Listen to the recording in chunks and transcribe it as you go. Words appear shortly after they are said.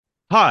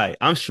Hi,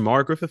 I'm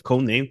Shamar Griffith,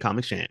 codenamed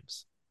Comic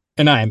Shams.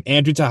 And I am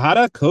Andrew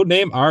Tahada,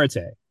 codename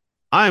Arate.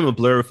 I am a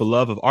blur with a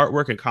love of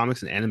artwork and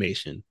comics and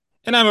animation.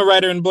 And I'm a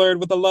writer in Blurred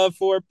with a love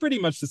for pretty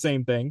much the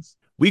same things.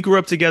 We grew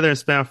up together and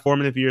spent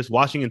formative years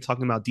watching and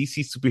talking about DC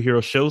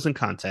superhero shows and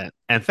content.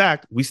 In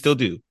fact, we still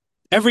do.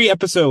 Every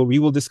episode, we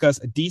will discuss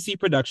a DC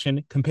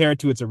production, compare it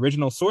to its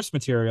original source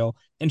material,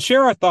 and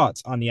share our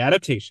thoughts on the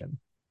adaptation.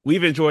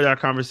 We've enjoyed our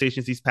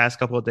conversations these past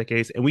couple of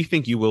decades, and we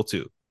think you will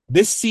too.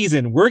 This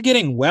season, we're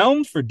getting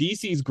whelmed for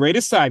DC's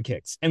greatest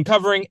sidekicks and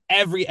covering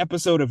every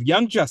episode of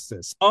Young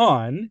Justice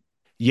on.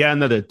 Yet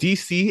another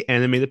DC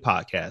animated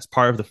podcast,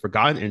 part of the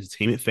Forgotten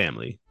Entertainment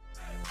family.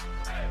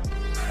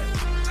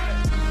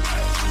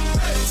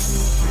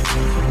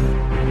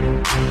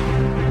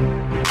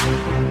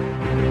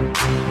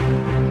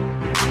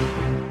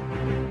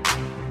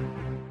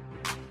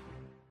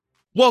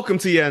 Welcome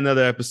to yet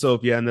another episode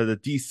of yet another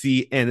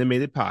DC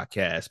animated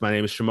podcast. My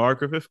name is Shamar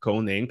Griffith,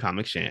 codenamed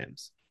Comic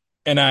Shams.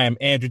 And I am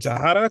Andrew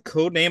Tahada,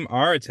 codename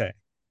Arate.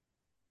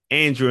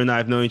 Andrew and I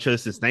have known each other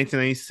since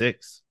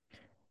 1996.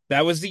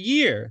 That was the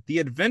year the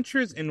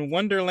Adventures in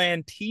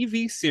Wonderland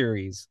TV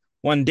series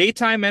won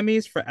daytime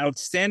Emmys for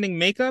outstanding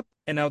makeup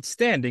and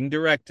outstanding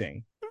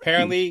directing.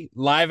 Apparently,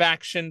 live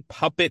action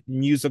puppet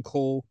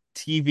musical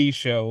TV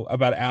show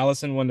about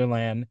Alice in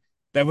Wonderland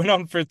that went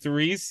on for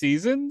 3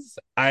 seasons.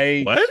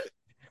 What?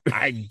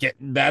 I get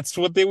that's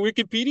what the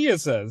Wikipedia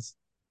says.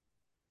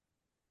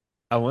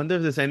 I wonder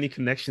if there's any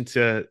connection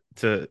to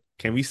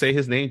can we say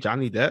his name,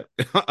 Johnny Depp,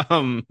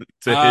 to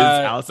his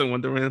Uh Alice in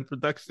Wonderland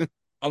production?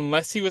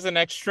 Unless he was an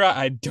extra,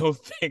 I don't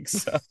think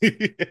so.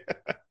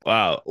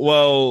 Wow.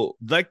 Well,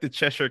 like the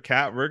Cheshire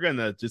Cat, we're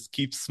gonna just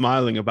keep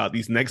smiling about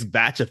these next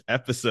batch of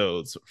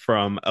episodes.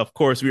 From, of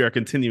course, we are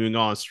continuing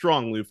on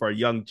strongly for our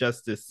Young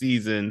Justice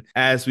season.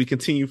 As we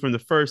continue from the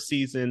first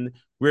season,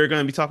 we're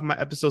going to be talking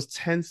about episodes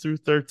 10 through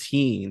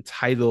 13,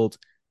 titled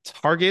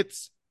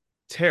 "Targets,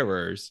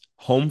 Terrors,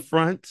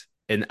 Homefront,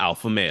 and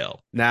Alpha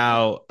Male."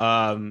 Now,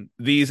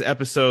 these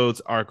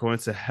episodes are going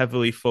to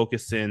heavily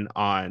focus in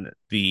on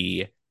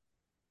the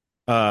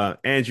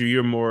Andrew,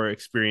 you're more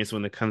experienced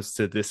when it comes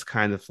to this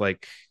kind of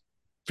like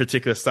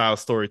particular style of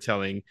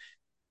storytelling.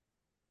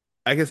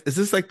 I guess is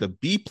this like the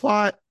B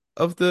plot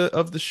of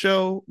the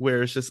show,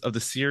 where it's just of the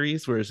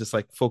series, where it's just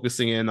like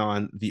focusing in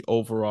on the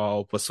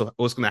overall what's going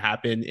to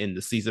happen in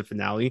the season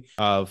finale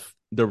of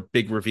the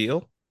big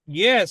reveal.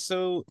 Yeah,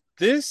 so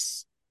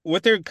this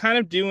what they're kind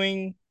of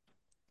doing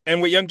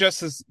and what Young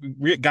Justice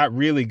got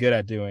really good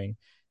at doing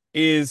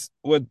is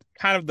what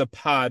kind of the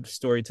pod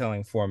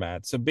storytelling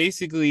format. So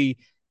basically,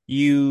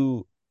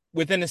 you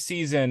within a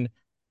season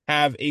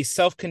have a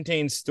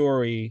self-contained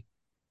story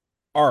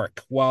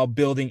arc while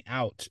building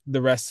out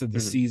the rest of the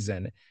Mhm.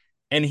 season.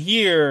 And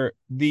here,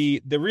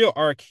 the real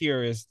arc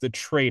here is the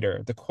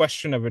traitor, the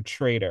question of a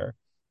traitor,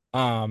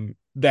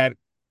 that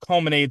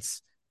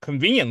culminates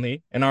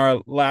conveniently in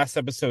our last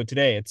episode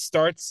today.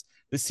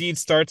 The seed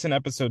starts in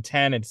episode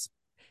 10.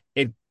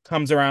 It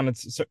comes around at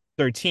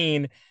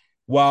 13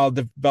 while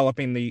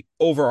developing the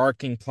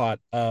overarching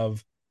plot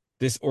of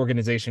this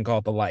organization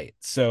called the Light.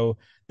 So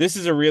this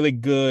is a really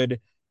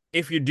good,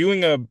 if you're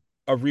doing a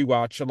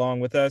rewatch along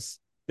with us,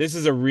 this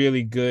is a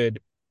really good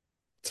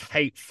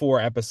tight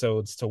 4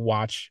 episodes to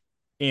watch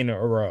in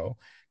a row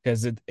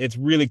because it's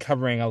really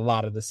covering a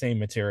lot of the same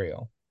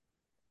material.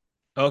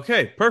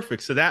 Okay,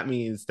 perfect. So that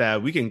means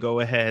that we can go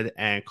ahead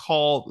and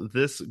call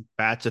this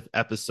batch of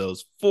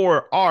episodes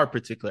for our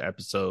particular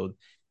episode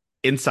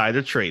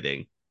Insider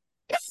Trading.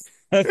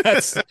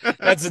 that's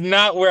that's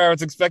not where I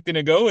was expecting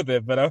to go with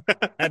it, but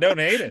I don't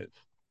hate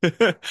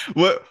it.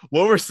 What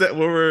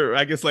were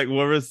I guess like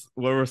what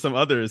were some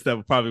others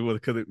that probably we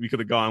could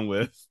have gone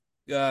with?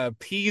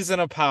 Peas in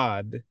a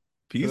pod.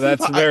 Peas in the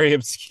That's pot. very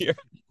obscure.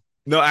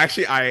 No,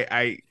 actually,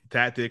 I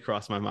that did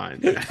cross my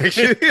mind.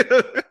 Actually,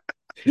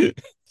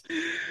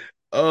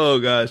 oh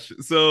gosh.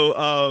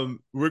 So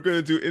we're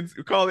gonna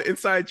call it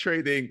Inside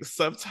Trading,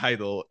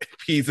 subtitle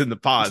Peas in the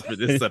Pod for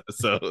this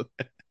episode.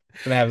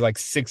 Gonna have like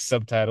 6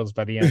 subtitles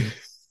by the end.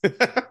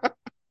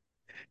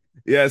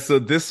 Yeah, so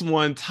this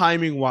one,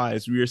 timing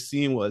wise, we are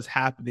seeing what's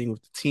happening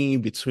with the team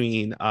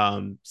between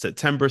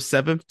September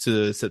 7th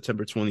to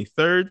September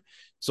 23rd.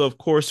 So, of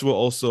course, we'll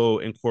also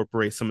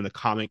incorporate some of the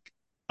comic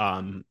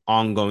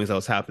ongoings that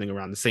was happening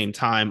around the same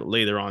time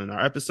later on in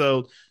our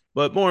episode.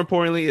 But more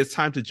importantly, it's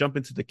time to jump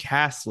into the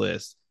cast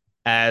list.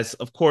 As,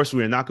 of course,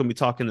 we are not going to be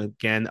talking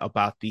again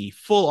about the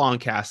full on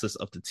cast list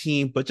of the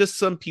team, but just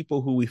some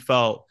people who we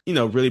felt,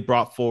 really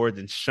brought forward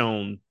and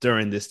shown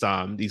during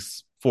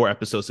these 4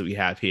 episodes that we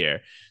have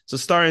here. So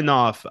starting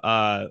off,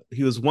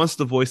 he was once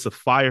the voice of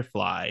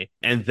Firefly,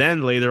 and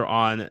then later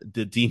on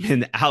the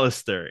demon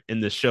Alistair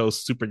in the show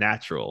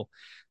Supernatural.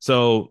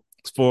 So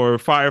for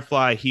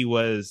Firefly, he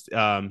was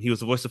the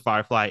voice of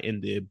Firefly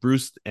in the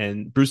Bruce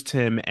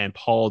Timm and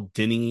Paul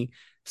Dini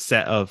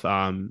set of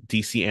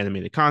DC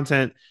animated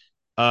content.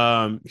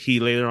 He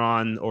later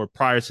on, or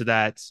prior to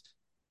that,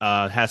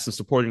 has some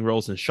supporting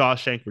roles in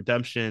Shawshank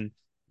Redemption,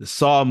 the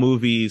Saw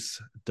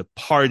movies,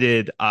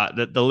 Departed.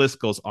 The list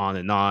goes on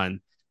and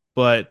on.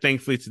 But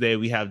thankfully today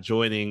we have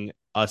joining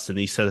us in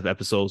these set of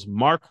episodes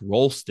Mark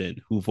Rolston,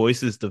 who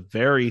voices the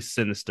very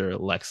sinister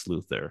Lex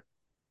Luthor.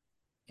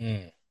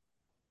 Mm.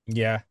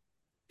 Yeah,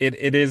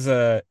 it is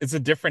a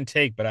different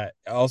take, but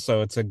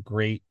also it's a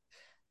great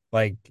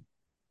like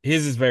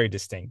his is very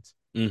distinct.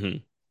 Mm-hmm.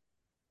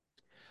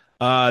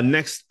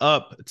 Next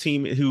up,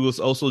 team who was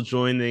also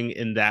joining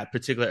in that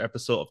particular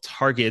episode of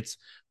Targets,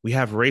 we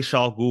have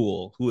Rachel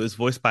Gould, who is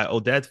voiced by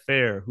Oded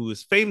Fair, who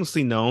is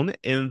famously known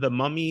in the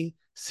Mummy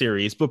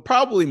series, but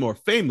probably more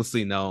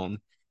famously known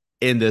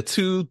in the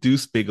two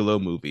Deuce Bigelow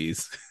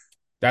movies.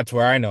 That's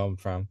where I know him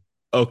from.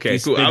 Okay,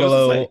 Deuce cool. I was just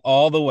Bigelow like,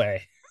 all the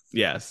way.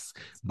 yes,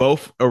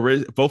 both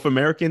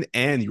American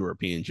and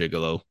European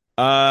Gigolo.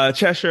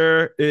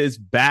 Cheshire is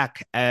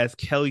back as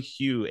Kelly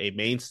Hugh, a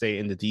mainstay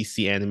in the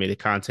DC animated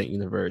content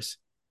universe.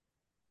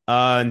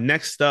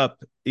 Next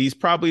up, he's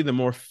probably the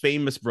more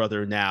famous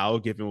brother now,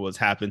 given what's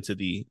happened to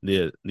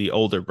the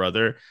older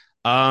brother.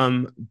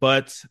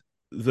 But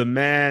the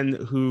man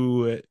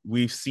who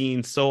we've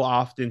seen so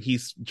often,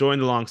 he's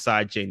joined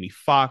alongside Jamie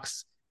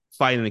Foxx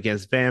fighting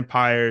against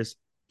vampires.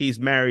 He's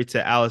married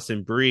to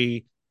Alison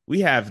Brie.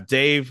 We have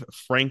Dave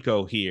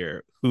Franco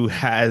here, who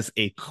has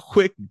a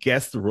quick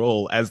guest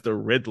role as the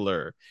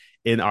Riddler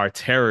in our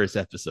Terrors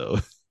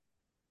episode.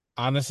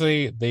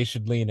 Honestly, they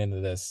should lean into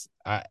this.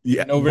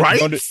 Yeah,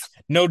 right.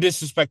 No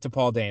disrespect to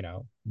Paul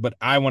Dano, but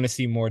I want to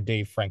see more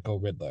Dave Franco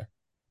Riddler.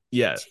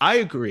 Yeah, I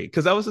agree.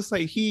 Because I was just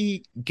like,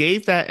 he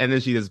gave that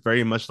energy that's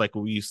very much like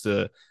what we used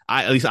to,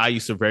 at least I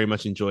used to very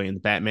much enjoy in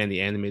Batman,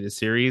 the animated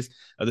series,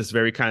 of this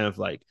very kind of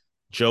like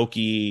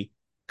jokey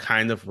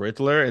kind of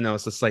Riddler. And I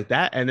was just like,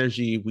 that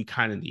energy we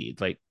kind of need.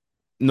 Like,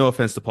 no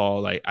offense to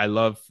Paul, like, I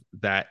love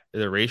that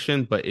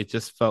iteration, but it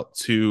just felt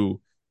a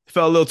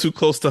little too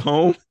close to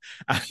home.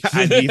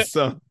 I need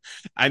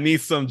I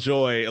need some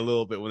joy a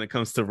little bit when it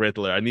comes to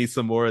Riddler. I need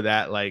some more of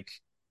that, like,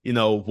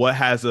 what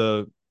has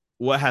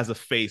a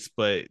face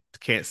but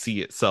can't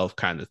see itself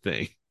kind of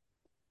thing.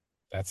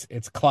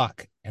 It's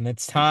clock, and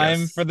it's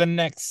time Yes. for the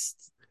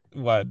next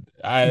what?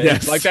 I like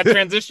Yes. that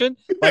transition,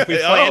 like we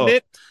planned Oh,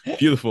 it.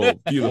 beautiful,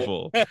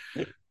 beautiful.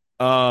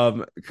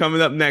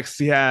 Coming up next,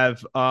 we have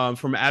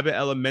from Abbott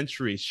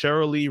Elementary,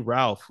 Cheryl Lee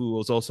Ralph, who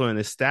was also in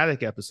a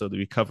Static episode that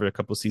we covered a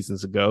couple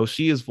seasons ago.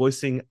 She is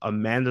voicing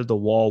Amanda the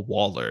Wall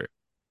Waller.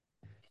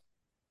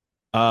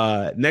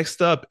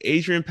 Next up,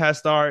 Adrian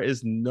Pastar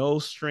is no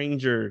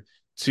stranger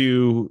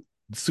to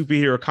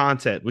superhero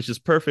content, which is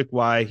perfect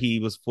why he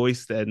was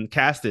voiced and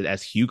casted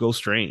as Hugo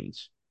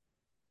Strange.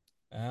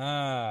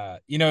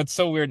 It's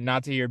so weird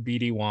not to hear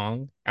BD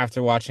Wong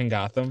after watching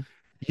Gotham.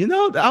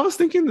 I was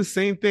thinking the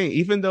same thing,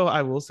 even though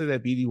I will say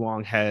that BD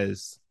Wong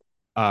has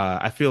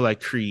I feel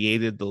like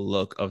created the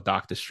look of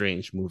Doctor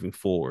Strange moving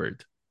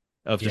forward,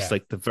 of just Yeah.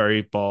 like the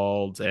very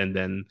bald and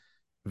then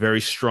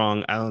very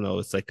strong. I don't know,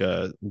 it's like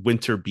a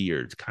winter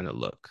beard kind of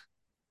look.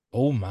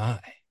 Oh my.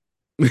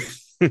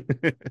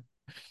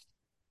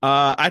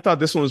 I thought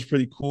this one was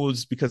pretty cool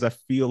just because I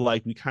feel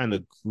like we kind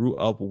of grew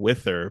up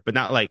with her, but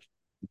not like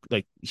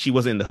she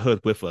wasn't in the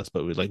hood with us,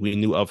 but we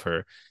knew of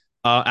her.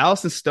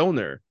 Allison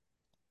Stoner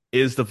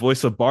is the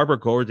voice of Barbara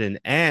Gordon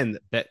and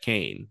Bet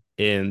Kane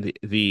in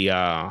the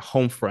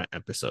Homefront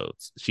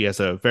episodes. She has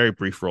a very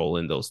brief role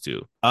in those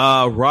two.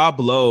 Rob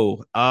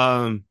Lowe.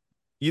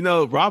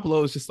 Rob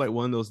Lowe is just like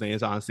one of those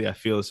names, honestly, I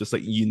feel it's just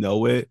like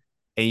it,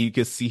 and you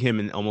can see him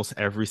in almost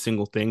every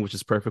single thing, which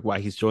is perfect why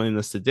he's joining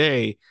us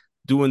today,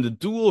 doing the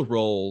dual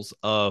roles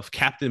of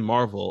Captain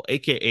Marvel,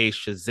 aka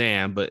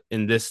Shazam, but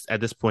at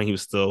this point he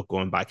was still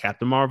going by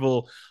Captain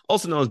Marvel,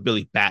 also known as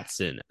Billy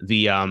Batson,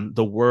 the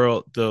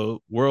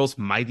world's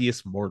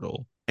mightiest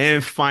mortal.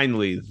 And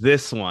finally,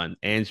 this one,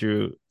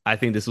 Andrew, I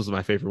think this was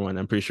my favorite one.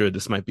 I'm pretty sure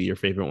this might be your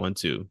favorite one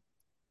too.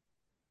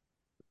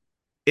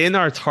 In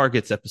our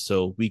Targets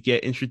episode, we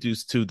get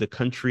introduced to the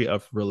country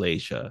of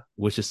Ralasia,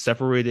 which is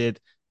separated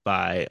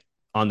by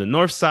on the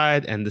north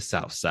side and the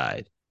south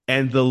side.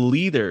 And the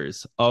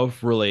leaders of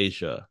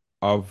Ralasia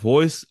are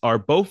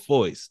both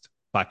voiced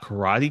by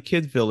Karate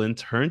Kid villain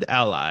turned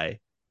ally,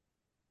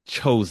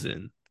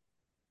 Chosen.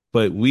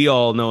 But we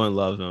all know and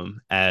love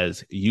him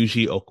as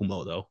Yuji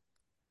Okamoto.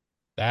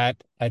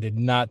 That I did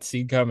not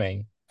see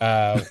coming.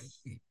 Yeah,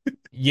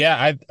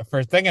 I for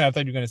a second I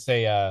thought you were gonna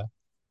say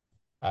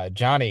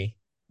Johnny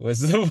was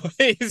the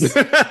voice.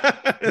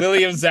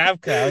 William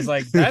Zabka. I was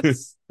like,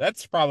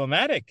 that's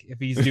problematic if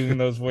he's doing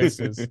those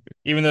voices.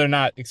 Even though they're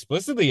not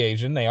explicitly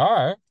Asian, they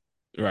are.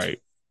 Right.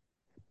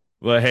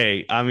 But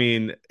hey, I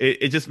mean,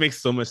 it just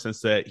makes so much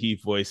sense that he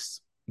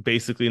voiced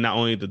basically not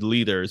only the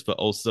leaders, but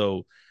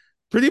also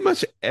pretty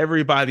much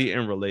everybody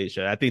in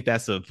Malaysia. I think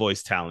that's a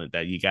voice talent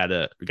that you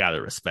gotta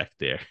respect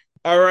there.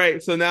 All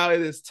right, so now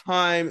it is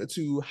time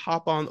to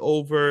hop on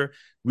over.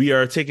 We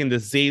are taking the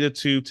Zeta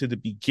Tube to the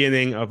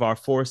beginning of our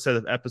fourth set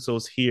of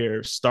episodes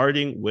here,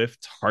 starting with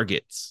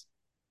Targets.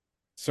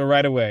 So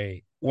right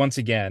away, once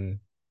again,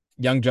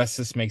 Young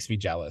Justice makes me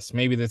jealous.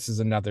 Maybe this is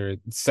another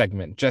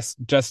segment, just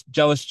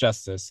jealous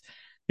justice,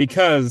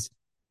 because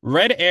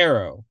Red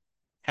Arrow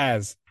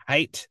has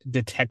height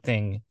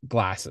detecting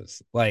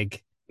glasses,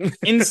 like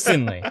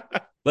instantly.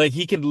 Like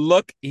he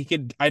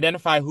could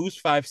identify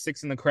who's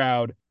 5'6" in the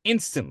crowd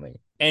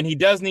instantly. And he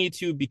does need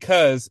to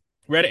because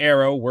Red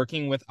Arrow,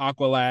 working with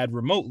Aqualad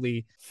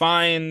remotely,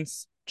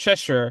 finds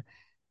Cheshire.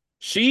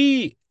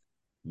 She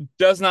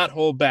does not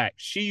hold back.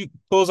 She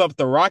pulls up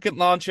the rocket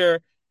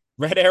launcher.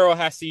 Red Arrow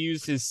has to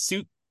use his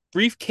suit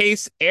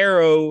briefcase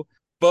arrow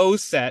bow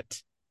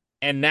set,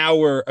 and now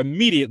we're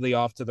immediately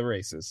off to the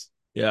races.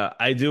 Yeah,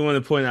 I do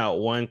want to point out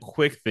one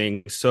quick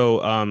thing.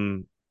 So,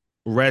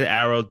 Red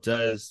Arrow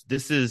does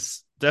this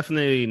is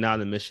definitely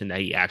not a mission that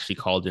he actually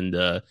called in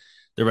the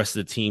rest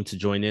of the team to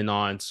join in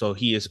on. So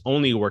he is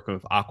only working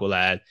with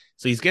Aqualad.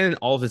 So he's getting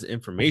all of his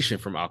information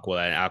from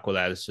Aqualad. And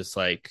Aqualad is just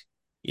like,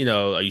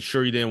 are you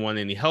sure you didn't want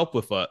any help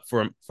with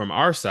from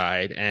our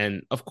side?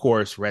 And of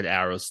course, Red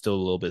Arrow's still a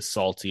little bit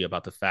salty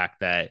about the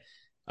fact that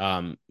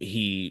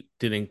he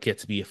didn't get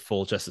to be a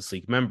full Justice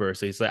League member.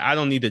 So he's like, I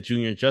don't need the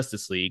Junior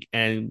Justice League.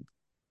 And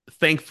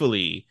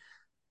thankfully,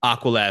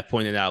 Aqualad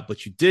pointed out,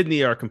 but you did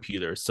need our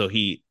computer. So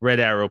Red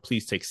Arrow,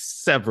 please take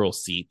several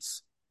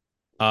seats.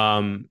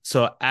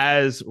 So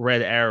as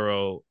Red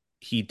Arrow,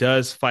 he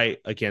does fight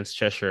against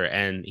Cheshire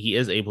and he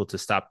is able to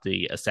stop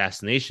the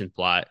assassination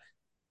plot.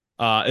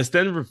 It's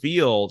then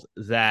revealed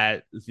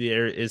that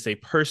there is a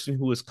person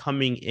who is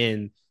coming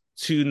in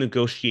to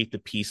negotiate the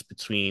peace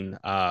between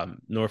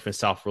North and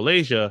South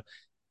Malaysia,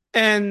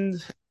 and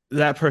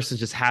that person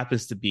just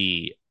happens to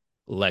be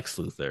Lex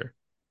Luthor,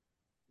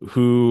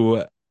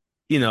 who,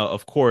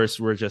 of course,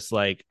 we're just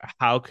like,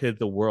 how could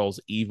the world's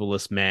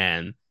evilest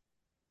man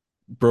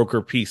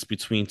broker peace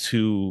between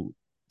to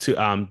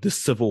the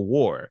Civil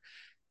War?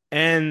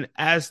 And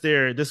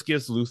this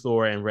gives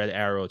Luthor and Red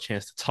Arrow a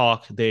chance to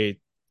talk. They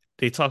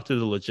talk through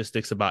the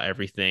logistics about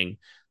everything,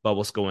 about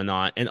what's going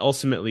on, and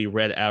ultimately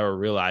Red Arrow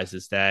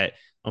realizes that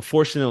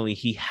unfortunately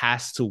he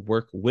has to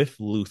work with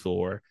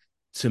Luthor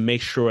to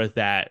make sure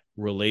that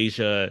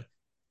Malaysia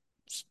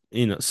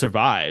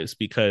survives,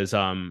 because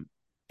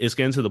it's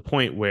getting to the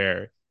point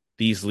where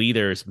these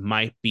leaders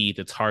might be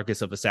the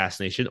targets of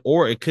assassination,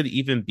 or it could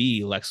even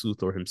be Lex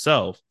Luthor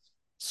himself.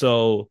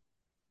 So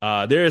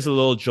there is a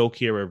little joke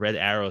here where Red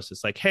Arrow is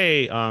just like,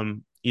 hey,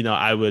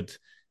 I would,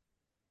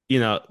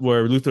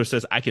 where Luthor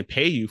says, I can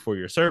pay you for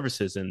your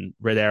services. And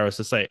Red Arrow is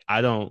just like, I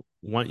don't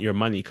want your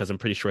money because I'm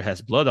pretty sure it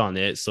has blood on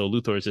it. So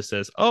Luthor just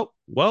says, oh,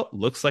 well,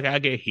 looks like I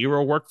get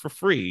hero work for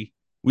free.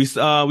 We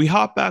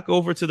hop back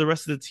over to the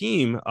rest of the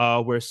team,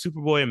 where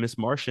Superboy and Miss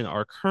Martian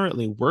are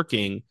currently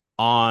working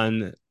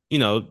on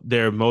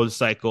their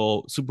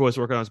motorcycle. Superboy's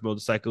working on his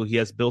motorcycle. He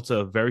has built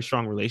a very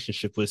strong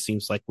relationship with,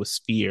 seems like, with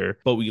Sphere.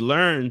 But we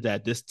learned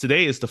that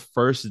today is the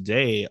first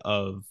day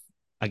of,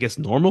 I guess,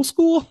 normal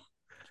school,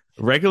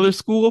 regular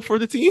school for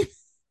the team.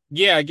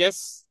 Yeah, I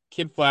guess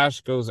Kid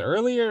Flash goes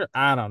earlier.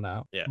 I don't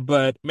know. Yeah.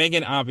 But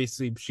Megan,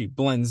 obviously, she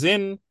blends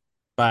in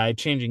by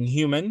changing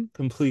human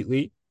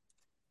completely,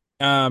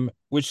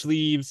 which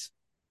leaves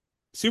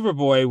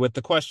Superboy with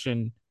the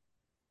question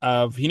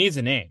of he needs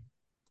a name.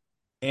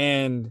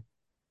 And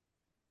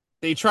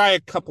they try a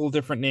couple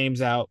different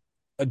names out.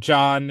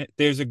 John,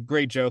 there's a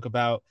great joke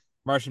about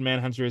Martian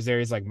Manhunter is there.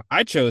 He's like,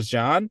 I chose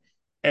John.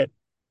 And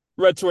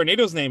Red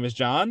Tornado's name is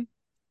John.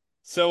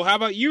 So how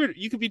about you?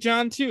 You could be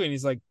John too. And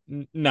he's like,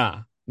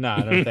 nah,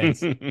 no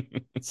thanks.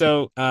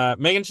 So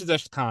Megan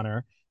suggests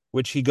Connor,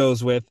 which he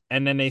goes with,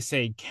 and then they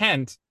say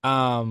Kent,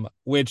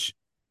 which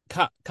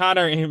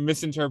Connor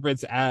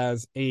misinterprets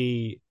as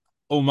a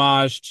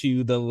homage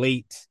to the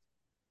late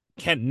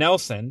Kent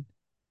Nelson.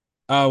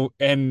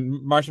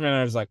 And Martian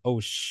Manhunter is like,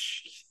 oh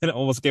and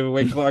almost gave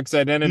away Clark's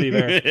identity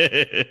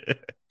there.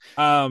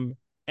 And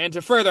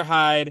to further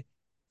hide,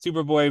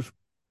 Superboy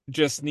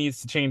just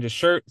needs to change his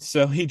shirt,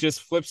 so he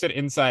just flips it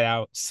inside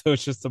out, so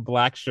it's just a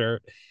black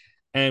shirt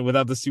and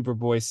without the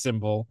Superboy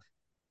symbol.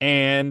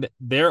 And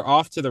they're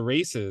off to the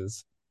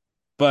races.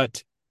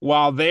 But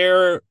while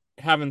they're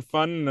having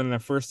fun on their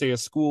first day of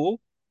school,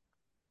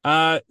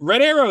 Red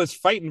Arrow is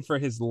fighting for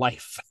his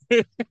life.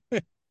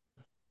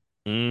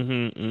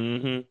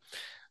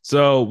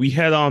 So we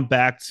head on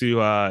back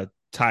to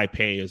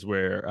Taipei, is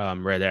where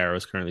Red Arrow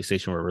is currently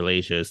stationed, where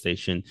Malaysia is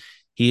stationed.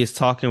 He is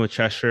talking with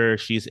Cheshire.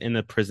 She's in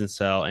the prison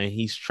cell, and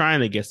he's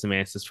trying to get some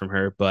answers from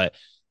her. But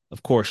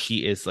of course,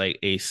 she is like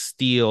a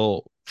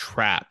steel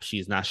trap.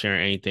 She's not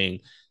sharing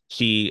anything.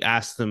 She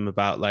asks him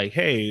about, like,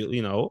 hey,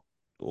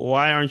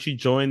 why aren't you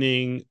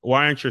joining?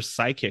 Why aren't your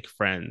psychic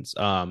friends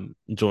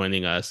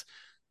joining us?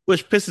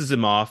 Which pisses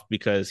him off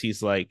because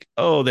he's like,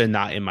 oh, they're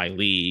not in my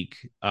league.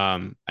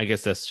 I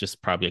guess that's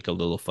just probably like a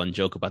little fun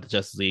joke about the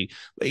Justice League.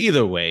 But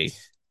either way,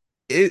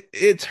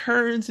 it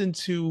turns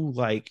into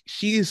like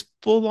she's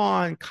full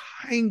on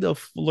kind of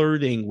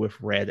flirting with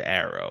Red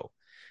Arrow.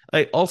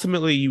 Like,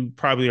 ultimately, you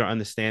probably are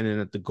understanding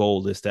that the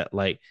goal is that,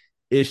 like,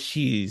 if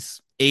she's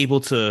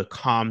able to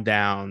calm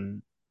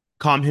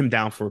him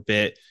down for a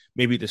bit,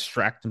 maybe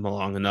distract him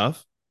long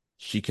enough,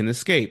 she can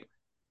escape.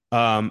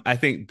 I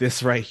think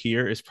this right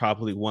here is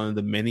probably one of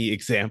the many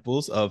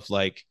examples of,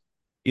 like,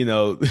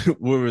 where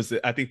was it?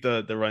 I think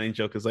the running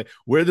joke is like,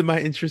 where did my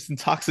interest in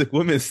toxic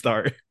women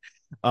start?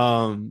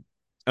 Um,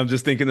 I'm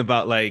just thinking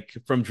about like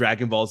from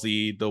Dragon Ball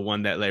Z, the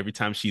one that like, every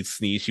time she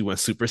sneezed, she went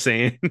Super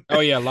Saiyan. Oh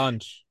yeah,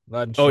 lunch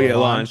Oh or yeah,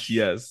 launch, launch.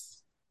 yes.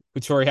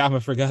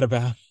 Toriyama forgot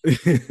about,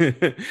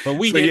 but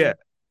we So yeah.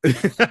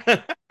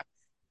 didn't.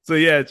 So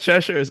yeah,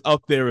 Cheshire is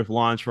up there with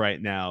launch right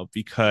now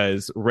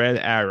because Red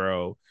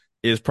Arrow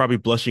is probably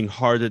blushing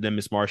harder than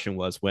Miss Martian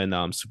was when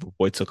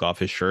Superboy took off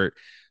his shirt.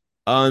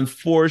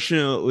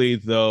 Unfortunately,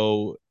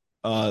 though,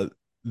 uh,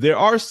 there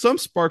are some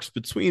sparks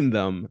between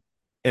them,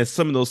 and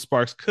some of those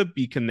sparks could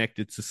be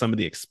connected to some of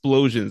the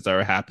explosions that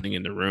are happening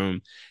in the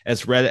room.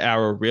 As Red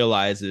Arrow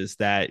realizes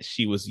that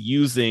she was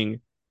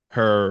using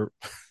her,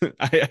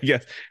 I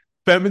guess,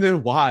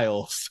 feminine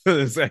wiles,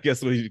 I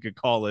guess what you could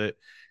call it,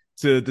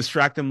 to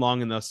distract him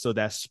long enough so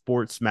that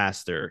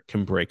Sportsmaster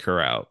can break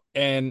her out.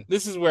 And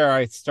this is where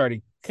I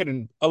started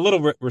putting a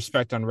little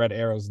respect on Red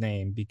Arrow's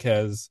name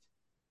because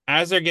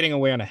as they're getting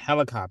away on a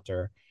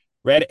helicopter,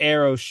 Red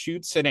Arrow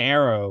shoots an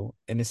arrow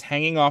and is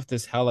hanging off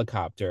this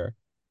helicopter,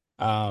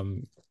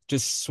 um,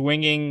 just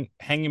swinging,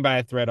 hanging by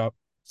a thread up,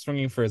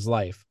 swinging for his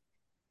life.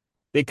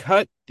 They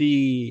cut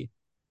the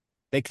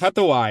they cut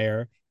the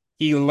wire.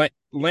 He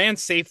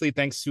lands safely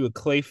thanks to a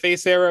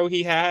clayface arrow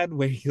he had,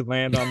 where he could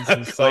land on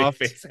some soft,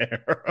 Clayface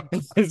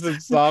arrow. some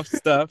soft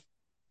stuff.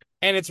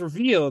 And it's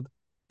revealed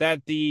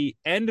that the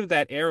end of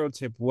that arrow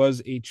tip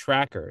was a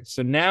tracker.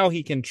 So now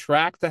he can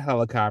track the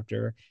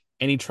helicopter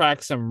and he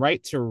tracks him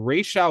right to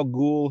Ra's al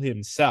Ghul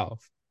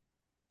himself.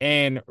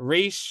 And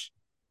Ra's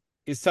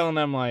is telling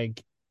them,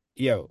 like,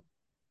 yo,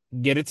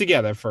 get it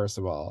together, first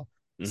of all.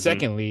 Mm-hmm.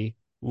 Secondly,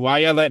 why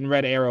you letting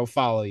Red Arrow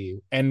follow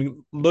you?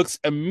 And looks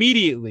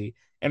immediately.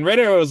 And Red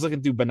Arrow is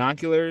looking through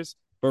binoculars,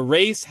 but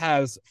Ra's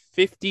has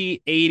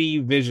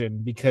 50/80 vision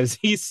because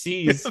he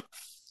sees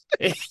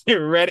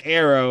Red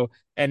Arrow,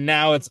 and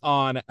now it's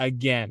on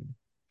again.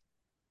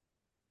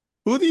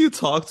 Who do you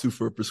talk to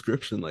for a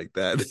prescription like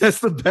that? That's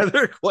the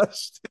better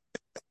question.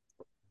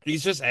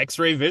 He's just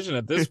X-ray vision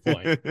at this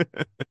point.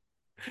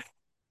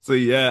 So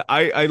yeah,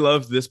 I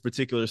love this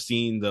particular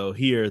scene though.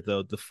 Here,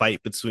 though, the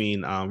fight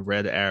between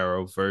Red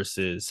Arrow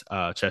versus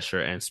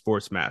Cheshire and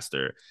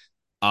Sportsmaster.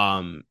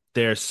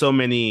 There's so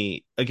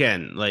many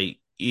again, like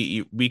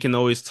we can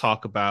always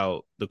talk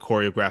about the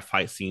choreographed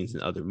fight scenes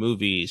in other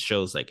movies,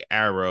 shows like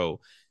Arrow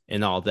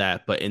and all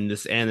that, but in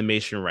this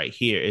animation right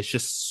here, it's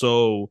just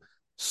so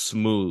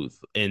smooth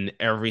in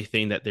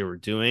everything that they were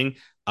doing.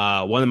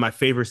 One of my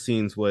favorite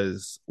scenes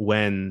was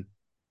when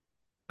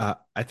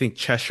I think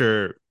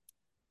Cheshire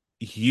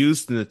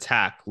used an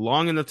attack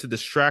long enough to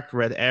distract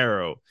Red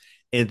Arrow,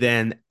 and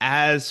then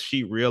as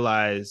she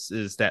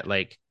realizes that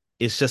like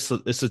just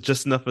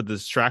enough of a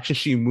distraction,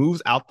 she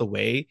moves out the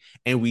way,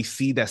 and we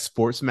see that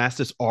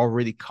Sportsmaster's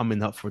already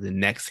coming up for the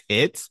next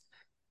hit.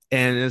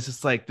 And it's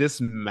just like this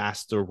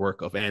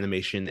masterwork of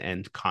animation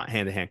and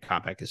hand-to-hand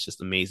combat is just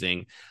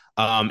amazing.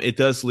 It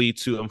does lead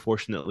to,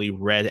 unfortunately,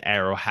 Red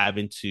Arrow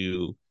having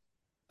to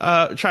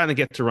trying to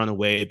get to run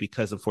away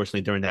because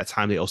unfortunately during that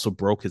time they also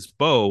broke his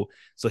bow.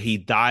 So he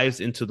dives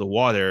into the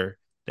water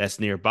that's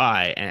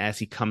nearby, and as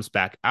he comes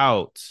back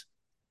out,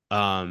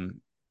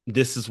 um,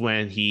 this is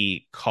when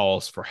he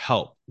calls for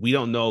help. We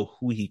don't know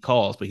who he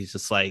calls, but he's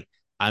just like,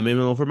 "I'm in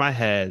over my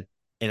head,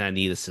 and I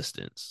need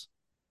assistance."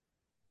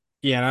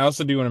 Yeah, and I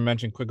also do want to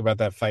mention quick about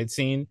that fight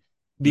scene.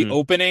 The Mm-hmm.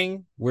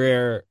 opening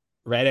where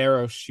Red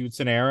Arrow shoots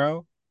an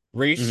arrow,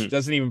 Ra's Mm-hmm.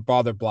 doesn't even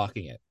bother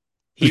blocking it.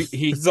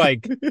 He's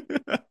like,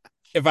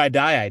 if I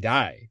die, I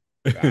die.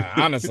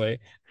 Honestly,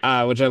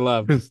 which I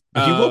love.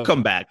 But he will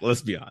come back.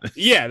 Let's be honest.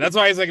 Yeah, that's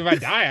why he's like, if I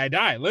die, I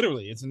die.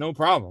 Literally, it's no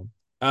problem.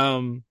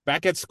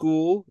 Back at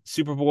school,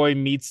 Superboy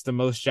meets the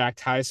most jacked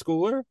high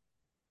schooler,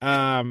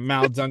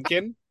 Mal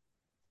Duncan,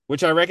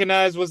 which I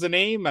recognize was the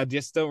name. I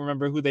just don't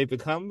remember who they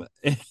become.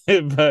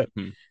 But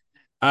Hmm.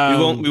 We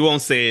um,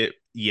 won't say it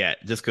yet,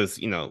 just because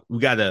we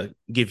gotta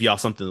give y'all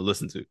something to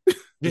listen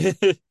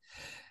to.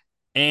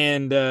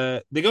 and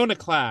they go into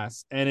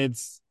class, and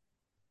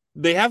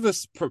they have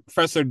this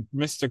professor,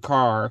 Mr.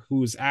 Carr,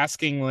 who's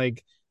asking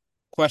like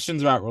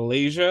questions about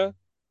Malaysia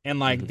and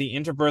like Mhm. the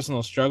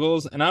interpersonal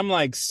struggles. And I'm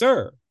like,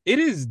 sir, it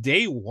is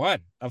day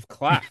one of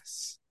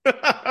class.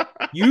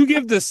 You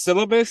give the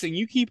syllabus and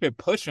you keep it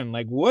pushing.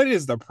 Like, what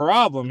is the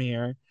problem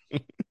here?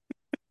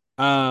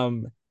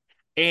 Um,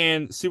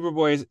 and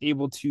Superboy is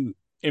able to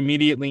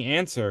immediately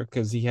answer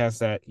because he has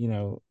that,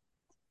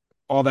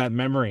 all that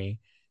memory.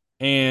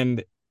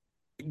 And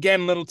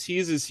again, little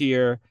teases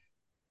here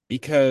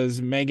because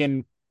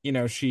Megan,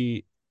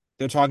 they're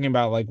talking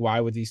about like why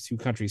would these two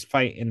countries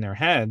fight in their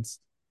heads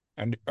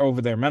and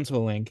over their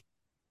mental link.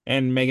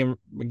 And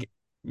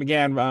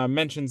McGann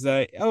mentions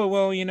that, oh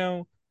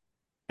well,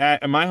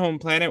 at my home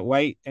planet,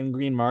 white and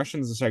green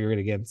Martians are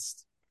segregated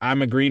against.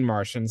 I'm a green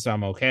Martian, so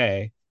I'm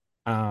okay.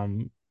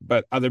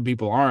 But other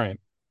people aren't.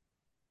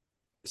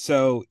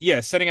 So yeah,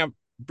 setting up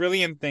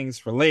brilliant things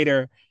for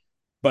later.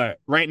 But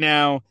right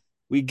now,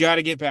 we got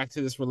to get back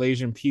to this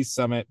Malaysian Peace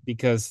Summit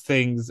because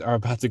things are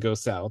about to go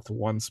south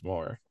once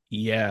more.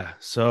 Yeah.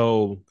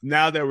 So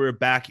now that we're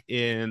back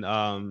in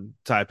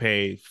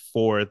Taipei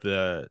for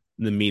the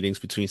meetings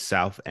between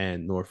South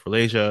and North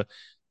Malaysia,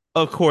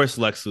 Of course,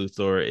 Lex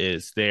Luthor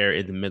is there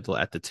in the middle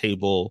at the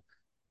table.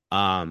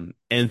 And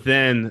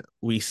then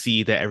we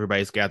see that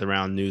everybody's gathered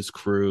around, news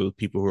crew,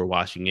 people who are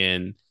watching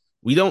in.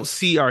 We don't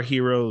see our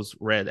heroes,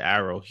 Red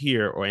Arrow,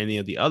 here or any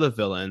of the other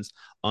villains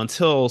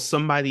until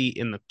somebody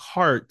in the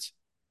cart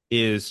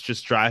is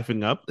just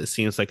driving up. It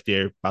seems like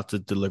they're about to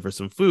deliver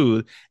some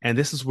food. And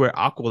this is where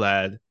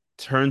Aqualad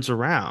turns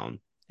around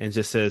and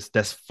just says,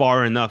 "That's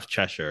far enough,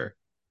 Cheshire."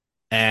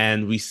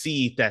 And we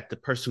see that the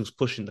person who's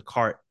pushing the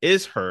cart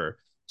is her.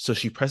 So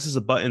she presses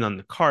a button on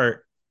the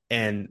cart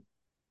and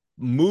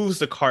moves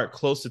the cart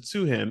closer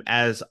to him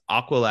as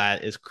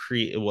Aqualad is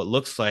creating what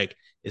looks like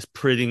is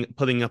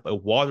putting up a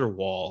water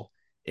wall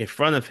in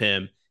front of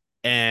him.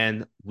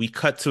 And we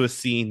cut to a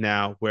scene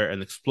now where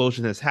an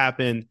explosion has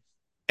happened.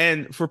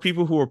 And for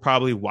people who are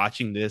probably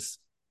watching this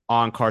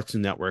on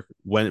Cartoon Network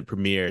when it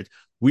premiered,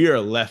 we are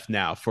left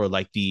now for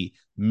like the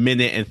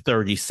minute and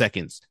 30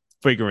 seconds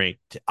figuring,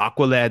 did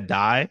Aqualad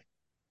die?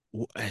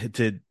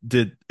 Did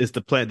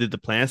the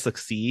plan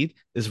succeed?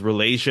 Is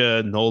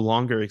Ralasia no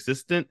longer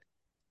existent?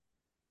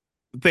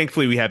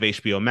 Thankfully we have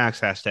HBO Max,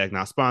 hashtag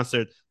not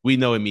sponsored. We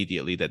know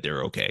immediately that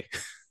they're okay.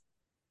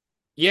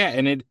 Yeah,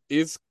 and it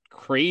is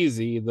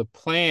crazy. The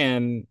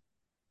plan,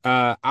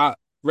 Red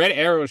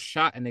Arrow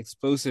shot an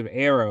explosive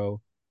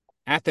arrow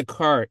at the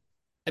cart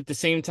at the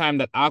same time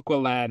that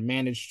Aqualad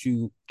managed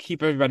to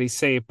keep everybody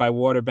safe by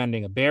water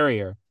bending a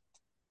barrier.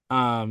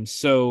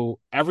 So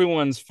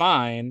everyone's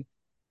fine.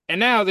 And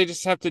now they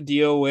just have to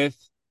deal with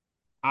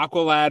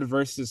Aqualad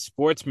versus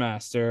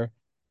Sportsmaster,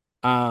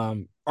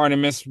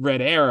 Artemis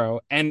Red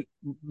Arrow. And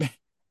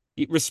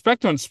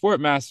respect on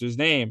Sportmaster's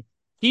name,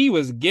 he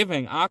was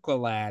giving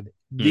Aqualad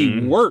the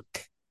Mm.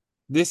 work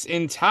this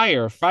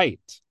entire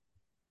fight.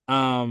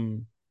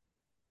 Um,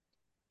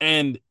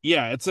 and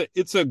yeah,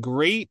 it's a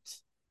great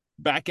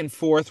back and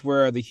forth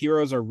where the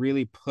heroes are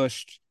really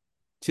pushed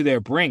to their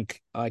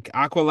brink. Like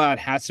Aqualad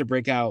has to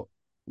break out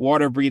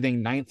water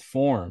breathing ninth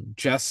form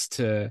just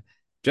to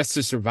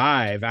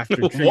survive after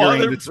triggering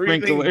Water the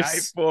breathing knife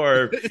sprinklers.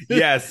 form.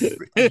 Yes,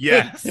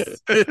 yes.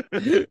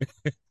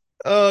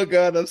 Oh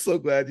god, I'm so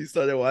glad you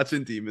started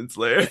watching Demon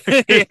Slayer.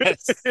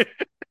 Yes.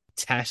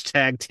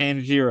 Hashtag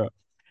Tanjiro.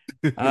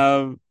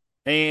 Um,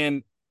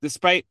 and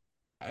despite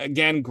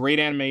again great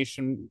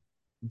animation,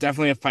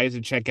 definitely a fight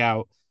to check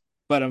out.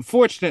 But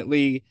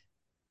unfortunately,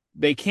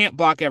 they can't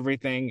block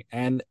everything,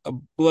 and a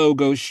blow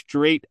goes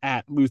straight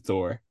at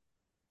Luthor.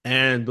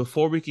 And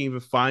before we can even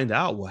find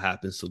out what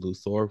happens to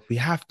Luthor, we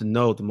have to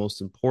know the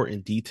most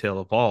important detail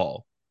of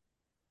all.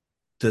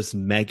 Does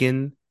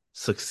Megan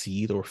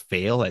succeed or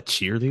fail at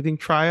cheerleading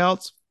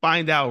tryouts?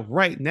 Find out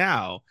right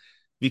now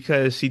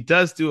because she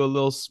does do a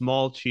little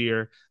small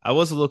cheer. I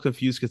was a little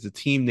confused because the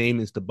team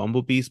name is the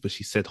Bumblebees, but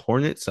she said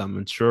Hornets, so I'm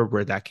unsure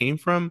where that came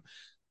from.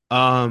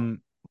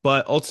 Um,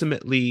 but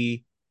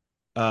ultimately,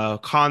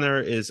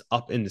 Connor is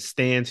up in the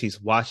stands. He's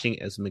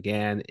watching as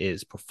McGann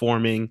is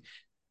performing,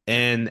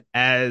 and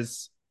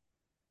as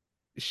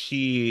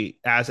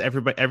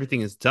everybody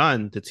everything is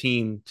done, the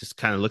team just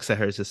kind of looks at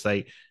her as just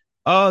like,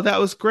 "Oh, that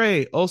was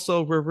great.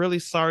 Also, we're really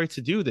sorry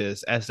to do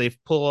this." As they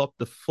pull up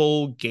the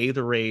full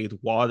Gatorade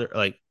water,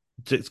 like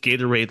just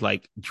Gatorade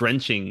like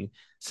drenching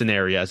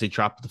scenario, as they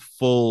drop the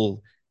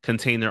full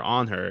container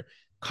on her.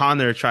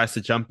 Connor tries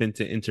to jump in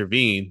to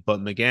intervene,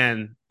 but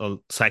McGann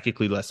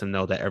psychically lets him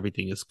know that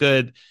everything is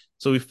good.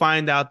 So we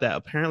find out that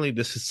apparently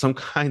this is some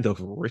kind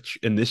of rich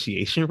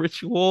initiation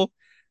ritual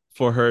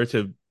for her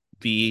to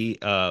be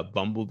a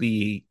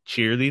Bumblebee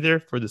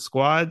cheerleader for the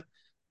squad.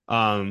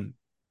 Um,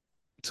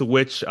 to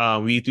which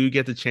we do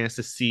get the chance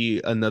to see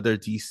another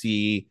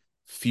DC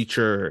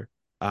future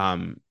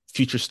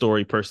future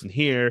story person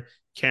here,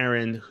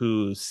 Karen,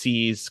 who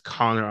sees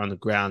Connor on the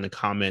ground and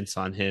comments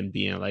on him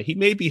being like, he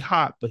may be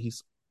hot, but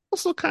he's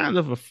also kind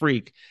of a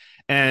freak.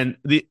 And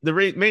the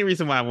main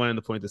reason why I wanted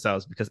to point this out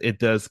is because it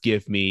does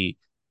give me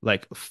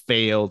like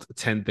failed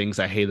 10 things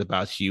I hate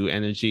about you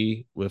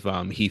energy with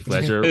Heath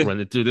Ledger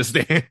running through the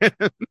stand.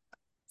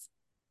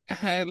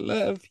 I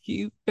love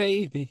you,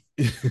 baby.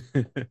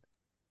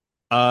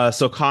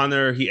 So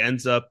Connor, he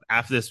ends up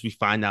after this, we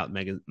find out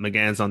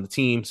McGann's on the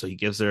team, so he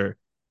gives her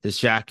his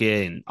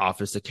jacket and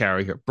offers to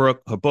carry her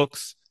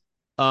books.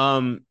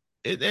 And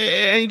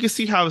you can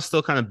see how it's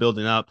still kind of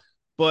building up,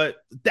 but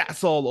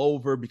that's all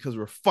over because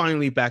we're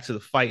finally back to the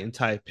fight in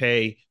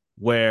Taipei,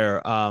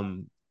 where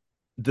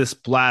this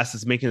blast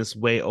is making its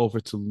way over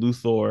to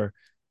Luthor,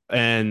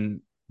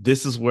 and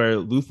this is where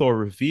Luthor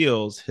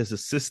reveals his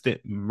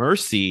assistant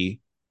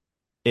Mercy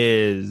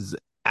is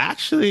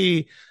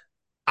actually,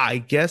 I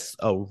guess,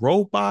 a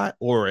robot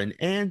or an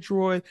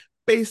android.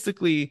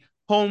 Basically,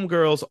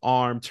 Homegirl's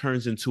arm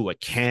turns into a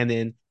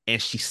cannon and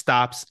she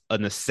stops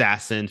an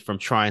assassin from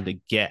trying to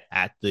get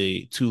at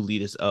the two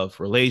leaders of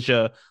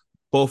Malaysia,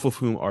 both of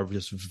whom are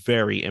just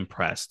very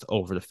impressed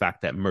over the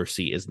fact that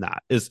Mercy is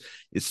not is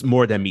it's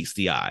more than meets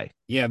the eye.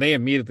 Yeah, they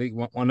immediately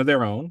want one of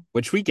their own,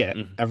 which we get.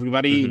 Mm-hmm.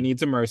 Everybody Mm-hmm.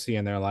 needs a Mercy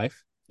in their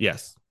life.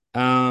 Yes.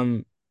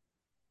 Um,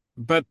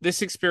 but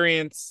this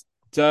experience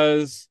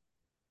does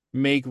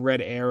make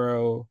Red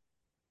Arrow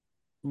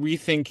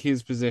rethink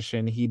his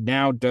position. He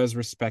now does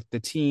respect the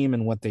team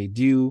and what they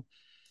do.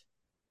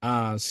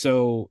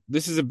 So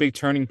this is a big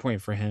turning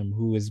point for him,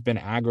 who has been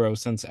aggro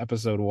since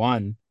episode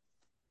one.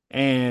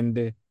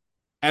 And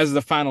as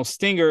the final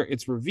stinger,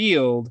 it's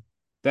revealed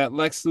that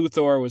Lex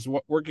Luthor was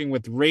working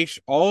with Ra's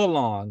all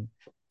along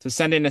to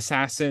send in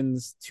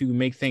assassins to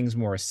make things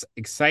more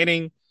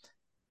exciting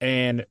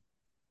and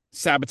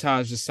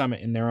sabotage the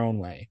summit in their own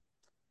way.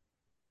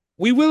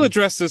 We will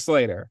address this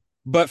later,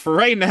 but for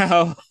right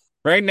now,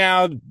 right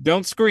now,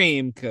 don't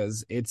scream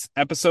because it's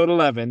episode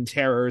 11.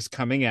 Terror is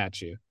coming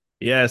at you.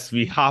 Yes,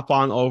 we hop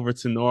on over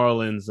to New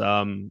Orleans.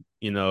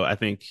 I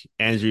think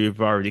Andrew,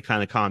 you've already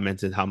kind of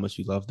commented how much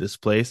you love this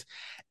place.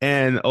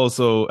 And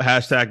also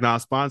hashtag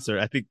not sponsor.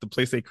 I think the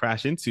place they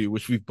crash into,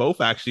 which we've both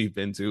actually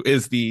been to,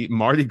 is the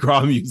Mardi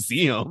Gras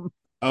Museum.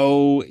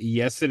 Oh,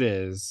 yes, it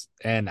is.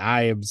 And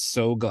I am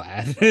so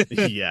glad.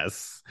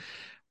 Yes.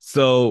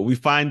 So we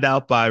find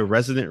out by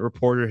resident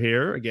reporter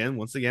here again,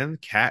 once again,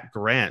 Kat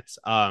Grant.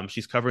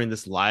 She's covering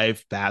this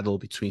live battle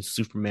between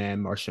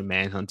Superman, Martian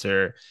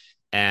Manhunter,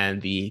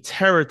 and the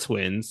Terror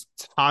Twins,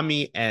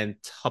 Tommy and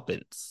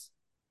Tuppence.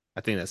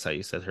 I think that's how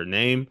you said her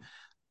name.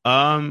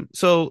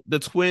 So they're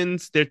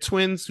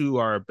twins who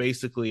are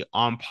basically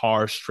on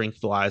par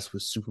strength wise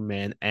with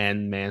Superman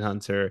and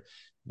Manhunter.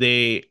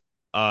 They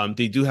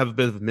do have a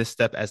bit of a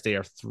misstep as they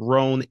are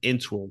thrown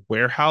into a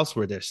warehouse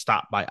where they're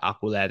stopped by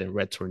Aqualad and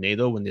Red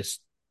Tornado when they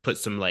put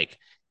some like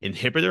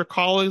inhibitor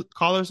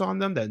collars on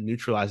them that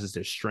neutralizes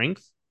their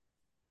strength.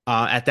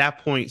 At that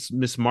point,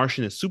 Miss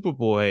Martian and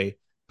Superboy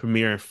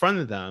premiere in front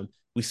of them.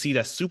 We see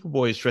that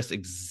Superboy is dressed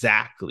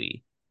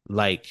exactly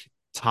like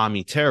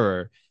Tommy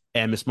Terror,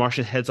 and Miss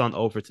Martian heads on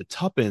over to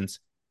Tuppence,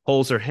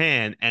 holds her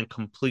hand, and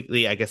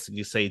completely, I guess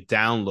you say,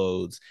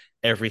 downloads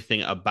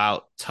everything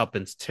about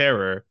Tuppence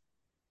Terror,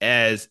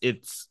 as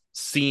it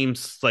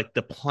seems like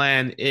the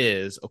plan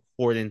is,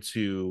 according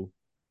to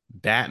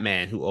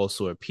Batman, who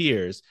also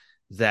appears,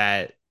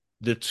 that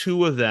the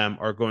two of them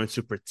are going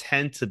to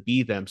pretend to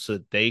be them so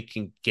that they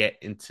can get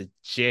into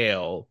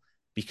jail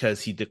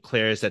because he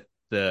declares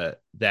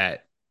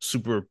that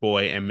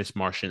Superboy and Miss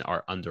Martian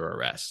are under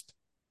arrest.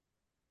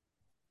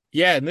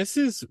 Yeah, and this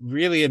is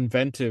really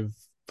inventive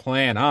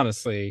plan,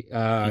 honestly.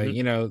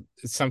 Mm-hmm.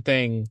 It's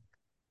something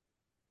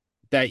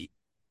that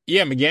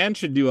yeah, McGann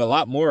should do a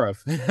lot more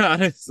of,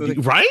 honestly.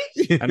 Right?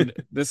 And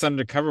this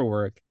undercover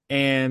work.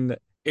 And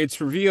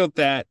it's revealed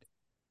that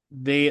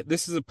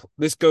this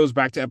goes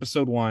back to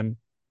episode one,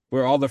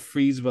 where all the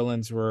Freeze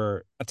villains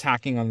were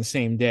attacking on the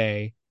same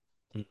day.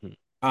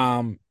 Mm-hmm.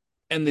 Um,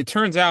 and it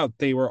turns out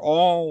they were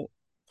all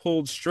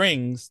pulled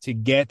strings to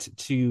get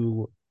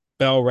to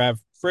Bel Rev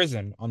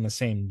prison on the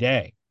same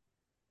day,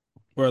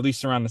 or at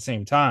least around the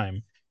same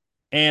time.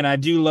 And I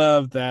do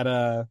love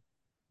that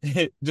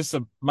just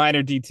a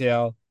minor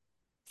detail.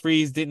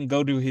 Freeze didn't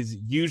go to his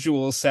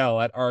usual cell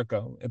at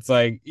Arkham. It's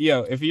like,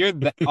 if you're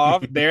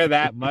off there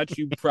that much,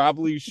 you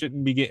probably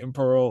shouldn't be getting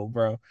parole,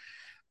 bro.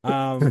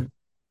 Um,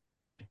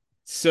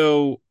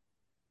 so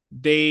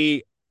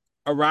they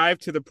arrive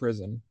to the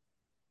prison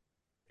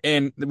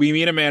and we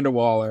meet Amanda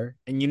Waller,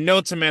 and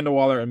it's Amanda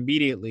Waller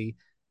immediately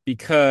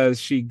because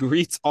she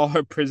greets all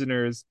her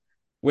prisoners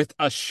with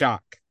a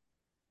shock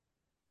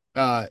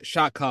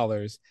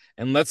collars,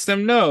 and lets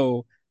them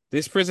know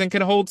this prison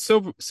can hold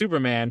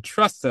Superman.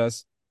 Trust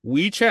us,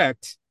 we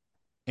checked,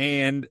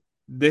 and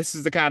this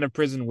is the kind of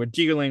prison we're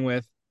dealing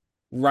with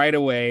right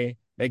away.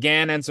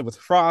 Again, ends up with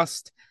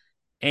Frost,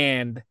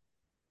 and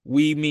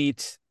we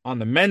meet on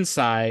the men's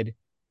side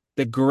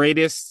the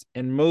greatest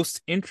and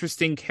most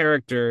interesting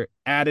character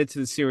added to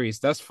the series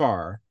thus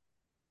far,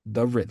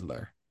 the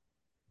Riddler.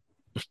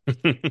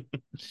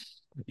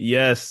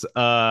 Yes,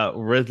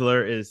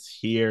 Riddler is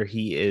here.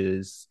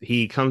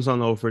 He comes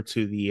on over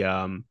to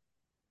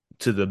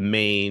the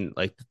main,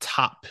 like the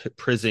top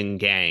prison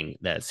gang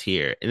that's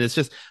here. And it's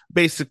just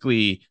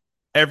basically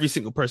every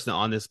single person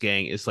on this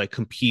gang is like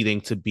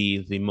competing to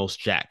be the most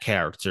jack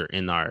character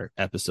in our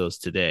episodes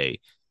today.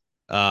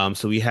 So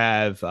we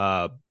have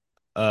uh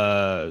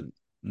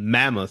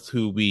Mammoth,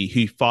 who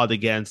he fought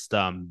against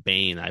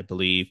Bane, I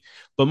believe.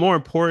 But more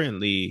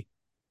importantly,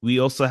 we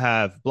also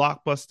have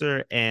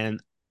Blockbuster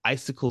and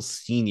Icicle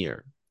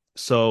Senior.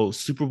 So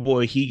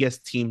Superboy, he gets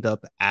teamed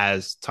up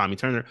as Tommy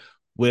Turner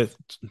with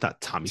not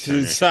Tommy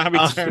Turner. Tommy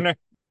Turner.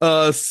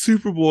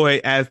 Superboy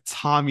as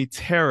Tommy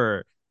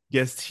Terror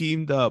gets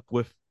teamed up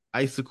with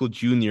Icicle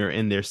Jr.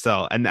 in their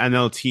cell. And I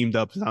know teamed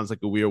up sounds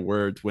like a weird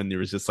word when there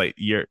was just like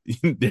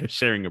they're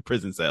sharing a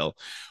prison cell.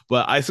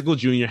 But Icicle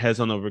Jr. heads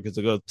on over because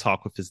they go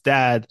talk with his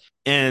dad.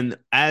 And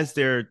as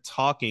they're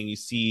talking, you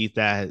see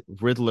that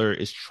Riddler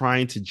is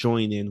trying to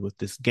join in with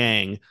this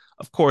gang.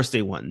 Of course,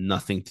 they want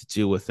nothing to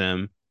do with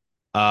him.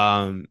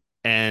 And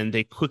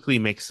they quickly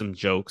make some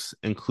jokes,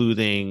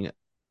 including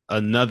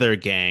another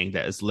gang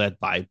that is led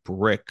by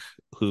Brick,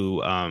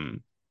 who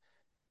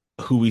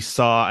we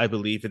saw, I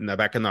believe,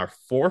 back in our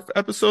fourth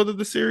episode of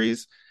the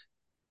series.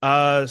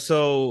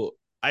 So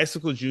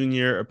Icicle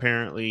Jr.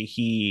 apparently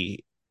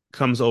he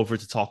comes over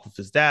to talk with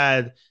his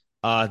dad.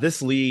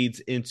 This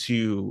leads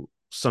into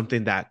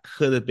something that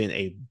could have been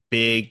a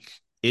big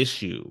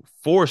issue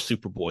for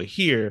Superboy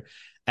here,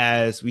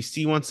 as we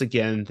see once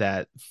again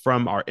that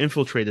from our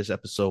Infiltrators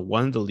episode,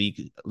 one of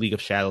the League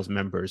of Shadows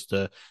members,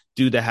 the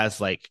dude that has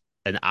like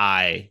an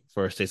eye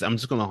for a face. I'm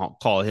just gonna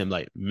call him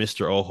like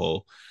Mr.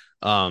 Oho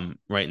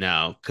right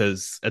now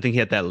because I think he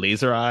had that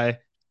laser eye.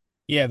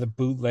 Yeah, this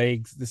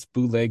bootleg Oh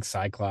yeah,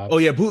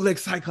 Cyclops. bootleg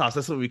Cyclops.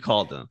 That's what we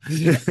called them.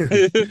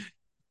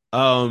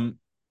 Um,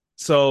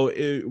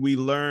 we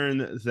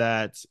learn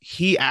that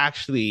he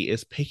actually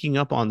is picking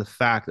up on the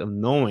fact of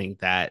knowing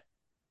that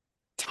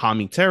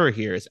Tommy Terror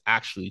here is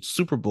actually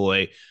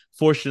Superboy.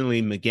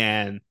 Fortunately,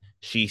 McGann,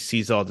 she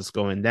sees all this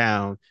going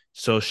down,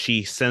 so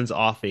she sends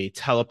off a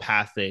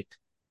telepathic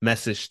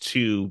message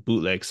to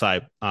bootleg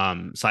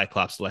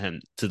Cyclops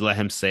to let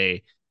him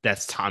say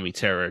that's Tommy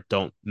Terror.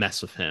 Don't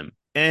mess with him.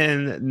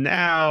 And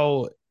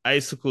now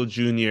Icicle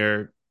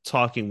Jr.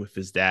 talking with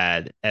his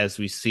dad as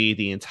we see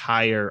the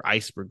entire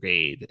Ice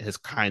Brigade has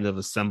kind of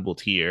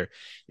assembled here.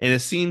 And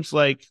it seems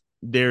like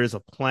there is a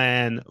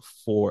plan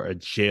for a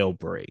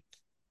jailbreak.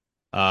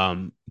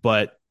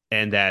 But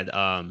and that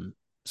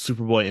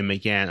Superboy and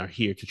McGann are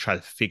here to try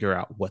to figure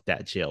out what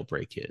that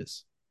jailbreak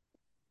is.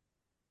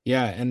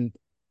 Yeah, and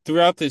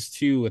throughout this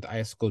too with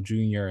Icicle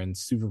Jr. and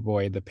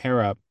Superboy, the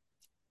pair up,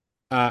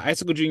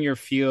 Icicle Jr.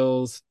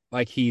 feels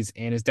like he's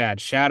in his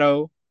dad's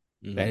shadow,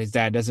 that Mm-hmm. his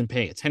dad doesn't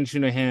pay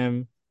attention to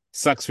him.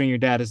 Sucks when your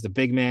dad is the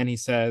big man, he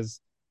says.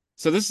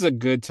 So this is a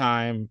good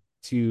time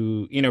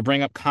to,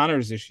 bring up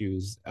Connor's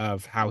issues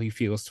of how he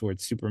feels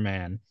towards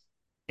Superman.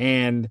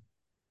 And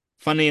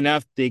funny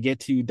enough, they get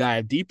to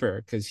dive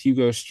deeper because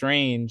Hugo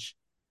Strange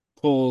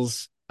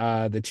pulls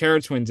the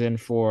Terror Twins in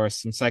for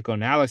some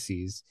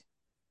psychoanalyses.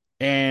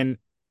 And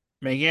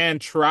McGann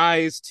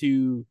tries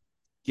to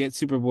get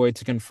Superboy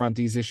to confront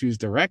these issues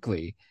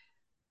directly,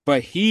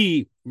 but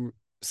he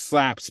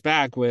slaps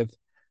back with,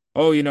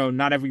 "Oh,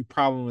 not every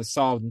problem is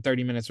solved in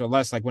 30 minutes or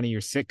less, like one of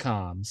your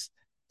sitcoms."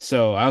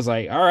 So I was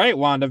like, "All right,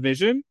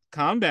 WandaVision,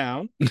 calm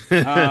down."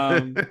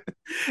 Um,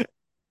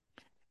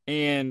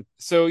 and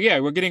so yeah,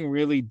 we're getting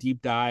really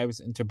deep dives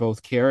into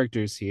both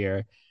characters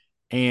here.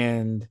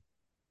 And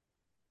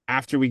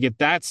after we get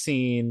that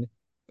scene,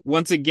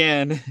 once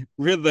again,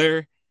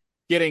 Riddler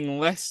getting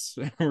less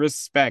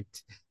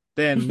respect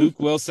than Luke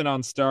Wilson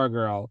on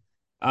Stargirl.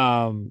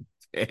 Um,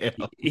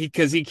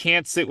 because he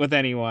can't sit with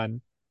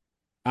anyone.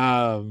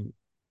 Um,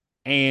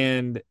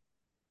 and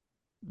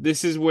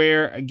this is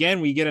where again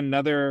we get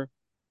another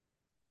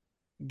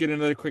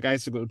quick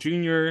Icicle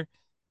Jr.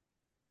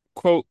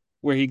 quote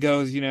where he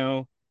goes,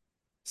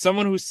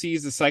 someone who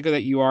sees the psycho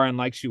that you are and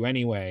likes you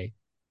anyway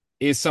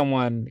is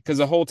someone, because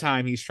the whole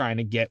time he's trying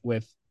to get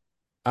with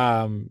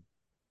um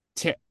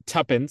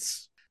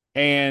Tuppence,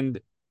 and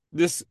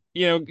this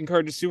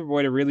encourages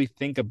Superboy to really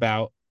think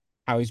about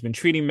how he's been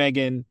treating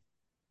Megan,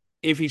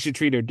 if he should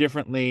treat her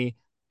differently.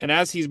 And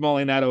as he's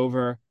mulling that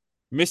over,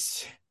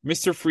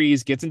 Mr.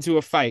 Freeze gets into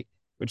a fight,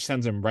 which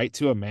sends him right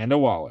to Amanda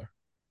Waller.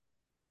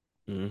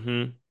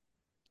 Mm-hmm.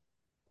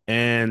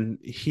 And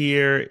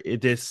here,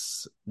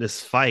 this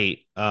fight,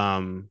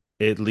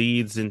 it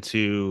leads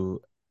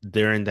into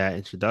during that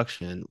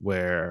introduction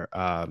where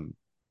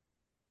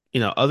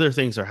other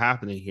things are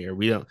happening here.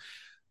 We don't.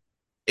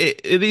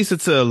 At least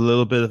it's a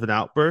little bit of an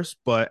outburst,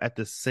 but at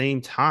the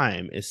same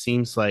time, it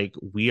seems like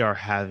we are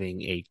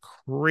having a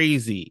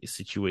crazy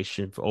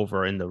situation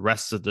over in the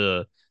rest of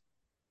the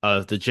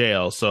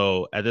jail.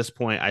 So at this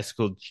point,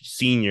 Icicle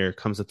Senior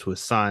comes up to his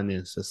son and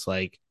it's just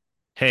like,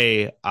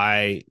 "Hey,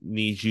 I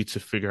need you to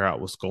figure out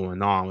what's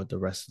going on with the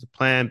rest of the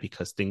plan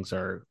because things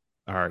are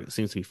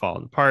seems to be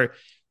falling apart."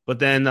 But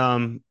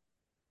then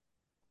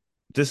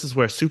this is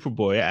where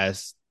Superboy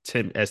as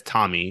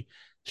Tommy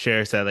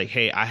shares that like,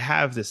 "Hey, I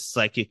have this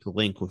psychic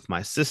link with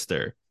my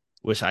sister."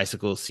 Which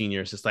Icicle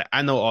Senior is just like,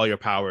 "I know all your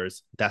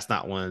powers. That's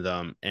not one of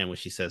them." And when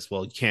she says,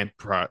 "Well, you can't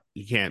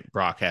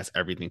broadcast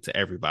everything to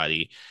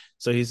everybody,"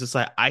 so he's just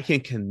like, "I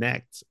can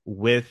connect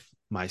with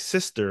my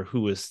sister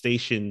who is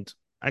stationed.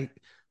 I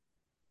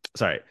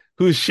sorry,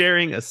 who's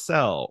sharing a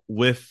cell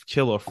with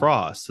Killer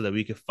Frost, so that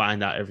we can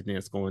find out everything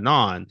that's going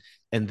on."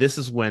 And this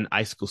is when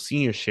Icicle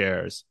Senior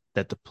shares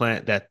that the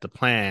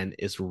plan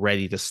is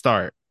ready to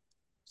start.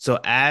 So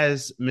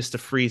as Mr.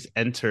 Freeze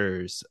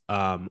enters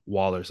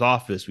Waller's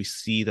office, we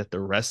see that the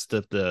rest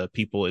of the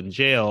people in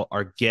jail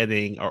are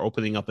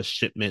opening up a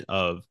shipment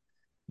of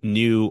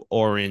new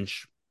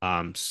orange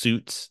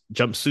jumpsuits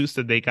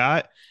that they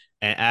got.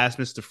 And as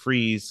Mr.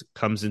 Freeze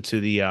comes into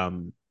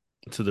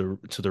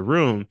the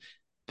room,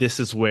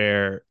 this is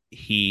where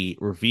he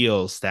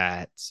reveals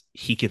that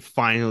he could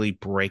finally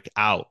break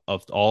out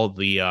of all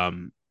the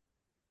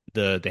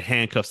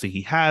handcuffs that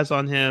he has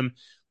on him,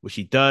 which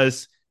he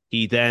does.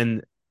 He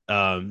then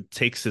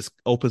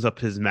opens up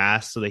his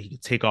mask so that he can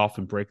take off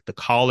and break the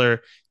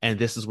collar, and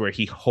this is where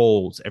he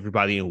holds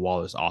everybody in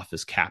Waller's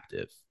office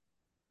captive.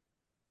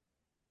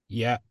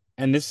 Yeah,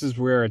 and this is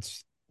where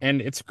it's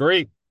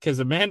great because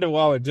Amanda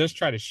Waller just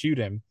tried to shoot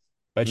him,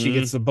 but she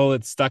gets Mm. the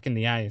bullet stuck in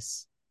the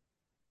ice.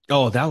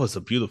 Oh, that was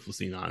a beautiful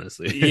scene,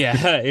 honestly.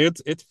 Yeah,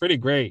 it's pretty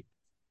great.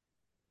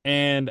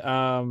 And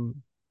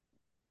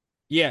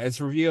yeah,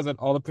 it's revealed that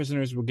all the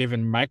prisoners were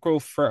given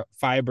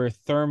microfiber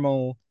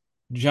thermal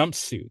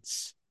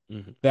jumpsuits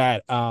Mhm.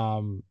 that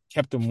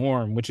kept them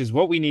warm, which is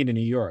what we need in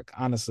New York,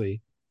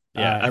 honestly.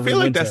 Yeah, I Every feel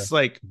like winter. that's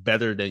like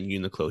better than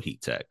Uniqlo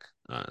Heat Tech,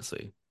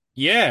 honestly.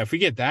 Yeah, if we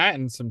get that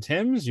and some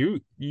Tims,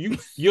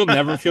 you'll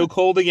never feel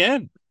cold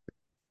again.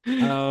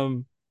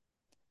 Um,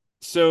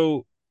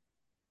 so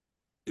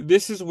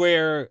this is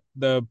where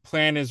the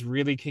plan is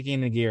really kicking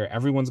into gear.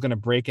 Everyone's gonna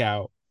break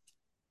out.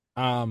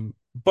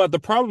 But the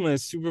problem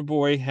is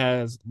Superboy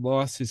has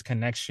lost his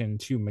connection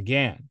to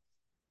McGann,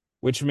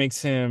 which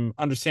makes him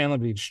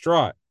understandably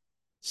distraught.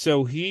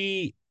 So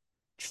he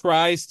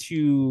tries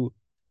to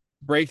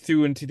break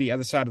through into the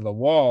other side of the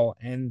wall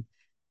and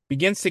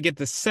begins to get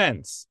the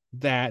sense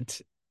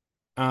that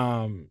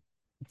um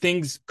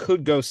things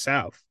could go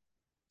south.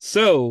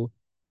 So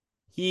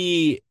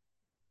he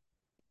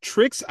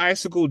tricks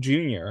Icicle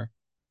Jr.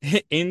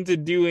 into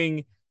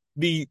doing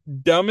the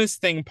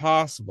dumbest thing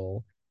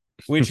possible,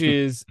 which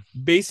is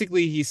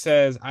basically he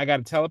says, I got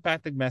a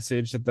telepathic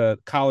message that the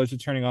collars are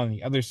turning on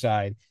the other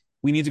side.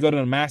 We need to go to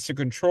the master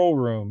control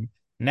room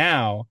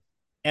now.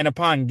 And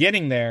upon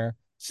getting there,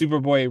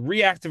 Superboy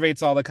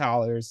reactivates all the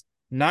collars,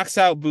 knocks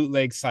out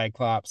bootleg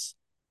Cyclops,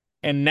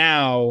 and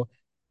now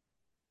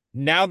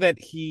that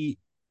he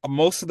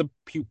most of the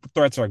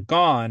threats are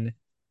gone,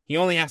 he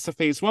only has to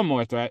face one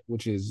more threat,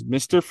 which is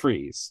Mr.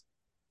 Freeze.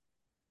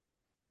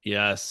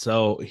 Yeah,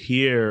 so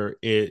here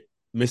it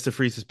Mr.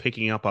 Freeze is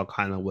picking up on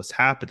kind of what's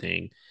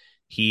happening.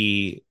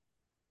 He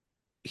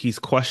he's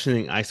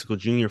questioning Icicle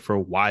Jr. for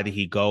why did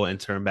he go and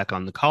turn back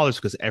on the collars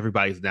because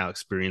everybody's now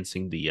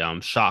experiencing the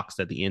shocks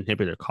that the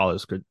inhibitor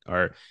collars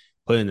are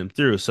putting them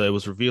through. So it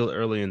was revealed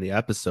early in the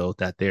episode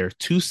that there are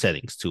two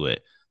settings to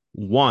it.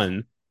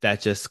 One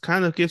that just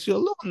kind of gives you a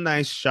little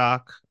nice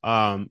shock,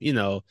 something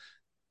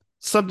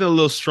a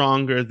little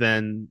stronger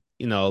than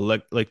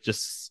like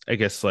just I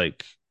guess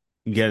like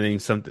getting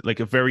something like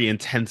a very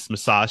intense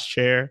massage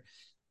chair,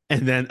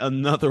 and then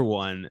another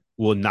one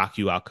will knock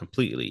you out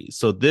completely.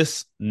 So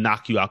this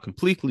knock you out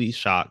completely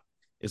shot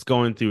is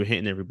going through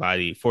hitting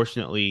everybody.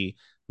 Fortunately,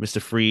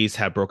 Mr. Freeze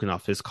had broken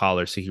off his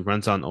collar, so he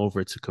runs on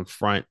over to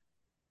confront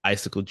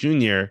Icicle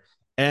Jr.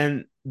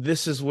 And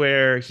this is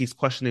where he's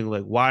questioning,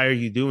 like, why are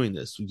you doing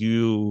this?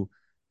 You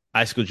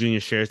Icicle Jr.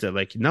 shares that,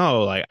 like,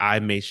 no, like I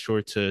made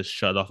sure to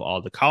shut off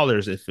all the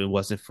collars. If it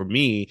wasn't for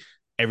me,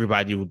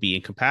 everybody would be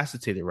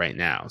incapacitated right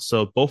now.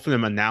 So both of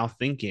them are now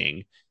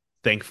thinking,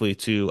 thankfully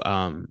to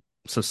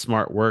some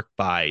smart work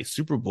by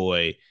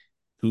Superboy,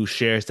 who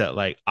shares that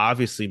like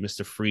obviously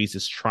Mr. Freeze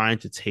is trying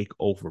to take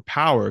over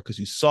power because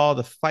you saw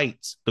the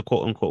fight, the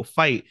quote unquote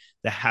fight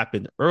that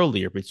happened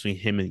earlier between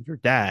him and your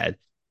dad.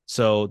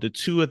 So the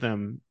two of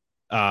them,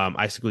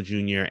 Icicle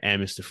Jr.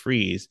 and Mr.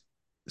 Freeze,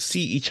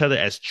 see each other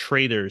as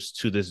traitors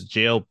to this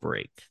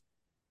jailbreak.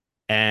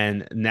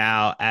 And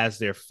now, as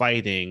they're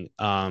fighting,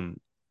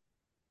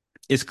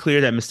 it's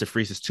clear that Mr.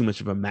 Freeze is too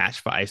much of a match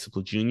for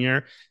Icicle Jr.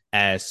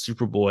 as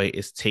Superboy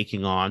is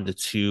taking on the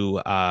two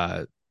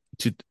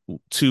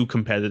two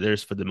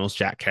competitors for the most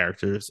Jack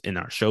characters in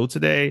our show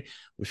today,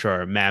 which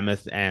are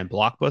Mammoth and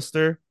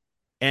Blockbuster.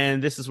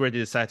 And this is where they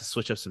decide to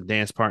switch up some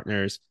dance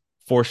partners.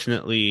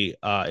 Fortunately,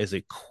 is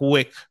a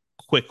quick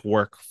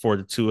work for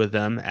the two of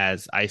them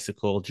as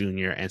Icicle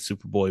Jr. and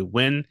Superboy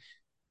win.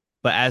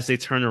 But as they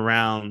turn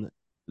around,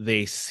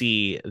 they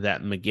see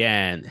that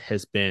McGann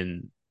has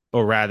been,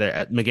 or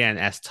rather, McGann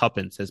as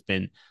Tuppence has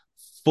been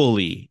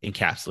fully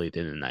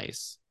encapsulated in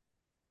ice.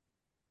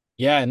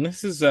 Yeah, and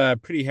this is a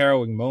pretty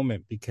harrowing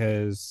moment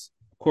because,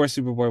 of course,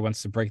 Superboy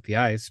wants to break the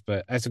ice,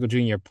 but Icicle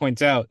Jr.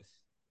 points out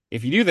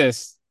if you do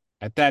this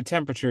at that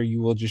temperature,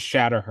 you will just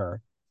shatter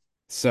her.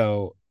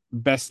 So,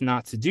 best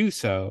not to do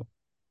so.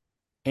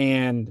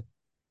 And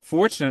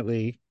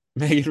fortunately,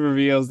 Megan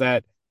reveals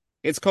that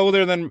it's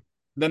colder than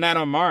that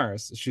on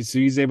Mars.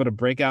 She's able to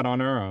break out on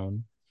her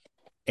own.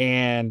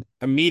 And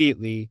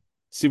immediately,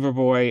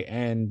 Superboy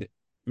and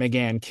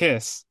Megan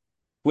kiss,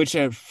 which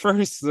at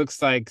first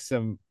looks like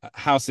some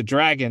House of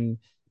Dragon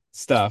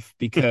stuff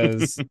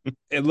because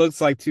it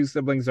looks like two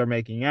siblings are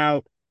making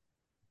out.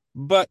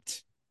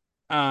 But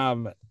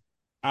um,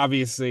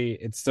 obviously,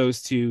 it's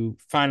those two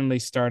finally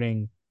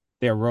starting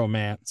their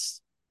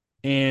romance.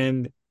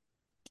 And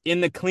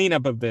in the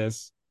cleanup of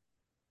this,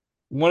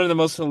 one of the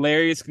most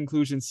hilarious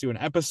conclusions to an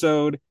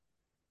episode,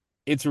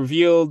 it's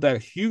revealed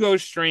that Hugo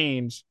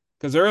Strange,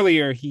 because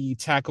earlier he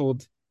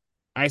tackled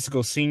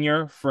Icicle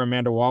Sr. for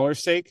Amanda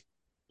Waller's sake.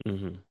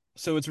 Mm-hmm.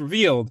 So it's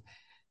revealed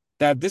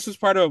that this was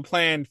part of a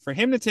plan for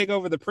him to take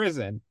over the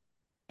prison.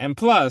 And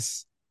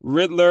plus,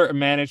 Riddler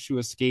managed to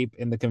escape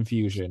in the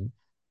confusion.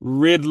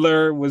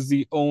 Riddler was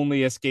the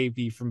only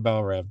escapee from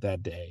Bell Rev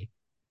that day,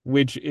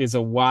 which is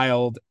a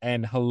wild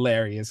and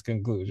hilarious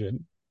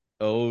conclusion.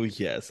 Oh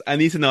yes, I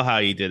need to know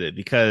how he did it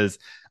because,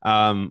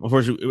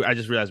 unfortunately, I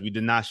just realized we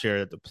did not share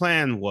that the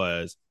plan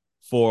was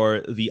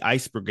for the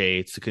Ice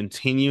Brigade to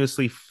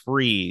continuously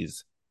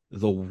freeze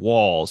the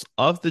walls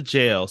of the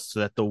jail so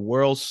that the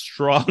world's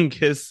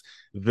strongest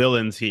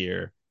villains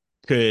here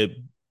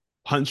could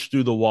punch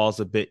through the walls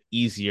a bit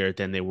easier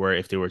than they were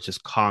if they were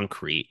just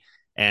concrete.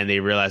 And they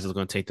realized it was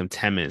going to take them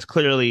 10 minutes.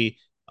 Clearly,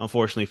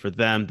 unfortunately for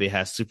them, they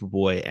had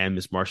Superboy and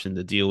Miss Martian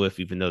to deal with,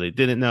 even though they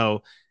didn't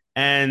know.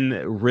 And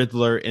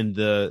Riddler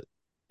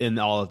in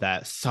all of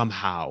that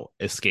somehow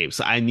escaped.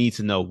 So I need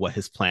to know what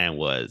his plan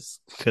was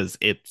because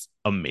it's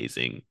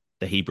amazing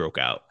that he broke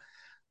out.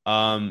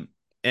 Um,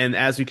 and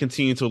as we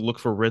continue to look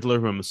for Riddler,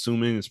 who I'm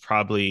assuming is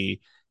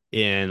probably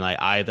in like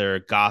either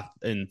Goth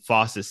in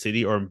Fawcett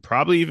City or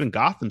probably even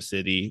Gotham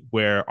City,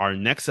 where our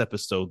next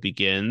episode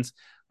begins.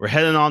 We're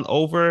heading on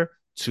over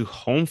to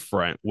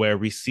Homefront, where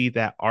we see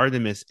that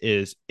Artemis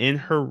is in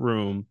her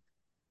room.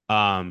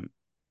 Um,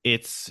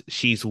 it's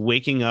she's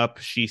waking up.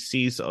 She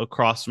sees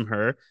across from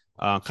her,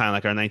 kind of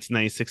like our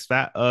 1996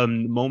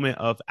 moment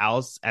of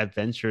Alice's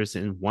Adventures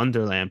in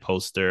Wonderland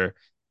poster,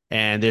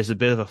 and there's a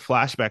bit of a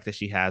flashback that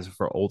she has of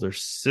her older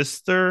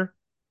sister.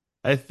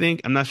 I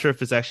think I'm not sure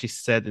if it's actually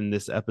said in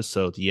this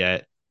episode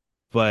yet,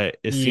 but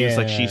it seems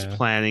like she's Yeah.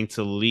 planning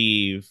to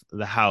leave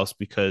the house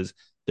because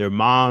their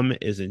mom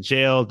is in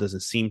jail.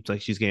 Doesn't seem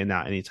like she's getting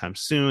out anytime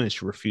soon, and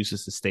she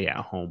refuses to stay at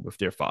home with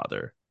their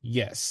father.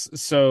 Yes.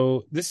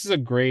 So this is a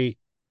great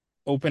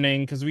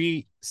opening because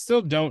we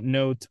still don't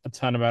know a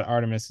ton about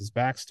Artemis's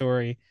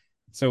backstory.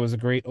 So it was a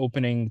great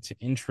opening to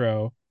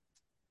intro.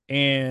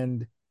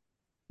 And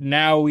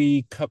now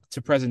we come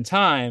to present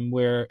time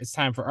where it's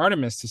time for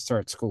Artemis to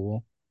start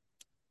school.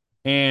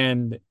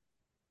 And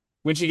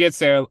when she gets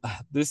there,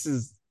 this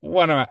is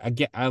one of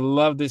I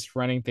love this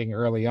running thing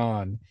early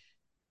on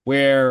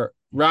where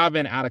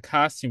Robin out of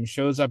costume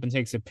shows up and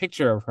takes a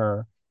picture of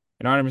her,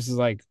 and Artemis is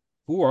like,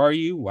 "Who are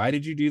you? Why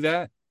did you do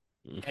that?"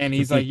 And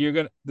he's like, "You're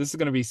gonna. This is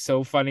gonna be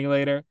so funny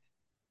later."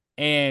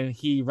 And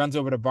he runs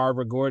over to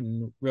Barbara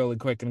Gordon really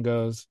quick and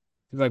goes,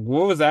 "He's like,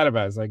 what was that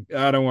about?" It's like,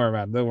 "Oh, don't worry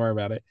about it. Don't worry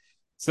about it."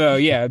 So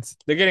yeah, it's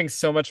they're getting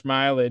so much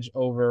mileage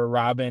over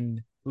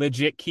Robin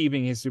legit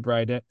keeping his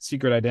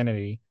secret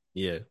identity.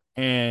 Yeah.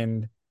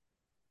 And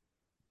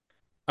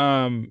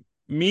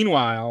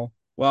meanwhile,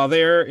 while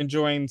they're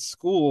enjoying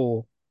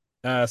school,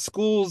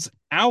 school's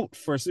out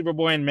for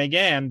Superboy and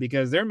Megan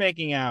because they're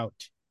making out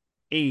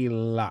a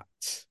lot.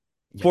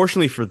 Yeah.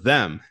 Fortunately for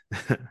them,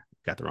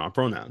 got the wrong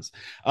pronouns.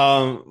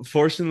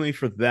 Fortunately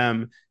for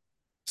them,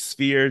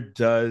 Sphere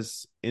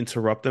does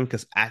interrupt them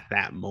because at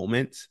that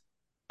moment,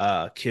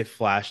 Kid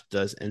Flash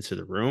does enter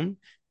the room,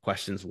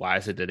 questions why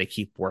is it that they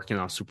keep working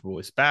on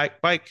Superboy's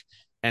bike,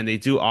 and they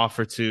do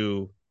offer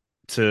to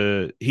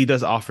he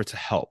does offer to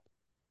help.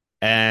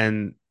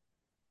 And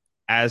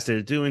as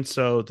they're doing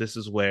so, this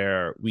is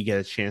where we get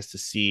a chance to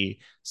see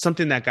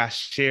something that got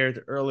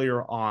shared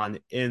earlier on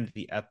in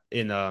the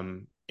in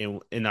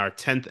our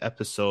 10th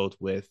episode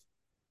with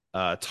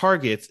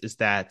Targets, is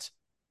that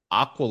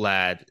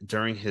Aqualad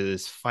during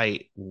his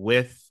fight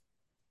with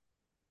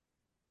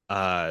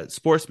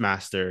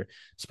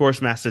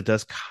Sportsmaster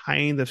does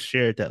kind of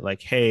share that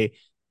like, hey,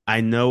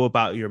 I know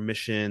about your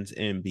missions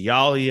in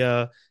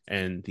Bialia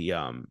and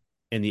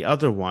the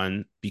other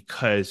one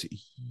because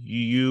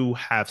you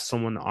have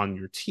someone on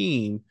your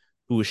team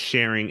who is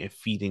sharing and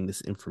feeding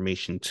this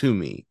information to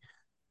me.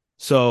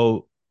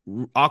 So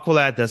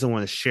Aqualad doesn't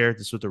want to share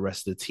this with the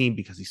rest of the team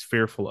because he's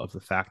fearful of the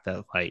fact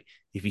that like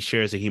if he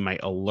shares it, he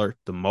might alert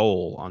the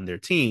mole on their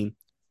team.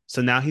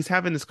 So now he's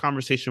having this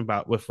conversation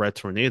about with Red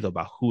Tornado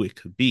about who it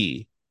could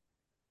be,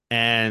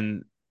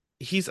 and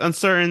he's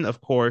uncertain, of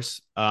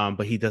course.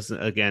 But he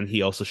doesn't. Again,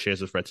 he also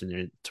shares with Red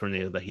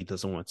Tornado that he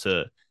doesn't want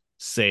to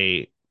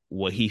say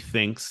what he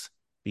thinks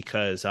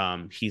because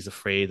he's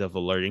afraid of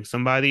alerting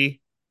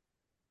somebody.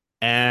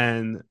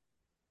 And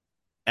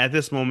at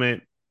this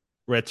moment,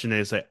 Red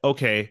Tornado is like,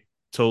 okay,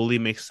 totally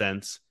makes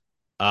sense.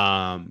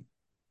 Um,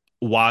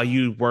 while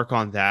you work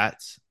on that,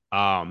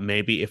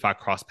 maybe if I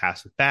cross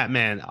paths with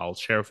Batman, I'll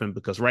share with him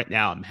because right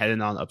now I'm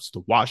heading on up to the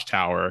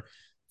Watchtower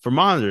for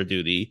monitor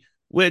duty,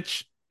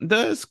 which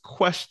does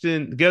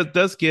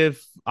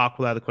give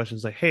Aqualad the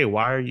questions like, hey,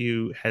 why are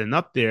you heading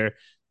up there?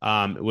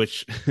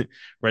 Which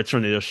Red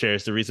Tornado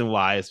shares. The reason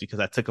why is because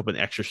I took up an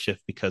extra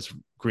shift because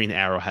Green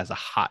Arrow has a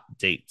hot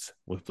date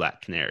with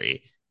Black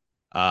Canary.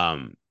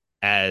 Um,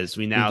 as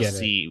we We now get it.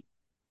 see.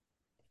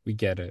 We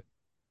get it.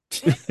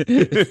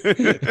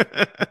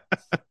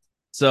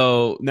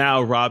 So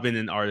now Robin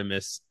and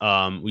Artemis,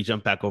 we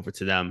jump back over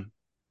to them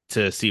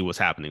to see what's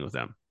happening with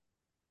them.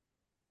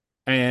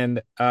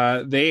 And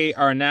they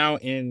are now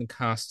in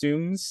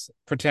costumes,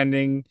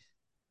 pretending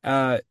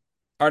uh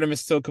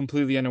Artemis still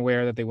completely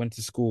unaware that they went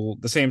to school,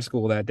 the same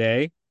school that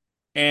day.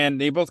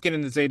 And they both get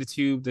in the Zeta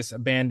Tube, this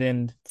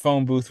abandoned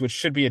phone booth, which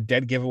should be a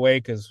dead giveaway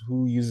because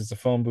who uses a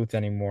phone booth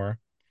anymore?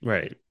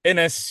 Right. And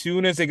as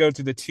soon as they go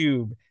to the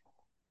tube,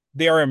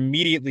 they are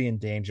immediately in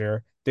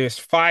danger. There's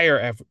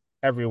fire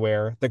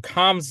everywhere. The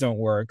comms don't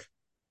work.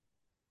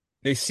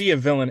 They see a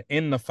villain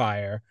in the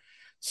fire.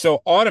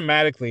 So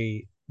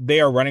automatically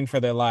they are running for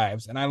their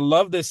lives. And I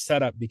love this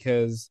setup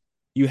because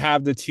you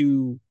have the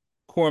two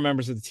core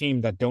members of the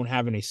team that don't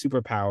have any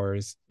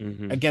superpowers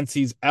Mm-hmm. against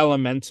these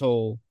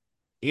elemental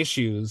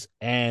issues.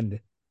 And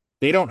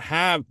they don't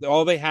have,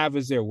 all they have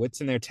is their wits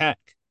and their tech.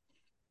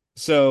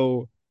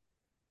 So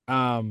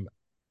um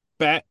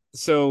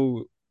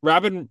so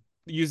Robin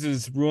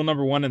uses rule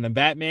number one in the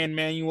Batman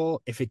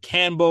manual. If it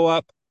can blow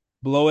up,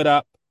 blow it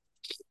up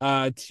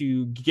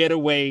to get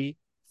away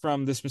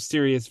from this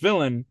mysterious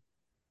villain.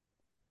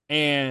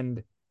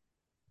 And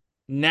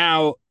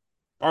now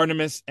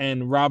Artemis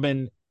and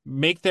Robin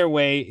make their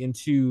way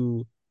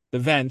into the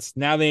vents.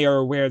 Now they are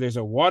aware there's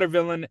a water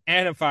villain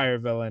and a fire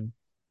villain.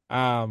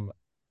 Um,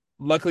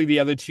 Luckily, the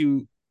other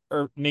two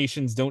Earth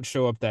nations don't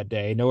show up that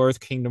day. No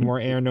Earth Kingdom or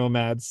Air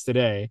Nomads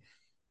today,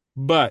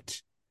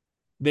 but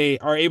they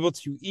are able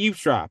to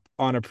eavesdrop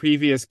on a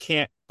previous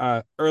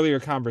earlier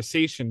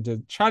conversation to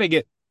try to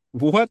get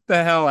what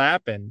the hell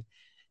happened.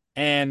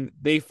 And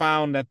they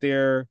found that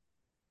their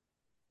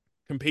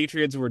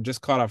compatriots were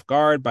just caught off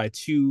guard by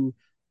two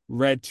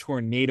red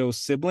tornado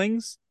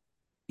siblings,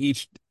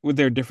 each with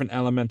their different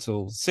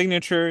elemental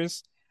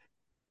signatures.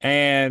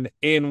 And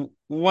in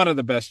one of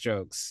the best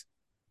jokes,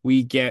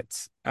 we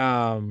get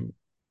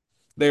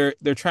they're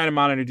trying to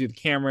monitor the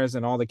cameras,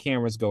 and all the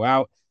cameras go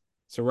out.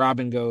 So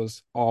Robin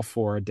goes, all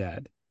four are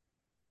dead.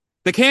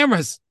 I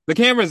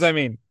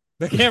mean,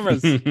 the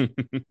cameras.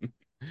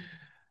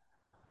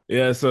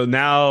 Yeah, so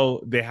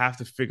now they have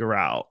to figure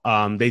out.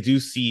 They do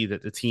see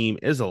that the team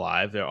is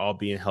alive. They're all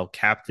being held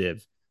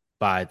captive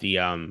by the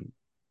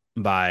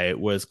by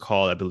what's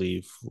called, I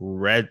believe,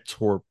 Red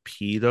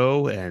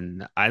Torpedo,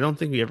 and I don't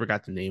think we ever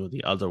got the name of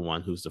the other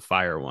one, who's the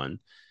fire one.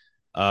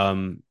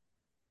 Um,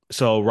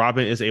 so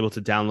Robin is able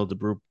to download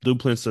the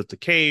blueprints of the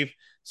cave,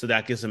 so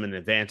that gives him an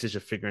advantage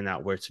of figuring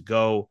out where to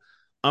go.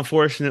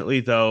 Unfortunately,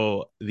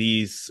 though,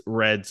 these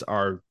Reds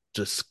are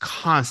just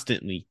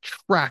constantly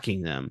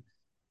tracking them,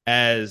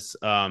 as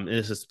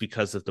this is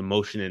because of the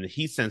motion and the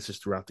heat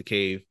sensors throughout the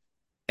cave.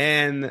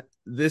 And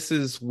this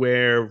is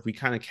where we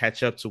kind of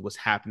catch up to what's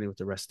happening with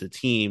the rest of the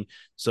team.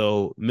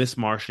 So Miss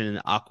Martian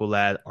and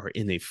Aqualad are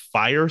in a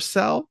fire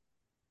cell.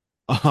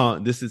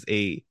 This is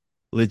a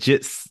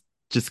legit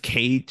just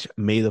cage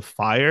made of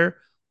fire,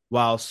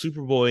 while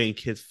Superboy and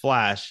Kid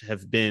Flash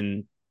have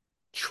been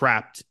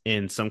trapped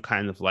in some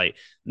kind of like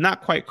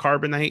not quite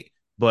carbonite,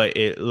 but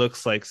it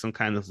looks like some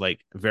kind of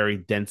like very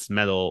dense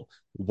metal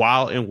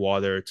while in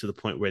water to the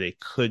point where they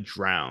could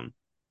drown.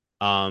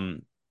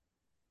 Um,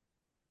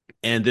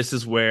 and this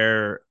is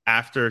where,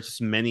 after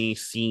just many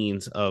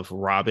scenes of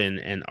Robin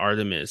and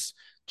Artemis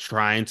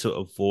trying to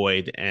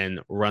avoid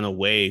and run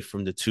away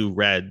from the two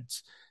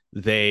Reds,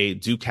 they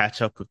do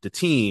catch up with the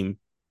team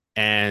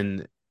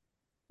and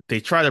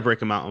they try to break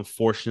them out.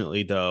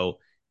 Unfortunately, though,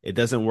 it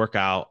doesn't work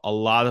out. A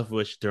lot of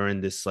which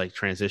during this like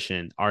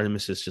transition,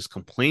 Artemis is just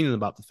complaining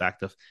about the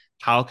fact of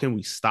how can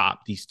we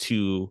stop these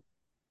two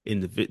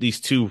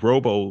these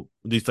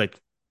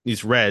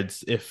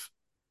Reds if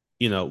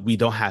we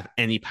don't have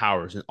any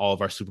powers and all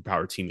of our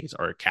superpower teammates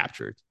are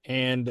captured.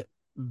 And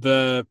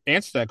the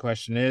answer to that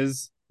question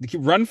is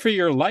run for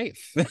your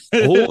life.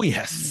 Oh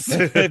yes.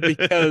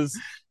 Because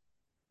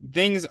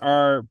things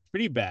are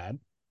pretty bad.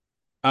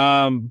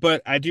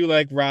 But I do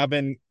like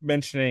Robin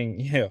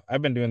mentioning,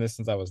 I've been doing this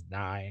since I was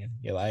 9.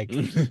 You're like,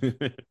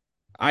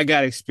 I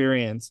got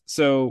experience.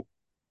 So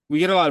we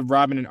get a lot of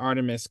Robin and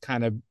Artemis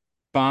kind of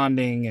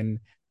bonding and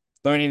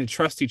learning to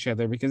trust each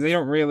other because they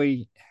don't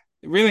really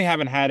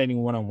haven't had any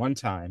one-on-one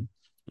time.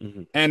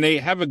 Mhm. And they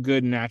have a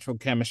good natural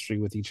chemistry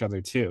with each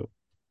other too.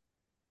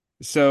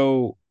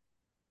 So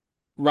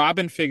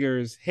Robin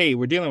figures, hey,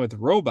 we're dealing with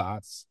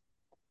robots.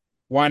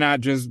 Why not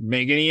just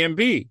make an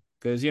EMP?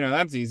 Because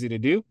that's easy to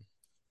do.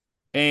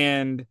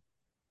 And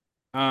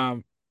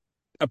um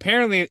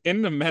apparently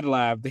in the med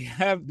lab they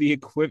have the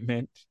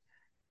equipment,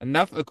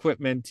 enough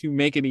equipment to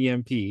make an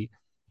EMP.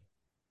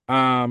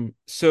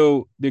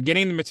 So they're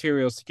getting the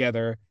materials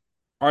together.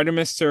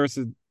 Artemis serves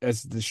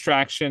as a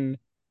distraction.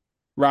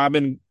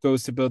 Robin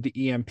goes to build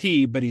the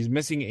EMP, but he's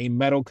missing a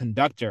metal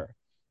conductor.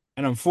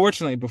 And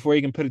unfortunately, before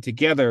he can put it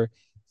together,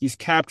 he's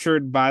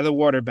captured by the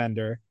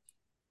waterbender.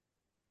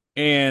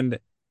 And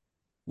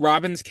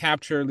Robin's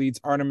capture leads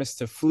Artemis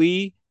to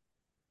flee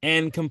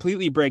and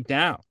completely break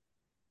down.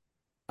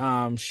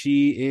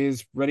 She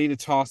is ready to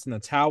toss in the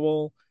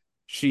towel.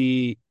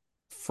 She,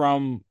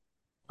 from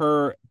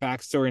her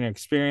backstory and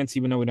experience,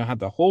 even though we don't have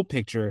the whole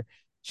picture,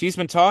 she's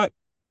been taught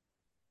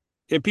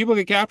if people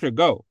get captured,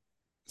 go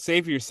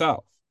save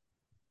yourself.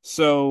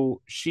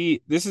 So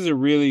this is a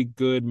really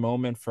good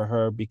moment for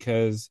her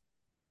because,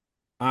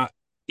 uh,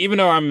 even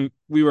though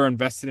we were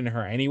invested in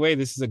her anyway,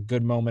 this is a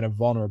good moment of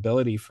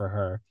vulnerability for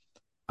her.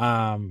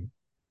 Um,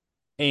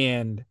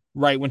 and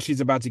right when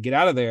she's about to get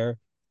out of there,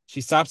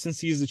 she stops and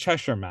sees the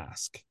Cheshire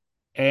mask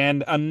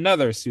and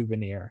another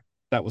souvenir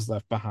that was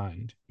left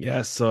behind.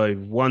 Yeah, so a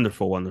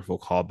wonderful, wonderful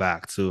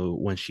callback to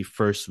when she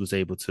first was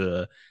able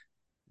to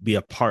be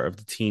a part of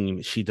the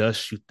team. She does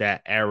shoot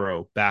that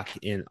arrow back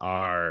in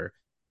our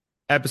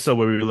episode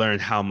where we learned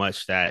how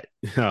much that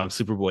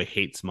Superboy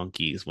hates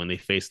monkeys when they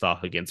faced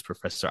off against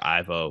Professor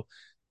Ivo.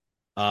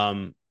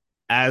 Um,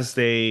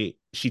 she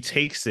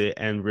takes it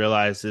and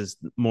realizes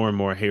more and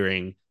more,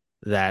 hearing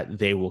that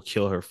they will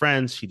kill her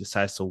friends, she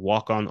decides to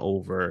walk on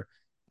over.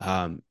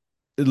 Um,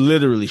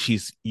 literally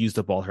she's used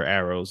up all her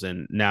arrows,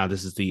 and now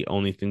this is the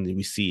only thing that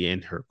we see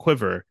in her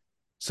quiver.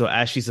 So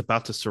as she's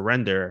about to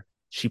surrender,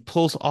 she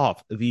pulls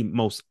off the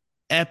most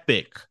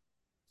epic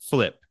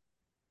flip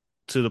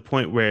to the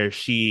point where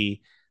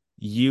she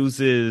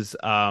uses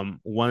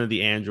one of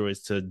the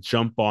androids to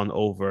jump on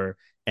over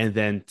and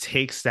then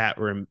takes that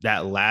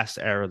last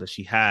arrow that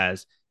she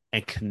has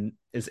and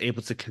is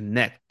able to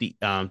connect the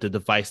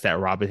device that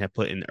Robin had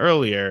put in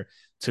earlier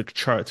to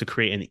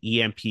create an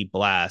EMP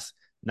blast,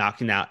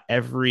 knocking out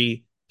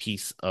every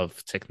piece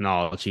of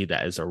technology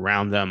that is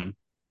around them.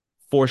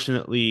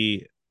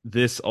 Fortunately,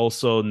 this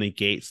also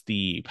negates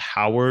the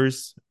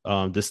powers.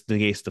 This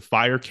negates the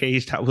fire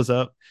cage that was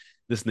up.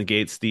 This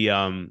negates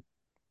the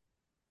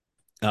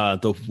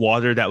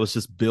water that was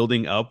just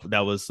building up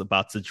that was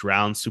about to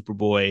drown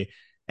Superboy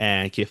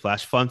and Kid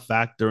Flash. Fun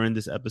fact: during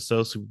this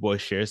episode, Superboy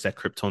shares that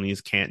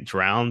Kryptonians can't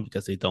drown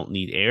because they don't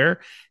need air,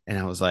 and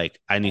I was like,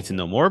 I need to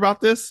know more about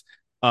this.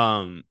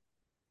 Um,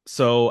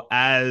 so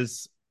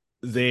as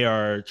they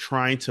are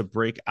trying to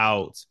break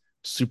out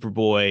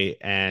Superboy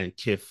and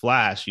Kid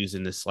Flash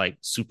using this like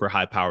super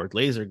high powered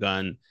laser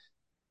gun,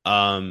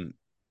 um,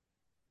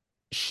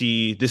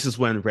 this is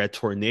when Red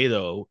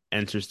Tornado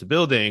enters the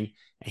building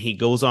and he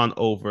goes on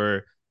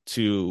over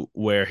to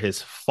where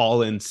his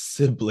fallen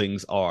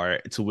siblings are,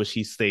 to which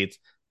he states,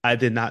 I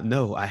did not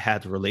know I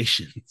had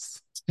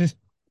relations.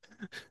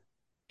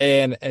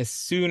 And as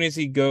soon as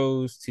he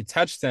goes to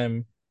touch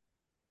them,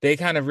 they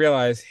kind of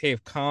realize, hey,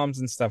 if comms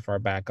and stuff are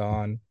back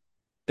on,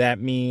 that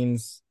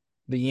means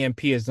the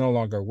EMP is no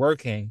longer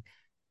working.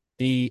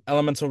 The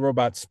elemental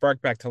robot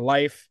sparked back to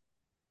life,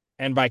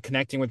 and by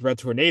connecting with Red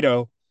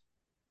Tornado,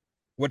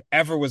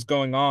 whatever was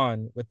going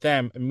on with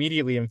them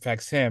immediately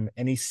infects him,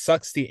 and he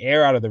sucks the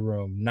air out of the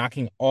room,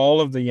 knocking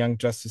all of the Young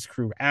Justice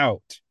crew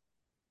out.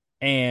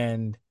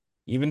 And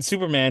even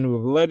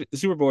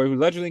Superboy, who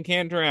allegedly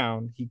can't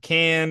drown, he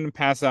can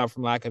pass out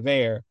from lack of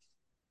air.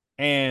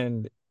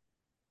 And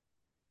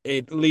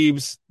it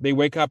leaves, they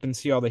wake up and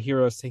see all the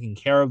heroes taking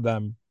care of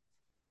them,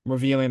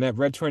 revealing that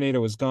Red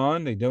Tornado is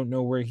gone. They don't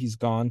know where he's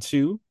gone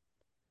to.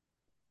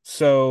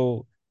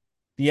 So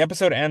the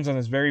episode ends on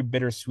this very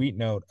bittersweet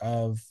note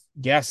of,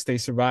 yes, they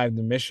survived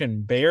the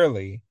mission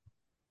barely.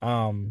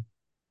 Um,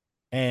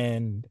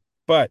 and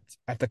but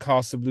at the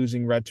cost of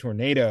losing Red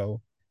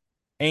Tornado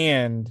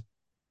and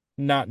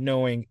not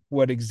knowing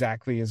what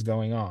exactly is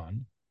going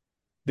on.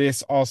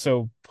 This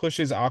also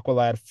pushes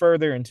Aqualad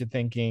further into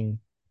thinking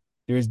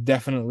there's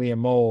definitely a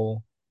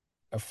mole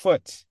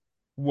afoot.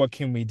 What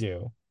can we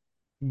do?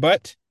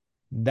 But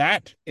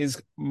that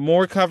is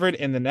more covered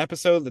in an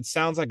episode that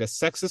sounds like a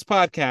sexist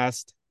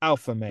podcast,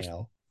 Alpha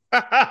Male.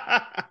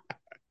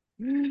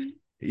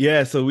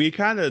 Yeah, so we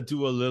kind of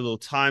do a little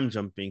time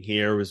jumping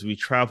here as we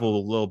travel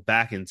a little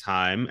back in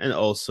time and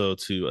also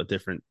to a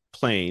different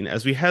plane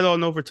as we head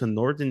on over to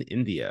northern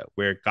India,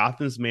 where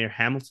Gotham's Mayor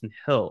Hamilton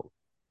Hill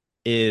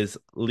is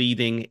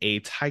leading a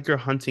tiger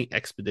hunting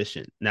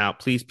expedition. Now,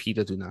 please,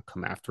 Peter, do not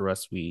come after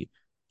us. We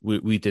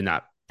did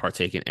not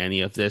partake in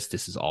any of this.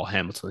 This is all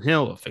Hamilton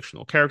Hill, a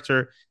fictional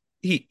character.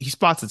 He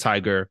spots a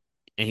tiger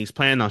and he's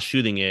planning on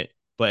shooting it,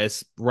 but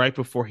it's right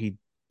before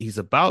he's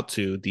about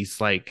to, these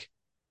like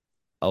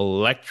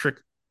electric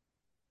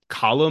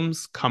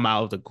columns come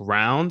out of the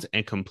ground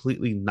and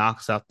completely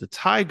knocks out the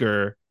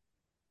tiger.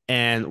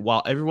 And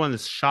while everyone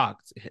is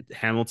shocked,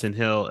 Hamilton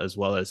Hill, as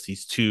well as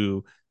these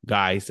two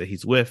guys that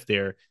he's with,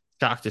 they're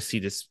shocked to see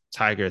this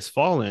tiger has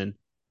fallen.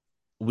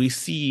 We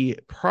see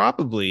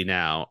probably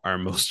now our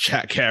most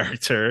chat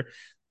character,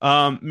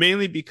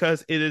 mainly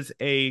because it is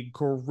a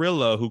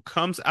gorilla who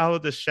comes out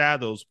of the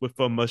shadows with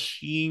a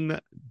machine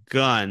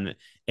gun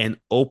and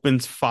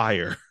opens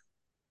fire.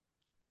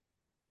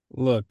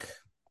 Look,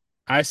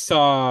 I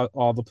saw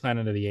all the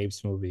Planet of the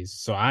Apes movies,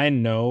 so I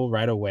know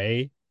right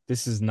away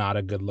this is not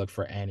a good look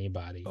for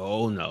anybody.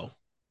 Oh no.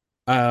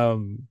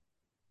 Um,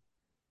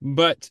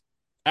 but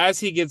as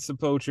he gets the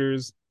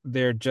poachers,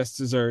 they're just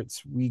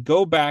desserts. We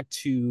go back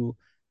to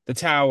the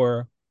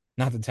tower,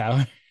 not the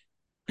tower.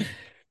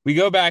 We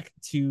go back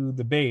to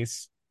the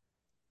base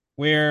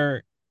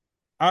where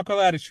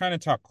Alcalad is trying to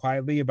talk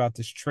quietly about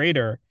this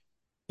traitor,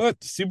 but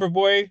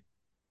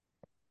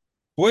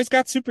Boy's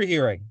got super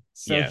hearing.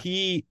 So Yeah.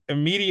 he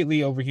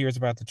immediately overhears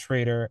about the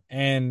traitor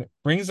and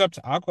brings up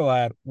to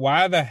Aqualad,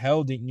 why the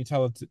hell didn't you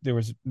tell us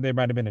there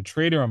might have been a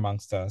traitor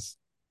amongst us?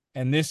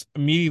 And this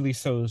immediately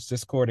sows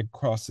discord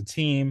across the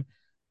team.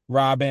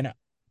 Robin,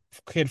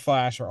 Kid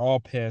Flash are all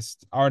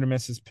pissed.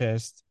 Artemis is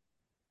pissed.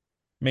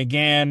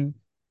 Megan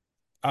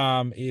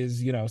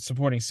is,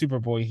 supporting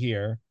Superboy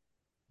here.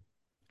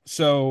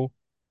 So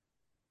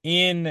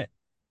in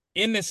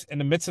in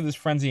the midst of this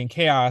frenzy and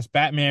chaos,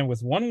 Batman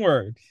with one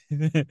word,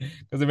 because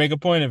they make a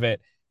point of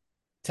it,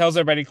 tells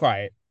everybody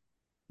quiet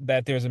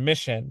that there's a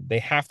mission. They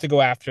have to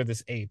go after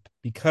this ape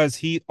because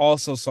he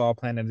also saw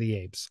Planet of the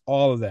Apes,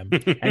 all of them.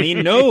 And he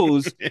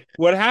knows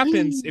what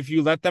happens if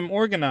you let them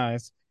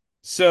organize.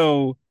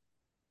 So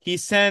he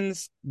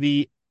sends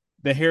the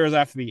heroes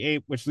after the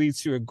ape, which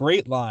leads to a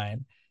great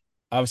line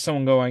of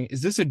someone going,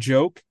 "Is this a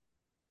joke?"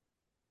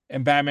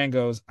 And Batman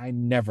goes, I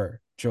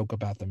never joke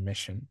about the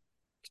mission.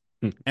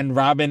 And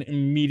Robin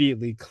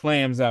immediately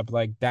clams up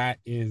like that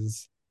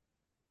is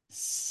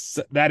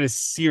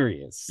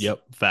serious.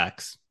 Yep,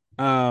 facts.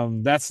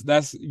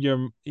 That's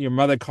your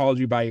mother called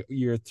you by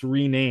your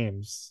three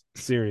names,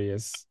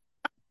 serious.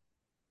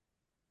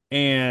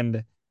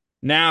 And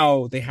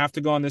now they have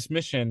to go on this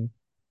mission,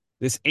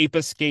 this ape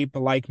escape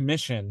like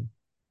mission,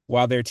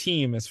 while their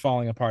team is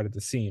falling apart at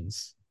the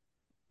seams.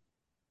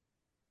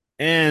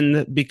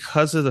 And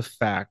because of the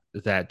fact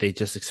that they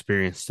just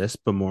experienced this,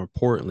 but more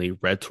importantly,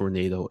 Red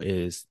Tornado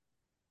is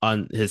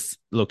on his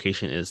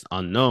location is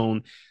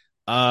unknown.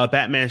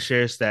 Batman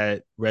shares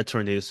that Red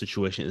Tornado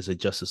situation is a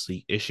Justice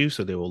League issue,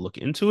 so they will look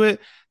into it.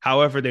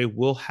 However, they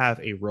will have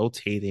a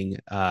rotating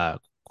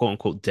quote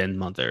unquote den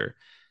mother.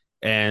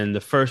 And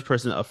the first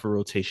person up for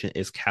rotation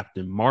is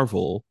Captain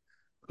Marvel,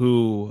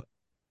 who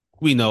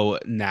we know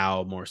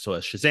now more so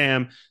as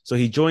Shazam. So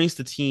he joins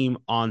the team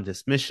on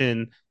this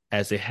mission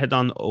as they head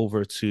on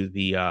over to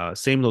the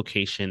same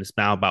location. It's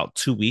now about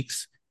 2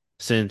 weeks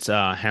since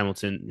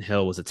Hamilton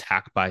Hill was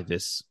attacked by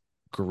this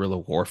guerrilla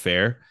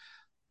warfare.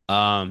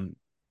 Um,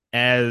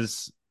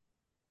 as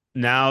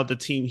now the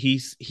team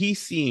he's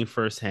seeing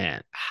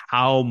firsthand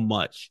how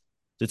much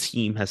the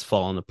team has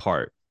fallen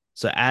apart.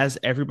 So as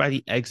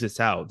everybody exits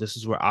out, this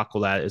is where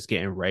Aqualad is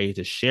getting ready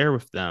to share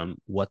with them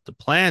what the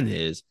plan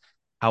is.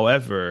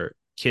 However,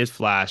 Kid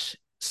Flash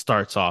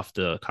starts off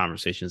the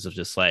conversations of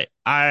just like,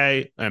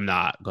 I am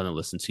not going to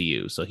listen to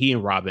you. So he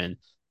and Robin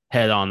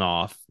head on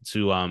off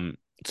to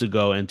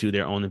go and do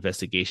their own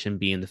investigation,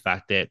 being the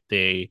fact that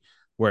they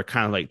were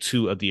kind of like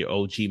two of the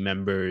OG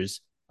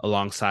members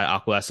alongside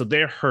Aqualad. So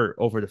they're hurt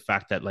over the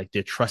fact that like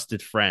their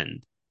trusted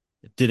friend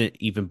didn't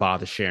even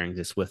bother sharing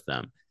this with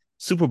them.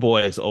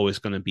 Superboy is always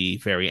going to be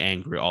very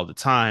angry all the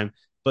time,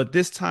 but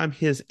this time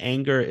his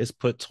anger is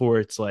put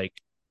towards like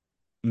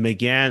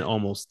Megan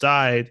almost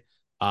died.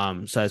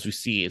 So as we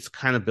see, it's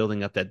kind of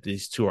building up that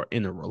these two are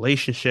in a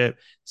relationship.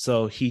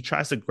 So he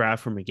tries to grab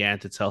for Megan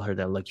to tell her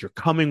that like you're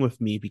coming with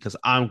me because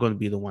I'm going to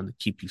be the one to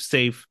keep you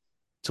safe.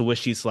 To which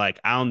she's like,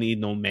 I don't need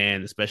no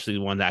man, especially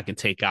one that I can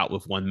take out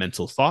with one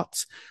mental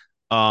thoughts.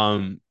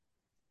 Um,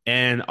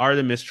 and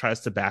Artemis tries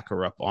to back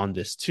her up on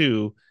this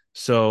too.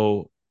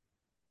 So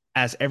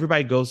as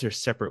everybody goes their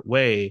separate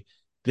way,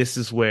 this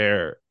is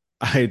where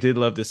I did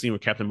love the scene where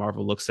Captain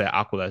Marvel looks at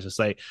Aqualad just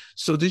like,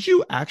 so did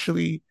you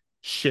actually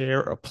share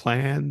a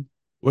plan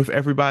with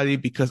everybody?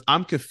 Because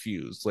I'm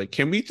confused. Like,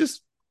 can we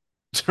just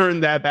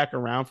turn that back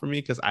around for me?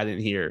 Because I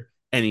didn't hear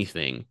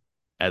anything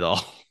at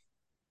all.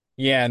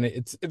 Yeah, and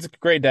it's a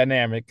great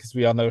dynamic because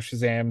we all know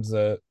Shazam's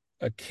a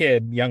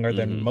kid younger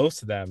than Mm-hmm.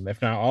 most of them,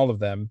 if not all of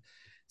them.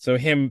 So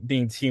him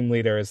being team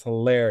leader is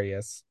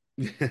hilarious.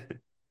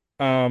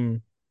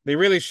 Um, they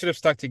really should have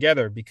stuck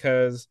together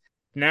because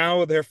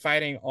now they're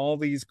fighting all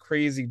these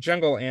crazy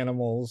jungle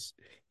animals.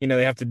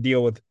 They have to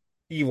deal with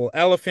evil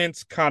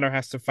elephants. Connor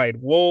has to fight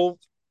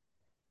wolves.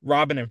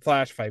 Robin and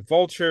Flash fight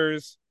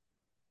vultures.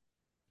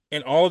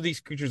 And all of these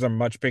creatures are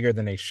much bigger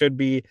than they should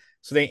be.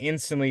 So they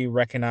instantly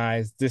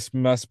recognize this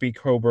must be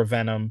Cobra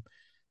Venom,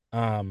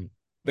 um,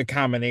 the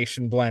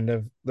combination blend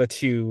of the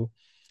two.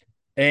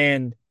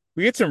 And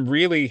we get some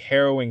really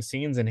harrowing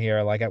scenes in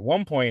here. Like at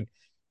one point,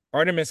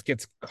 Artemis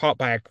gets caught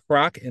by a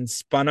croc and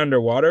spun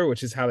underwater,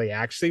 which is how they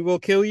actually will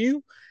kill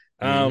you.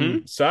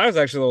 Mm-hmm. So I was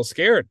actually a little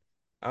scared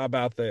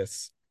about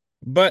this.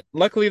 But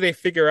luckily, they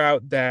figure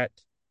out that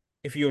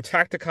if you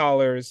attack the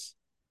collars,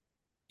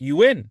 you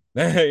win,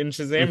 in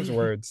Shazam's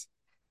words.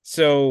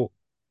 So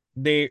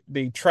they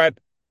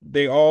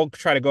all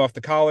try to go off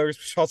the collars,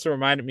 which also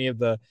reminded me of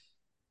the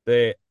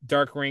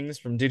Dark Rings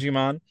from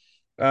Digimon.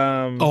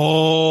 Um,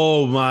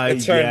 Oh my,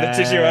 it turned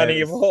the Digimon yes.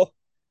 evil.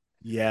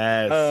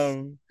 Yes.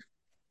 Um,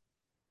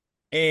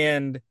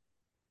 and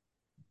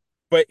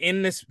But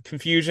in this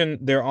confusion,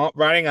 they're all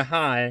riding a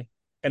high,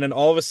 and then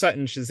all of a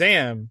sudden,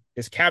 Shazam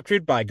is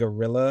captured by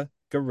Gorilla,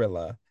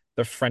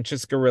 the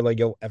Frenchest gorilla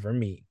you'll ever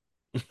meet.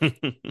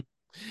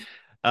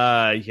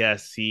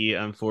 Yes, he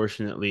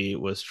unfortunately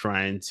was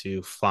trying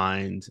to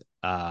find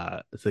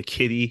the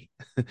kitty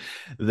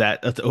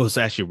that was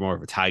actually more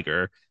of a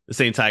tiger, the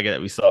same tiger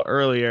that we saw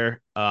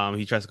earlier.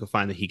 He tries to go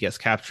find it, he gets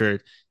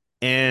captured.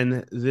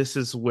 And this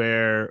is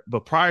where,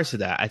 but prior to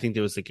that, I think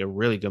there was like a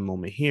really good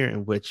moment here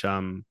in which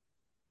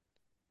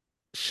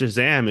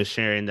Shazam is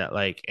sharing that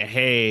like,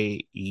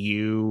 hey,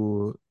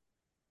 you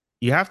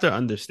have to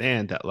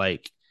understand that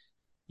like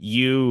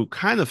you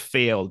kind of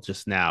failed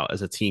just now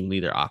as a team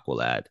leader,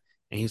 Aqualad.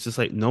 And he's just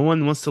like, no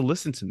one wants to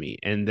listen to me.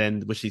 And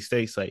then which he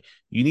states like,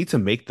 you need to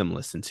make them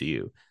listen to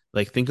you.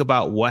 Like, think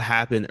about what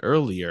happened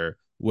earlier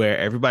where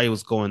everybody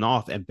was going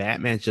off and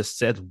Batman just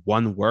said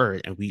one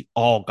word and we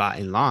all got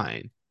in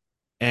line.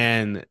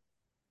 And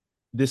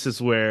this is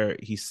where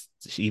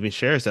she even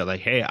shares that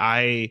like, hey,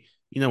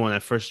 when I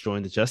first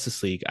joined the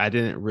Justice League, I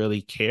didn't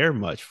really care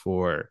much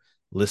for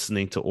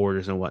listening to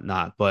orders and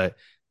whatnot, but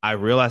I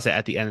realized that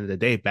at the end of the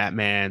day,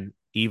 Batman,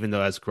 even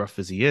though as gruff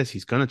as he is,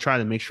 he's gonna try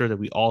to make sure that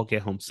we all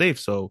get home safe.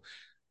 So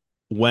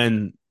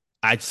when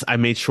I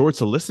made sure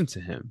to listen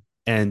to him,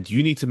 And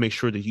you need to make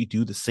sure that you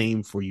do the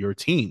same for your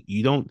team.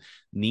 You don't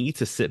need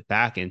to sit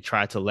back and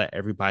try to let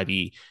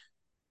everybody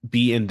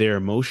be in their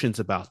emotions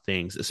about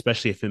things,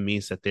 especially if it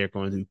means that they're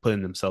going to be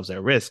putting themselves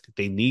at risk.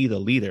 They need a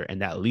leader,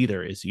 and that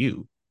leader is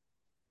you.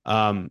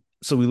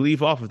 So we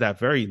leave off of that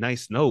very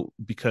nice note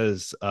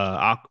because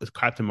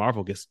Captain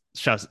Marvel gets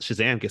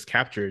Shazam gets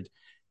captured,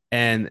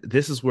 and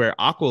this is where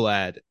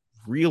Aqualad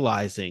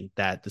realizing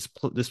that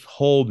this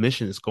whole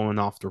mission is going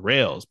off the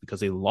rails because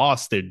they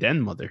lost their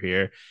den mother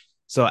here.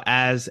 So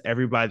as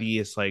everybody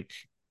is like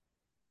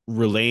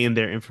relaying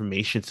their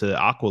information to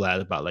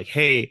Aqualad about like,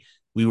 hey,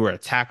 we were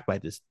attacked by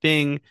this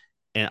thing,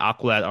 and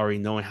Aqualad already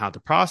knowing how to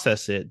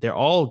process it, they're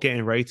all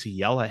getting ready to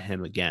yell at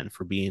him again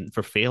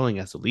for failing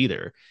as a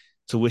leader.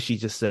 To which he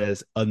just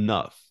says,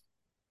 enough.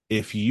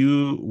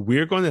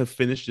 We're going to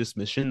finish this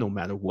mission no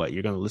matter what.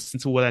 You're going to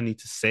listen to what I need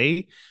to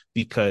say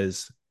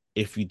because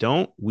if you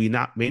don't, we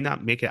not may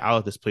not make it out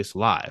of this place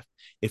alive.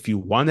 If you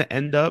want to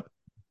end up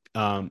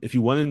if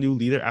you want a new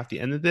leader after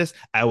the end of this,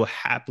 I will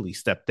happily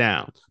step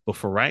down. But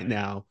for right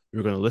now,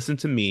 you're going to listen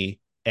to me.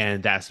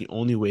 And that's the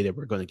only way that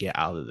we're going to get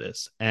out of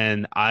this.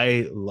 And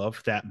I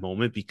love that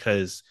moment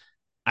because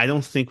I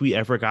don't think we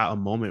ever got a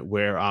moment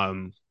where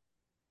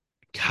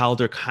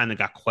Calder kind of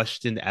got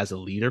questioned as a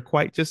leader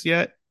quite just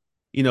yet.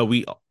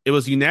 It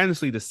was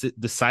unanimously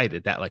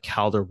decided that like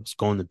Calder was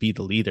going to be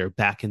the leader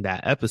back in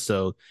that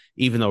episode,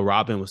 even though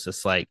Robin was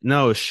just like,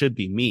 no, it should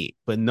be me.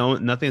 But no,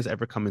 nothing's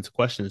ever come into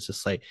question. It's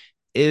just like,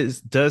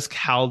 does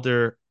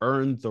Calder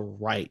earn the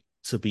right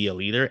to be a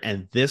leader?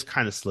 And this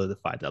kind of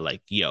solidified that,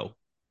 like, yo,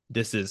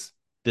 this is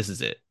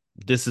it.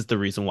 This is the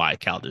reason why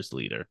Calder's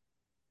leader.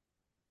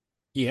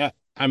 Yeah,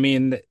 I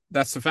mean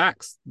that's the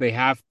facts. They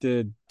have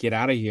to get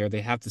out of here.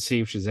 They have to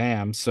save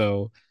Shazam.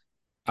 So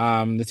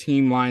the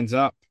team lines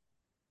up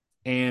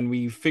and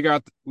we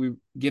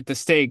get the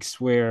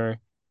stakes where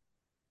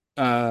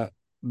uh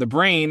the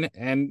Brain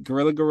and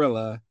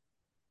Gorilla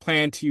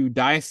plan to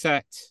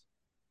dissect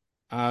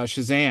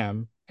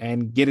Shazam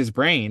and get his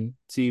brain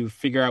to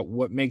figure out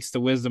what makes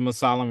the wisdom of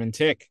Solomon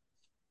tick.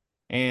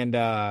 And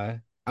I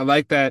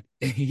like that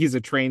he's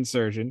a trained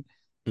surgeon,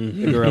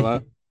 the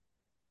gorilla.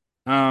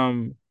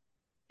 Um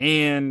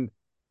and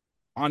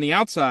on the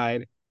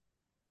outside,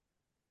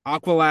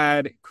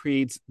 Aqualad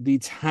creates the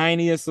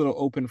tiniest little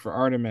open for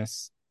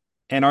Artemis,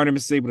 and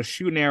Artemis is able to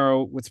shoot an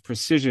arrow with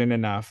precision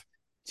enough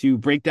to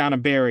break down a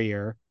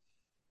barrier,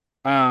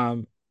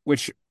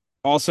 which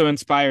also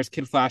inspires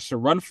Kid Flash to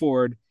run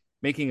forward,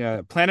 making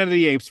a Planet of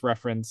the Apes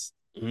reference.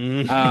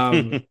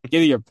 Get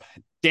your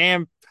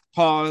damn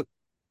paw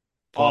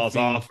off Paws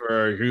me, off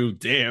her, you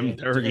damn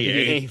dirty dirty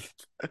ape.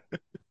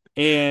 ape.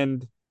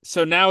 And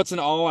so now it's an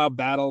all-out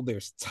battle.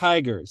 There's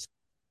tigers,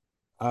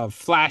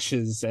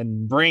 flashes,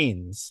 and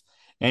brains,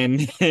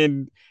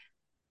 and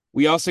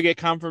we also get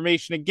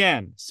confirmation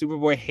again.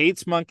 Superboy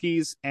hates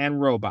monkeys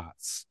and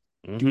robots.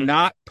 Do Mm-hmm.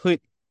 not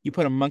put you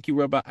put a monkey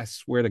robot. I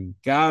swear to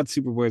God,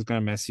 Superboy is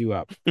gonna mess you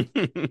up.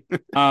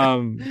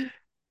 Um,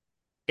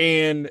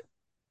 and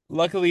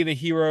luckily the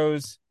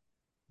heroes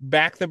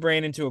back the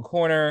brain into a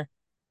corner,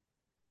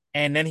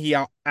 and then he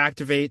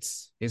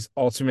activates his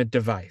ultimate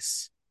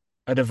device,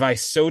 a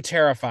device so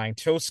terrifying,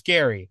 so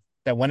scary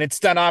that when it's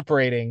done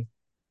operating,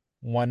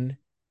 one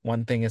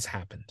one thing has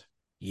happened.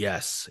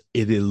 Yes,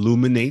 it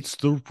illuminates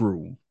the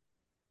room.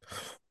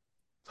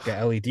 It's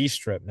got LED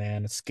strip,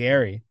 man. It's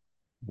scary.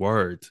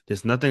 Word.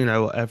 There's nothing that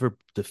will ever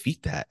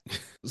defeat that.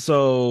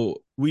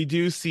 So we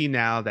do see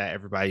now that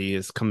everybody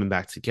is coming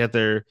back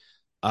together.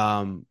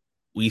 Um,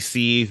 we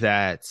see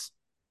that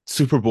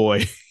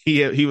Superboy,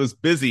 he was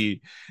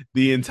busy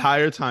the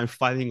entire time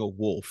fighting a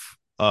wolf,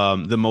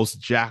 the most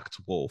jacked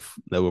wolf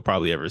that we'll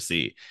probably ever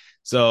see.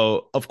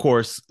 So, of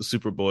course,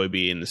 Superboy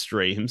being the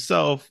stray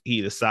himself,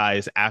 he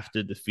decides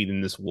after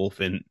defeating this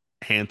wolf in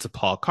hand to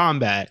paw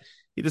combat,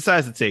 he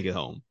decides to take it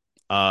home,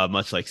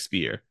 much like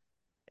Spear.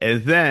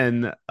 And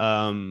then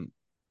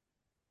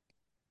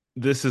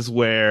this is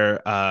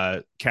where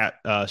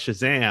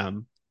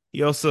Shazam,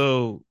 he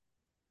also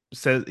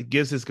says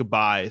gives his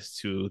goodbyes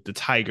to the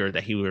tiger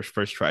that he was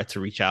first tried to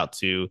reach out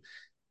to,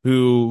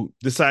 who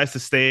decides to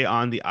stay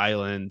on the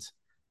island.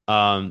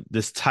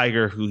 This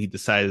tiger who he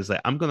decided is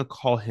like, I'm gonna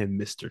call him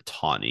Mr.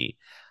 Tawny.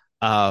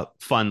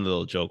 Fun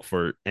little joke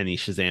for any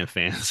Shazam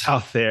fans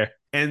out there.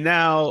 And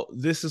now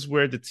this is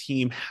where the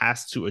team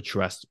has to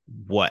address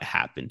what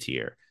happened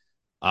here.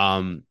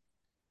 Um,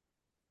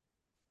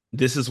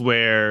 this is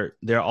where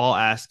they're all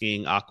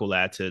asking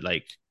Aqualad to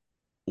like,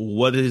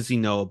 what does he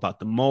know about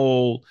the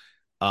mole?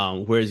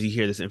 Where does he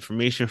hear this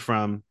information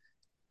from?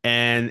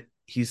 And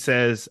he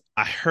says,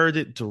 I heard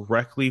it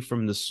directly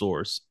from the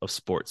source of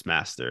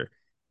Sportsmaster.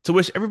 To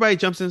which everybody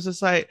jumps in and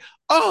is like,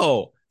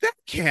 oh, that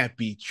can't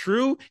be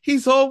true.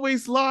 He's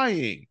always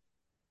lying.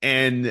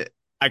 And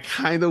I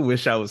kind of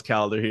wish I was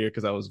Calder here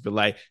because I was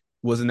like,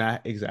 wasn't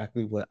that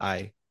exactly what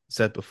I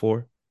said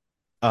before?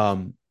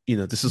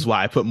 This is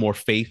why I put more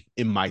faith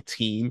in my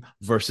team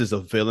versus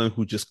a villain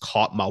who just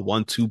caught my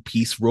 1-2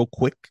 piece real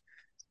quick.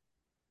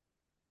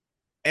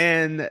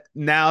 And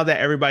now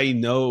that everybody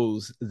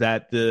knows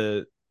that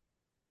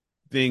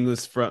thing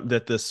was from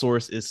that the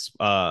source is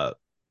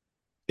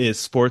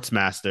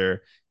Sportsmaster.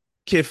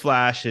 Kid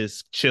Flash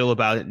is chill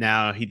about it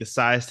now. He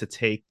decides to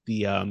take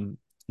the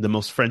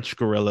most French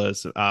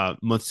gorillas,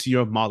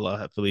 Monsieur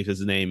Mala, I believe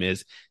his name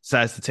is,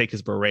 decides to take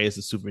his beret as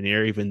a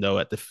souvenir, even though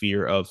at the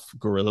fear of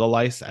gorilla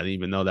lice. I didn't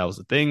even know that was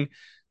a thing.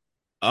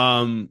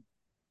 Um,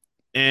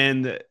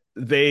 and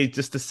they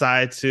just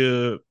decide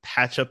to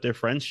patch up their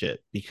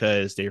friendship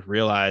because they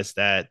realize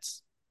that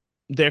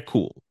they're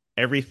cool.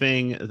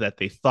 Everything that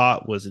they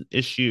thought was an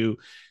issue,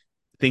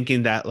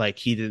 thinking that like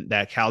he didn't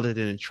that Calder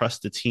didn't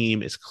trust the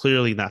team is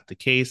clearly not the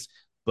case,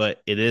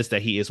 but it is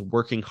that he is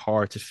working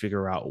hard to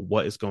figure out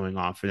what is going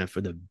on for them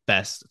for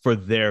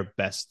their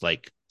best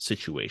like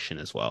situation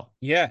as well.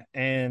 Yeah,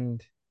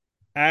 and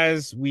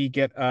as we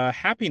get a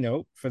happy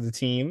note for the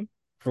team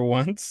for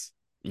once,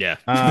 Yeah.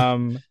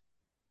 um,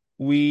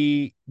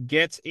 we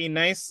get a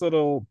nice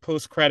little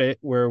post credit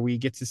where we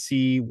get to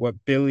see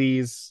what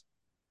Billy's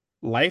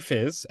life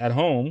is at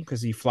home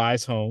because he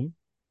flies home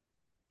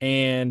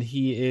and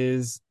he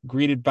is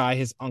greeted by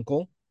his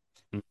uncle.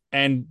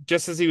 And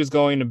just as he was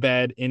going to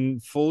bed in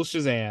full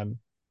Shazam,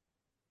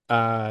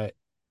 uh,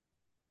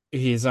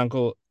 his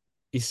uncle,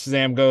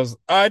 Shazam goes,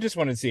 I just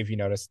wanted to see if you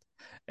noticed.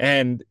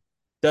 And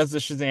does the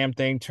Shazam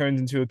thing, turns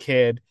into a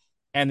kid.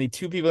 And the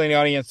two people in the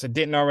audience that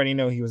didn't already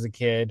know he was a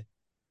kid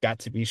got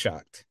to be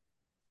shocked.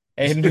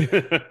 And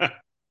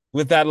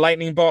with that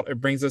lightning bolt, it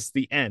brings us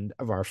the end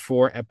of our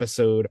 4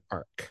 episode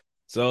arc.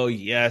 So,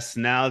 yes,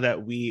 now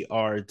that we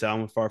are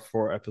done with our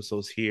 4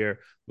 episodes here,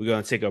 we're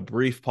going to take a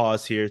brief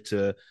pause here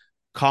to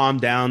calm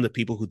down the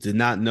people who did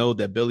not know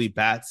that Billy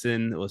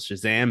Batson was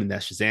Shazam and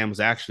that Shazam was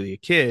actually a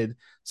kid.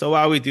 So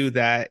while we do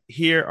that,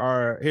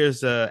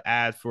 here's a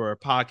ad for a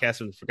podcast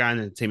from the Forgotten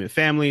Entertainment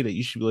family that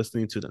you should be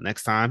listening to the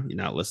next time you're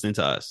not listening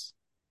to us.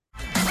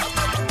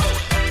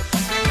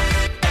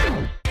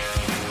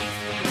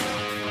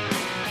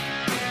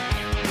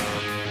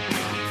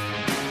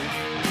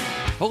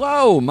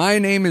 Hello, my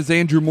name is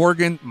Andrew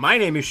Morgan. My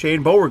name is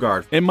Shane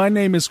Beauregard. And my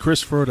name is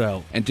Chris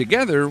Frodell. And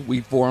together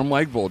we form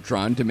like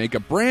Voltron to make a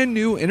brand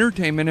new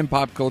entertainment and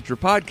pop culture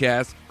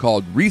podcast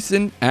called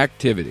Recent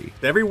Activity.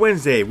 Every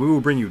Wednesday, we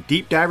will bring you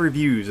deep dive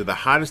reviews of the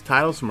hottest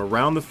titles from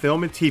around the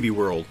film and TV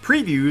world,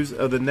 previews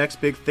of the next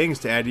big things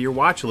to add to your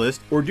watch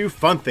list, or do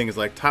fun things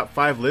like top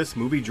 5 lists,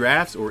 movie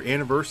drafts, or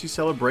anniversary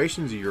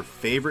celebrations of your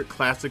favorite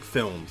classic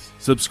films.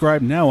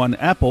 Subscribe now on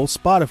Apple,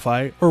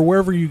 Spotify, or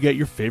wherever you get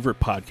your favorite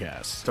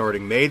podcasts.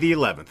 Starting May the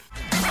 11th.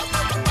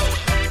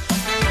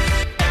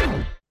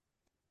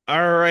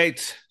 All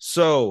right.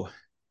 So,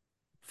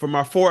 from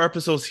our 4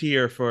 episodes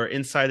here for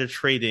Insider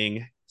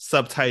Trading,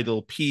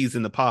 subtitle Peas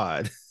in the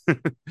Pod,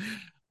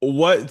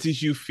 what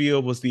did you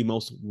feel was the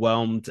most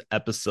whelmed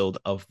episode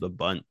of the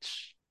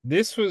bunch?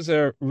 This was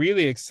a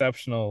really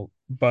exceptional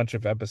bunch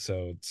of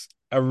episodes.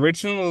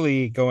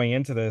 Originally, going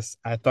into this,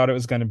 I thought it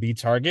was going to be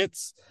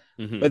Targets,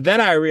 but then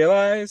I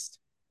realized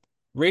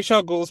Ra's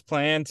al Ghul's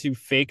plan to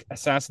fake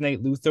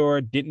assassinate Luthor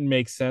didn't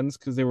make sense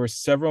because there were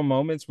several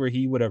moments where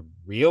he would have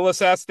real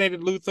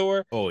assassinated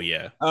Luthor. Oh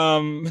yeah.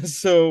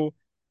 So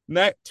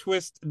that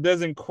twist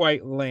doesn't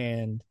quite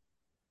land.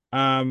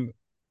 And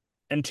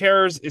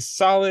Terrors is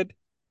solid,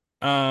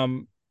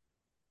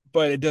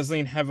 but it does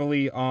lean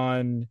heavily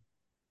on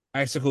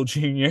Icicle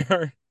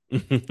Jr.,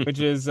 which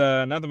is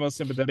not the most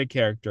sympathetic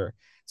character.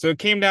 So it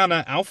came down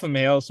to Alpha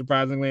Male,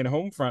 surprisingly, and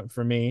Homefront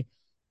for me.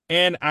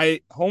 And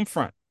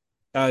Homefront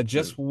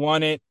just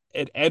won it.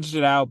 It edged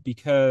it out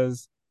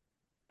because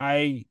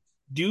I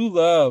do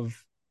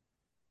love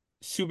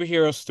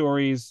superhero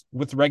stories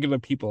with regular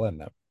people in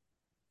them,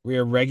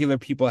 where regular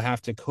people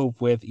have to cope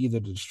with either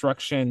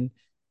destruction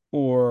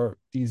or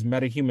these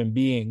metahuman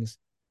beings.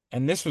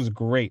 And this was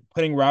great,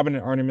 putting Robin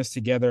and Artemis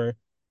together,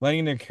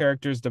 letting their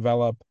characters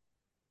develop,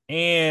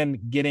 and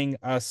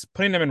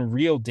putting them in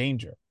real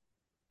danger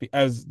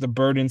as the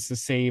burdens to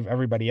save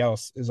everybody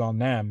else is on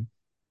them.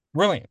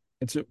 Brilliant.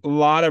 It's a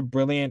lot of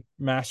brilliant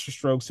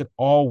masterstrokes. It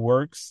all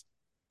works,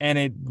 and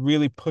it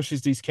really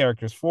pushes these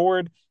characters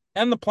forward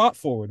and the plot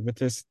forward with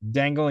this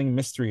dangling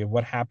mystery of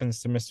what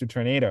happens to Mr.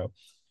 Tornado.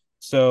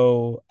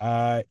 So,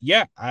 I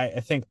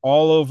think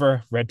all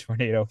over Red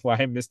Tornado. Why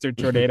Mr.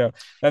 Tornado?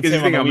 That's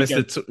him on the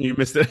weekend. You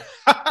missed it.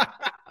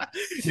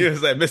 He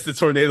was like, Mr.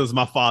 Tornado's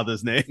my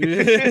father's name.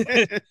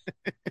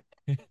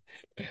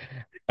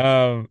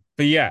 But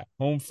yeah,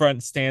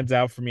 Homefront stands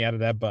out for me out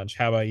of that bunch.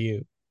 How about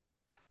you?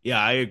 Yeah,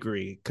 I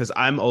agree because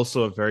I'm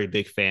also a very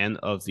big fan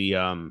of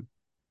the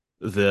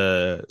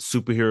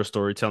superhero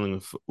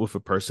storytelling with a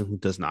person who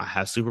does not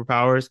have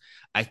superpowers.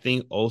 I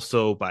think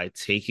also by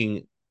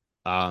taking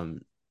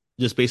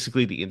just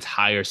basically the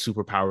entire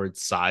superpowered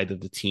side of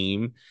the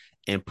team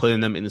and putting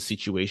them in a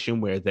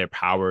situation where their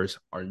powers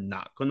are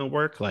not going to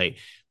work. Like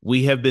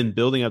we have been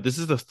building up. This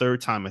is the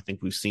 3rd time I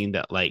think we've seen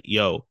that. Like,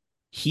 yo,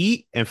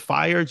 heat and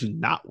fire do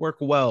not work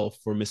well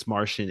for Miss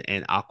Martian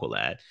and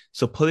Aqualad.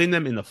 So putting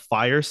them in the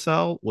fire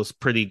cell was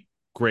pretty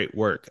great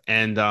work.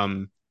 And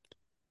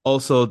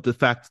also the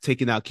fact of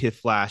taking out Kid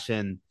Flash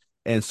and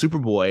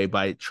Superboy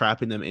by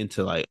trapping them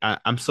into like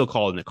I'm still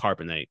calling it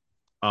carbonite.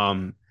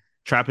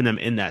 trapping them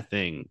in that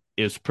thing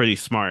is pretty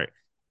smart.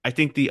 I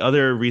think the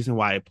other reason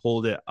why I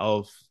pulled it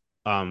off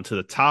to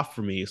the top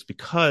for me is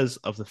because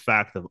of the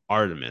fact of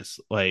Artemis.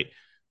 Like,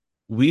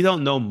 we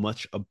don't know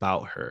much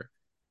about her.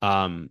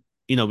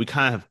 We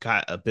kind of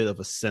got a bit of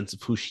a sense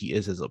of who she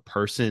is as a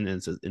person and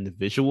as an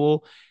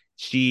individual.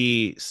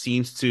 She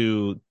seems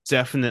to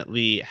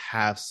definitely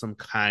have some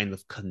kind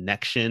of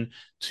connection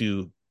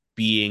to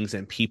beings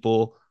and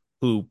people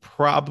who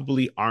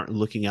probably aren't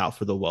looking out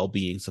for the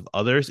well-beings of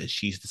others, and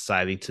she's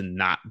deciding to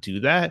not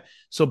do that.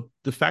 So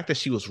the fact that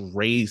she was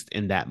raised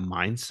in that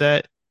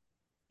mindset,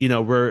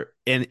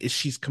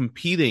 she's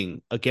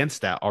competing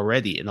against that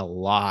already in a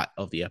lot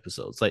of the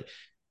episodes. Like,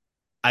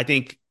 I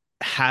think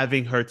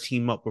having her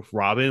team up with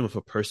Robin, with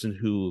a person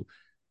who,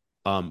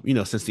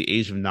 since the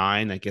age of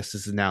 9, I guess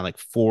this is now like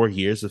 4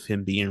 years of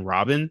him being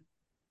Robin.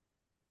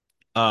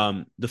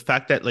 The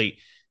fact that like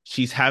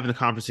she's having the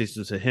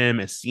conversations with him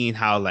and seeing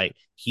how like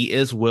he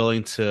is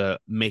willing to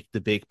make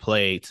the big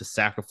play to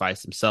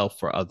sacrifice himself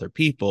for other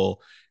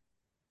people,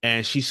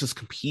 and she's just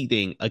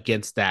competing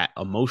against that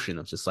emotion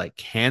of just like,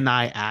 can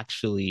I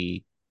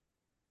actually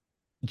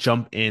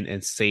jump in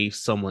and save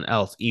someone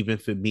else, even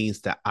if it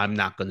means that I'm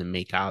not going to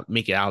make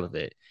it out of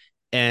it.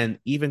 And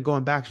even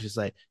going back, she's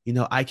like,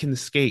 I can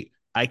escape.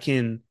 I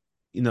can,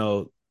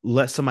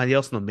 let somebody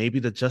else know. Maybe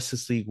the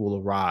Justice League will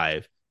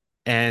arrive.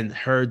 And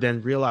her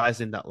then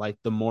realizing that, like,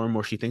 the more and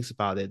more she thinks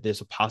about it,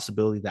 there's a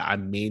possibility that I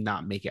may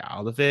not make it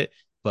out of it.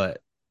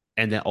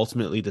 And then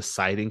ultimately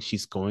deciding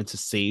she's going to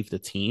save the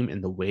team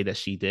in the way that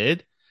she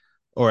did,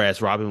 or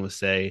as Robin would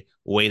say,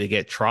 way to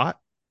get trot.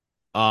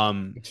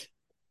 I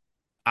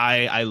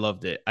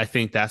loved it. I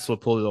think that's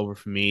what pulled it over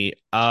for me.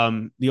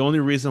 The only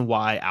reason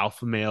why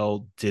Alpha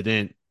Male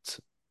didn't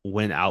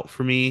win out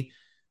for me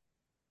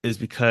is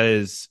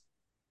because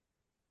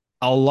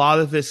a lot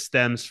of it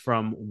stems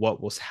from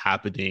what was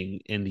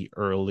happening in the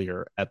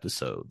earlier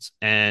episodes.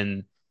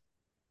 And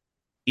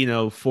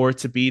for it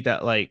to be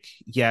that, like,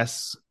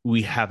 yes,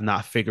 we have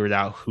not figured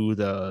out who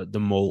the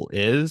mole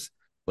is,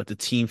 but the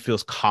team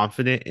feels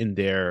confident in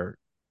their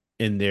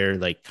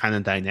like kind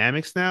of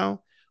dynamics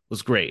now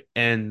was great.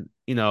 And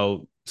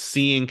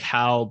seeing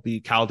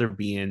Calder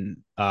being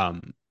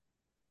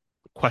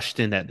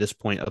questioned at this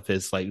point of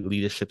his like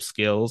leadership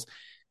skills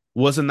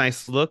was a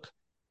nice look,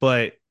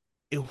 but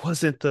it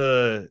wasn't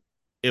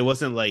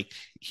like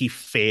he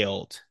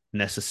failed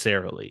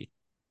necessarily.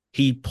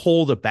 He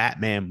pulled a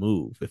Batman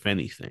move, if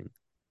anything.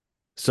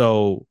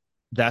 So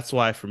that's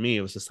why for me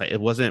it was just like,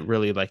 it wasn't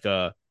really like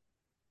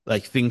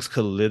things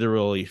could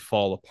literally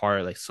fall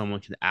apart, like someone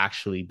can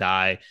actually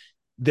die.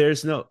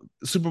 There's no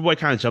Superboy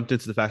kind of jumped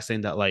into the fact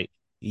saying that, like,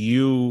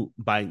 you,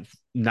 by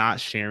not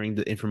sharing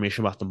the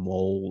information about the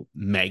mole,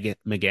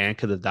 M'gann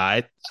could have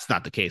died. That's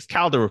not the case.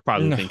 Calder would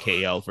probably have been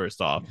KL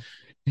first off.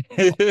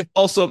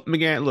 Also,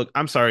 M'gann, look,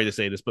 I'm sorry to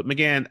say this, but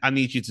M'gann, I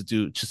need you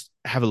to just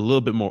have a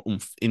little bit more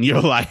oomph in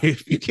your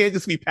life. You can't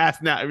just be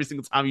passing out every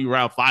single time you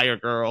around fire,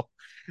 girl.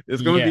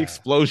 There's going to be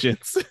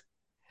explosions.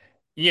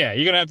 Yeah,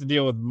 you're gonna have to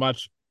deal with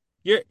much.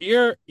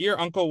 Your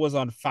uncle was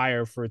on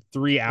fire for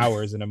 3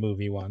 hours in a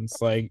movie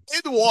once. Like,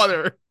 in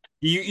water.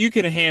 You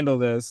can handle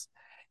this.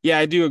 Yeah,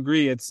 I do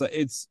agree. It's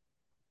just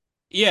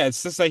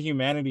like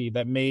humanity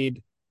that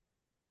made,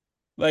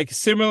 like,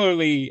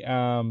 similarly,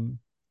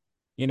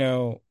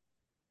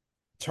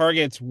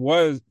 Targets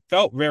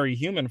felt very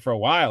human for a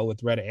while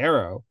with Red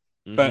Arrow.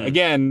 But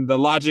again, the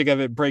logic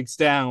of it breaks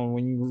down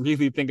when you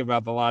really think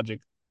about the logic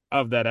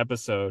of that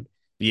episode.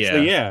 Yeah.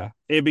 So yeah,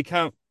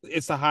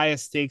 it's the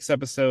highest stakes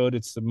episode.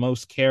 It's the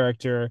most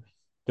character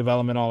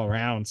development all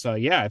around. So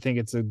yeah, I think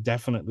it's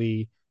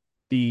definitely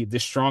the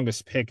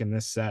strongest pick in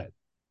this set.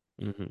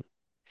 Mm-hmm.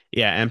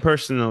 Yeah, and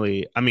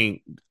personally, I mean,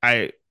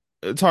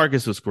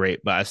 Targus was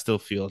great, but I still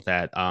feel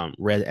that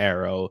Red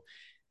Arrow,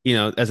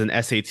 as an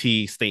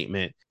SAT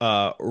statement,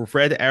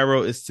 Red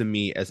Arrow is to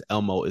me as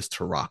Elmo is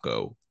to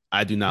Rocco.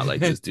 I do not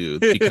like this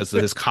dude because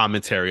of his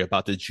commentary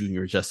about the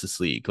Junior Justice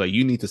League. Like,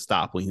 you need to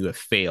stop when you have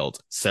failed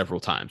several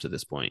times at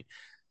this point.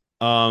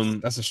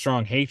 That's a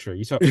strong hatred.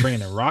 You start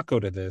bringing in Rocco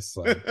to this,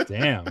 like,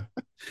 damn.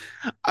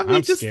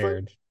 I'm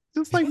scared.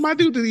 Just like my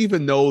dude didn't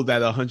even know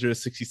that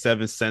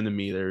 167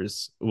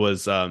 centimeters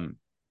was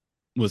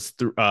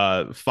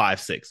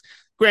 5'6".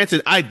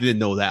 Granted, I didn't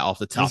know that off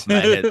the top of my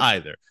head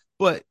either.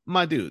 But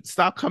my dude,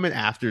 stop coming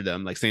after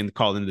them, like saying to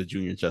call them the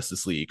Junior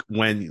Justice League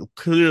when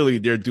clearly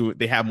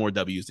they have more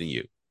W's than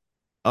you.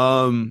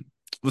 Well,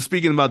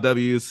 speaking about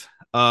W's,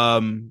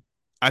 I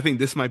think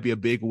this might be a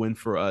big win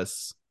for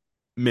us,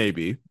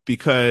 maybe,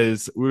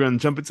 because we're going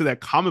to jump into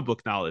that comic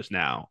book knowledge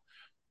now,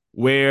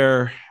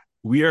 where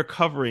we are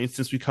covering,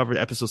 since we covered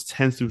episodes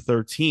 10 through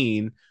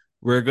 13,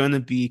 we're going to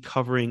be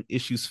covering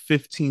issues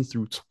 15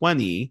 through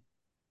 20,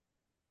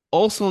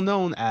 also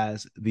known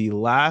as the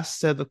last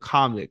set of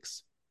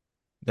comics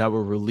that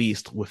were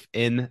released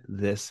within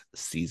this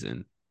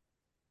season.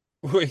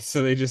 Wait,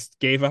 so they just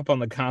gave up on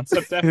the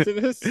concept after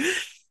this?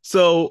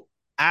 So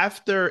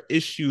after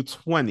issue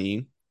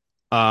 20,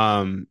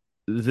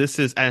 this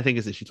is, I think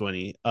it's issue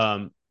 20.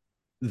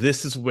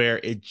 This is where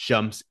it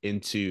jumps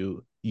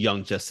into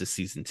Young Justice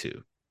season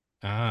 2.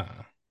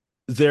 Ah.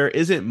 There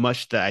isn't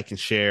much that I can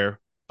share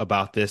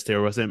about this.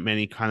 There wasn't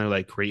many kind of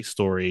like great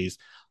stories.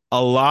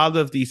 A lot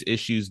of these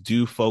issues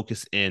do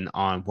focus in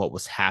on what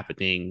was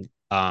happening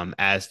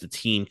as the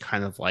team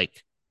kind of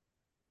like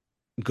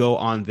go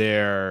on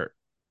their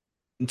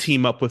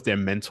team up with their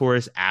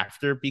mentors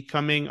after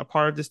becoming a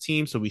part of this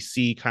team. So we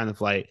see kind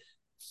of like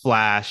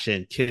Flash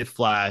and Kid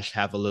Flash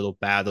have a little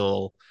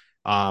battle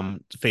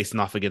facing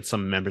off against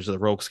some members of the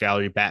Rogues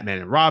Gallery, Batman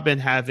and Robin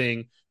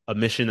having a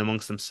mission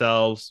amongst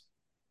themselves,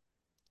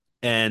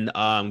 and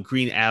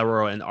Green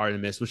Arrow and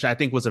Artemis, which I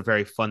think was a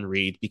very fun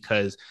read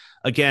because,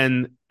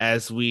 again,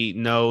 as we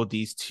know,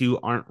 these two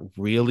aren't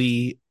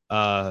really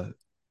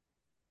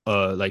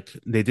like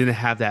they didn't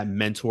have that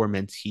mentor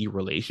mentee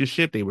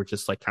relationship. They were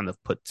just like kind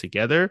of put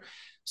together.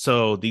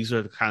 So these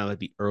are kind of like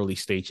the early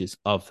stages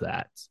of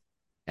that.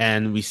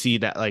 And we see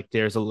that like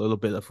there's a little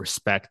bit of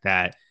respect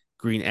that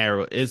Green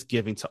Arrow is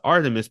giving to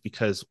Artemis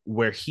because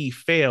where he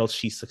failed,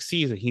 she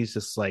succeeds, and he's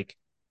just like,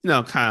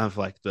 kind of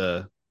like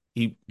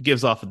he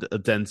gives off a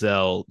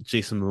Denzel,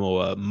 Jason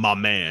Momoa, my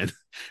man,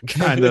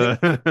 kind of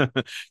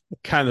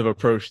kind of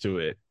approach to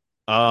it.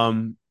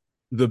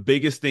 The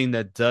biggest thing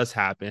that does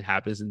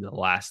happens in the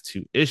last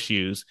 2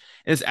 issues,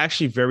 and it's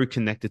actually very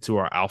connected to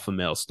our alpha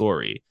male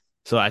story.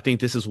 So I think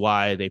this is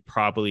why they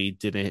probably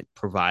didn't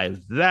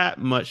provide that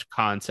much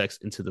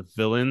context into the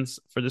villains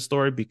for the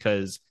story,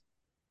 because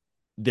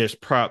there's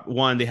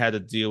one, they had to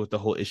deal with the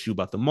whole issue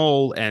about the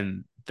mole,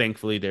 and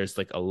thankfully there's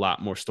like a lot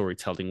more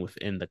storytelling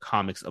within the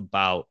comics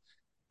about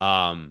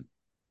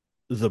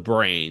the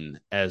Brain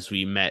as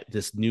we met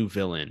this new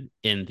villain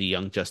in the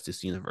Young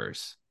Justice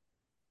universe.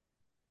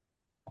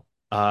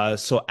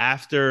 So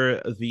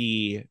after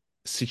the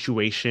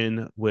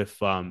situation with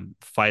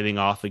fighting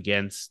off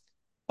against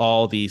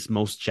all these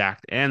most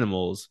jacked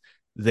animals,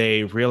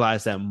 they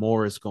realize that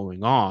more is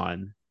going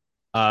on,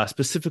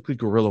 specifically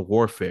guerrilla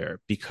warfare,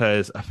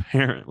 because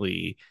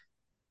apparently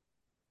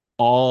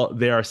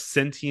there are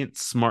sentient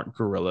smart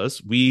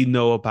gorillas. We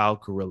know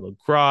about Gorilla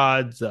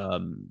Grodd,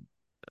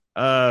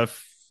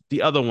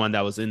 the other one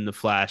that was in the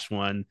Flash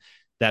one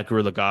that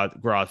Gorilla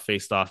Grodd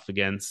faced off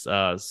against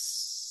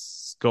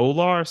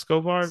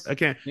Skovar. I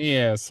can't.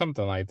 Yeah,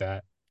 something like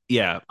that.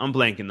 Yeah, I'm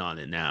blanking on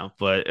it now,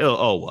 but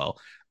well.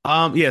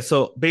 Yeah,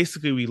 so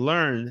basically we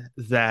learn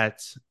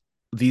that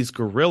these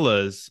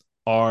gorillas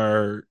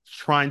are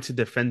trying to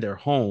defend their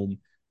home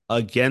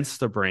against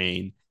the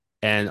Brain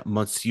and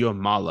Monsieur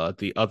Mala,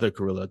 the other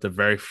gorilla, the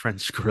very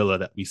French gorilla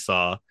that we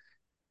saw.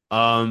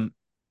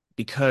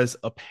 Because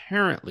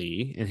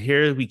apparently, and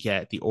here we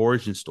get the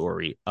origin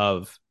story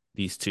of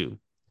these two.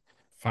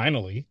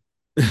 Finally.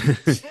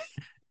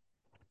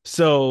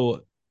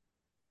 So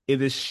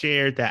it is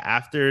shared that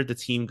after the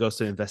team goes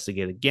to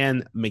investigate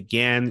again,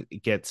 M'gann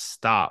gets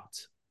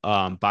stopped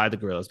by the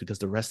gorillas because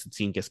the rest of the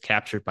team gets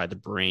captured by the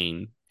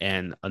Brain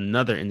and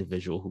another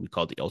individual who we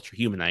call the Ultra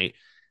Humanite.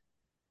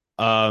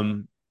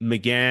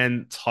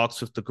 M'gann talks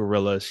with the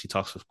gorillas. She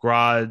talks with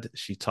Grodd.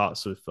 She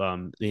talks with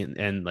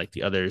and like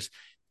the others,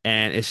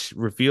 and it's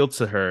revealed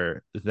to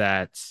her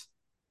that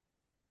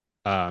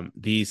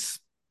these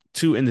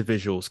 2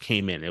 individuals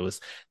came in.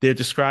 They're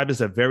described as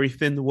a very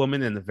thin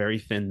woman and a very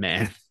thin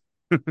man.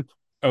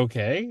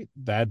 Okay,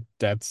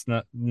 that's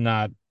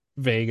not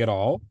vague at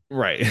all.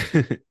 Right.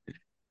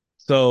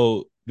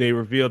 So they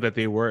revealed that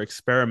they were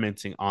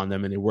experimenting on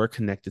them and they were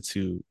connected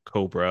to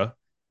Cobra.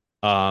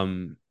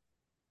 And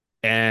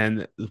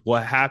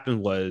what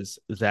happened was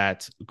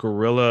that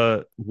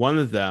one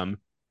of them,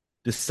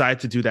 decided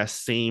to do that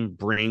same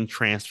brain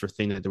transfer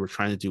thing that they were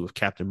trying to do with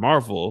Captain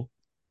Marvel,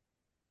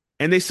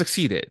 and they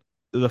succeeded.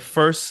 The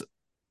first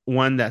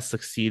one that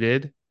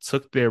succeeded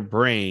took their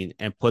brain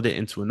and put it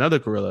into another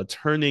gorilla,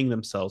 turning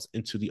themselves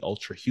into the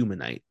Ultra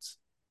Humanites.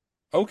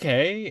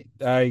 Okay,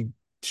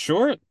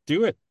 sure,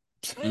 do it.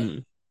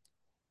 Mm.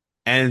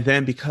 And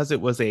then because it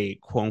was a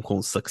quote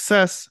unquote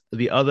success,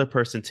 the other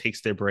person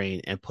takes their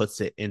brain and puts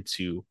it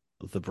into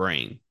the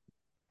Brain.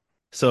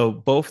 So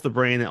both the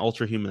Brain and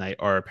Ultra Humanite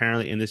are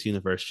apparently in this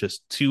universe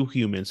just 2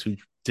 humans who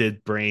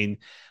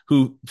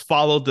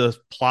followed the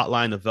plot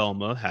line of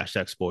Velma,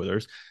 hashtag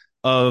spoilers,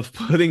 of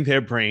putting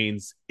their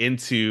brains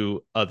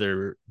into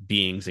other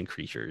beings and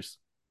creatures.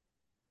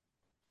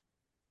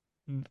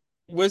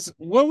 What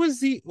was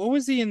the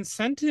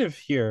incentive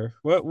here?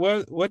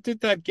 What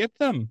did that get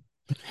them?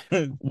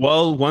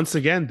 Well, once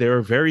again, they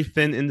were very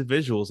thin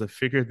individuals that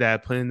figured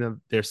that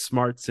putting their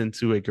smarts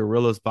into a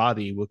gorilla's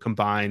body would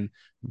combine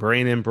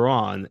brain and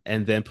brawn,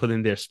 and then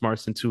putting their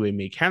smarts into a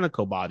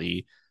mechanical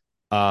body,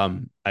 I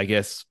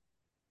guess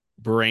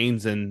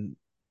brains and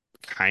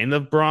kind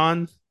of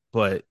brawn,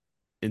 but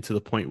into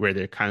the point where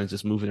they're kind of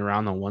just moving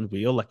around on one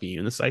wheel like a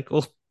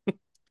unicycle.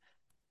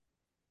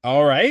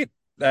 All right,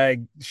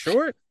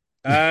 sure.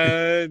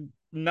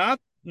 Not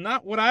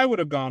what I would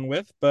have gone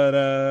with,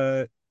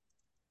 but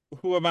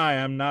who am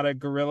I? I'm not a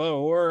gorilla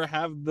or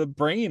have the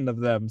brain of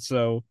them,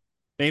 so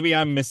maybe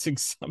I'm missing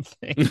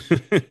something.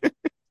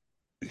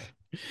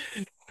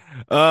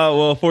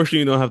 Well, fortunately,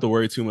 you don't have to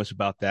worry too much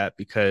about that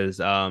because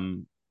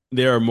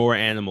there are more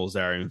animals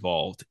that are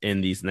involved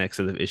in these next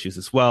set of issues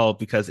as well,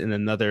 because in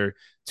another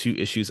 2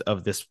 issues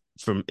of this,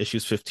 from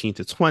issues 15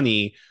 to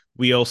 20,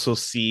 we also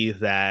see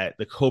that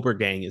the Cobra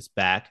Gang is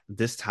back.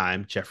 This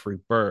time, Jeffrey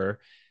Burr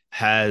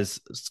has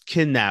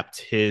kidnapped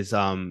his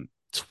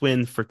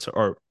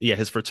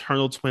his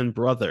fraternal twin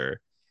brother,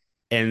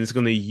 and is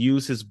going to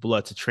use his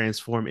blood to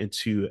transform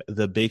into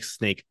the big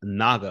snake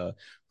Naga,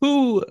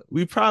 who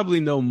we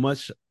probably know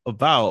much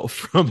about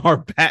from our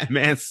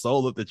Batman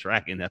Soul of the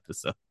Dragon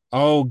episode.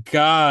 Oh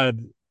God,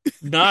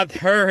 not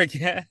her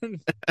again.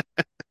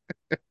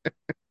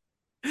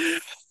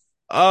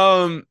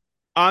 um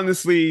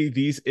Honestly,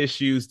 these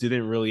issues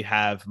didn't really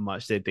have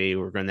much that they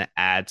were going to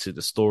add to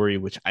the story,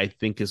 which I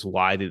think is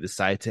why they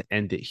decided to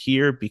end it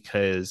here,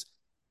 because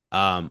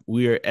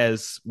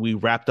as we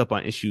wrapped up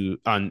on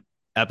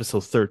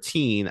episode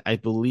 13, I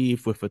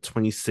believe, with a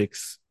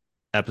 26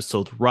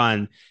 episode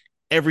run,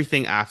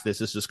 everything after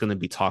this is just going to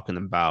be talking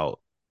about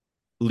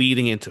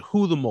leading into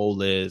who the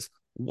mole is,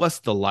 what's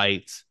the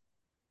light.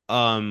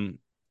 um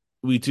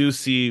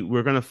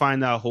we're going to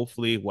find out,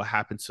 hopefully, what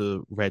happened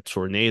to Red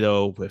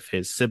Tornado with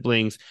his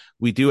siblings.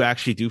 We do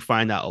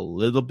find out a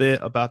little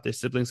bit about their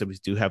siblings, and we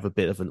do have a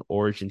bit of an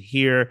origin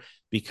here,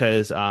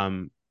 because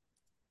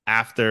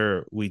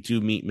after we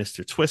do meet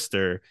Mr.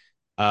 Twister,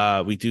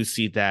 we do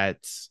see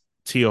that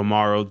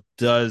Teomaro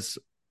does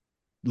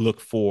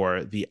look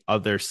for the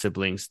other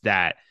siblings.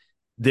 That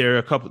there are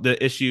a couple,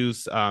 the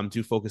issues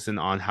do focus in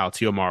on how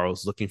Teomaro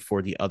is looking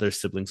for the other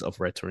siblings of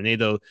Red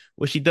Tornado,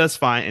 which he does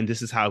find, and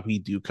this is how we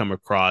do come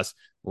across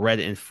Red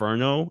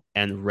Inferno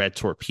and Red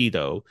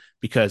Torpedo,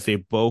 because they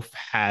both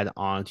had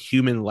on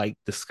human-like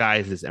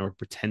disguises and were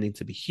pretending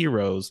to be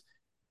heroes,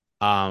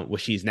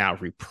 which he's now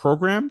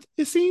reprogrammed,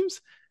 it seems.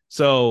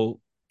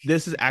 So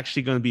this is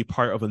actually going to be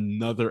part of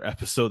another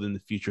episode in the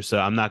future, so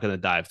I'm not going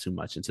to dive too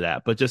much into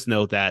that, but just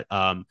know that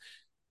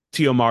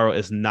Teomaro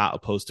is not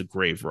opposed to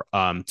grave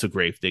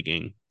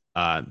digging.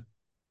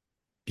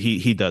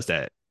 He does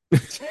that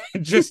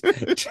just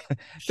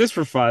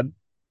for fun.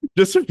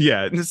 This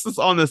is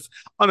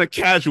on a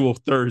casual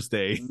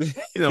Thursday.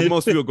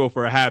 Most people go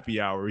for a happy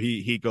hour.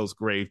 He goes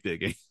grave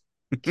digging.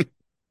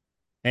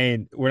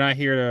 And we're not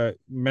here to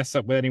mess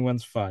up with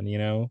anyone's fun,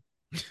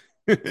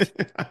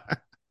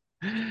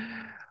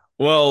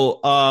 Well,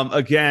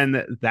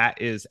 again,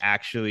 that is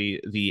actually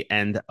the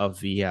end of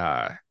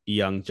the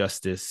Young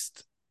Justice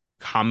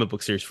comic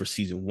book series for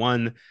season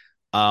 1.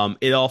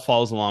 It all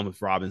follows along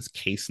with Robin's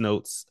case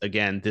notes.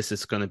 Again, this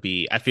is going to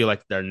be, I feel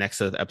like their next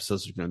set of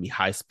episodes are going to be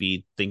high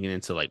speed, thinking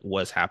into like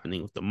what's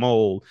happening with the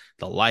mole,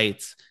 the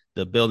lights,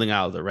 the building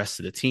out of the rest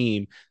of the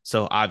team.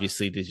 So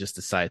obviously they just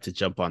decided to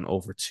jump on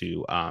over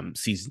to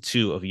season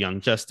 2 of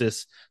Young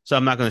Justice. So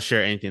I'm not going to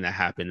share anything that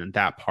happened in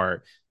that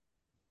part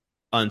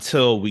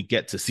until we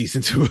get to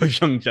season 2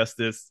 of Young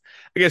Justice.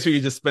 I guess we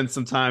could just spend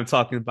some time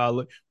talking about,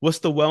 like, what's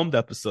the whelmed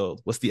episode?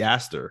 What's the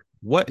Aster?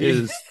 What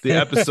is the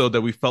episode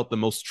that we felt the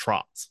most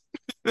trapped?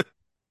 All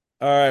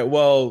right,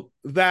 well,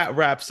 that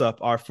wraps up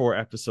our 4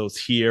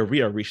 episodes here. We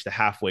have reached the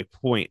halfway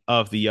point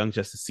of the Young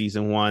Justice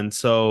season 1.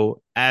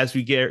 So as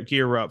we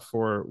gear up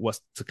for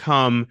what's to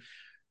come,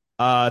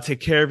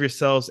 take care of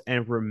yourselves,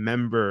 and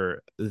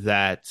remember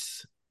that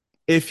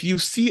if you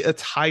see a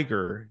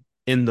tiger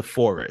in the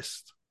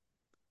forest,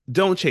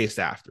 don't chase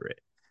after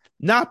it.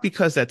 Not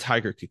because that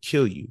tiger could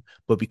kill you,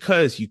 but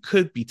because you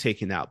could be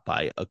taken out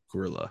by a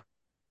gorilla.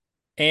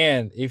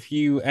 And if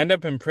you end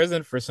up in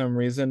prison for some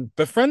reason,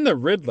 befriend the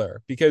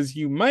Riddler, because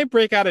you might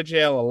break out of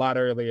jail a lot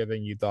earlier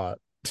than you thought.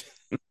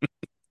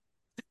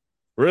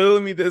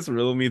 Riddle me this,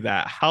 riddle me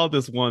that. How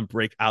does one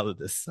break out of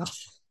this cell?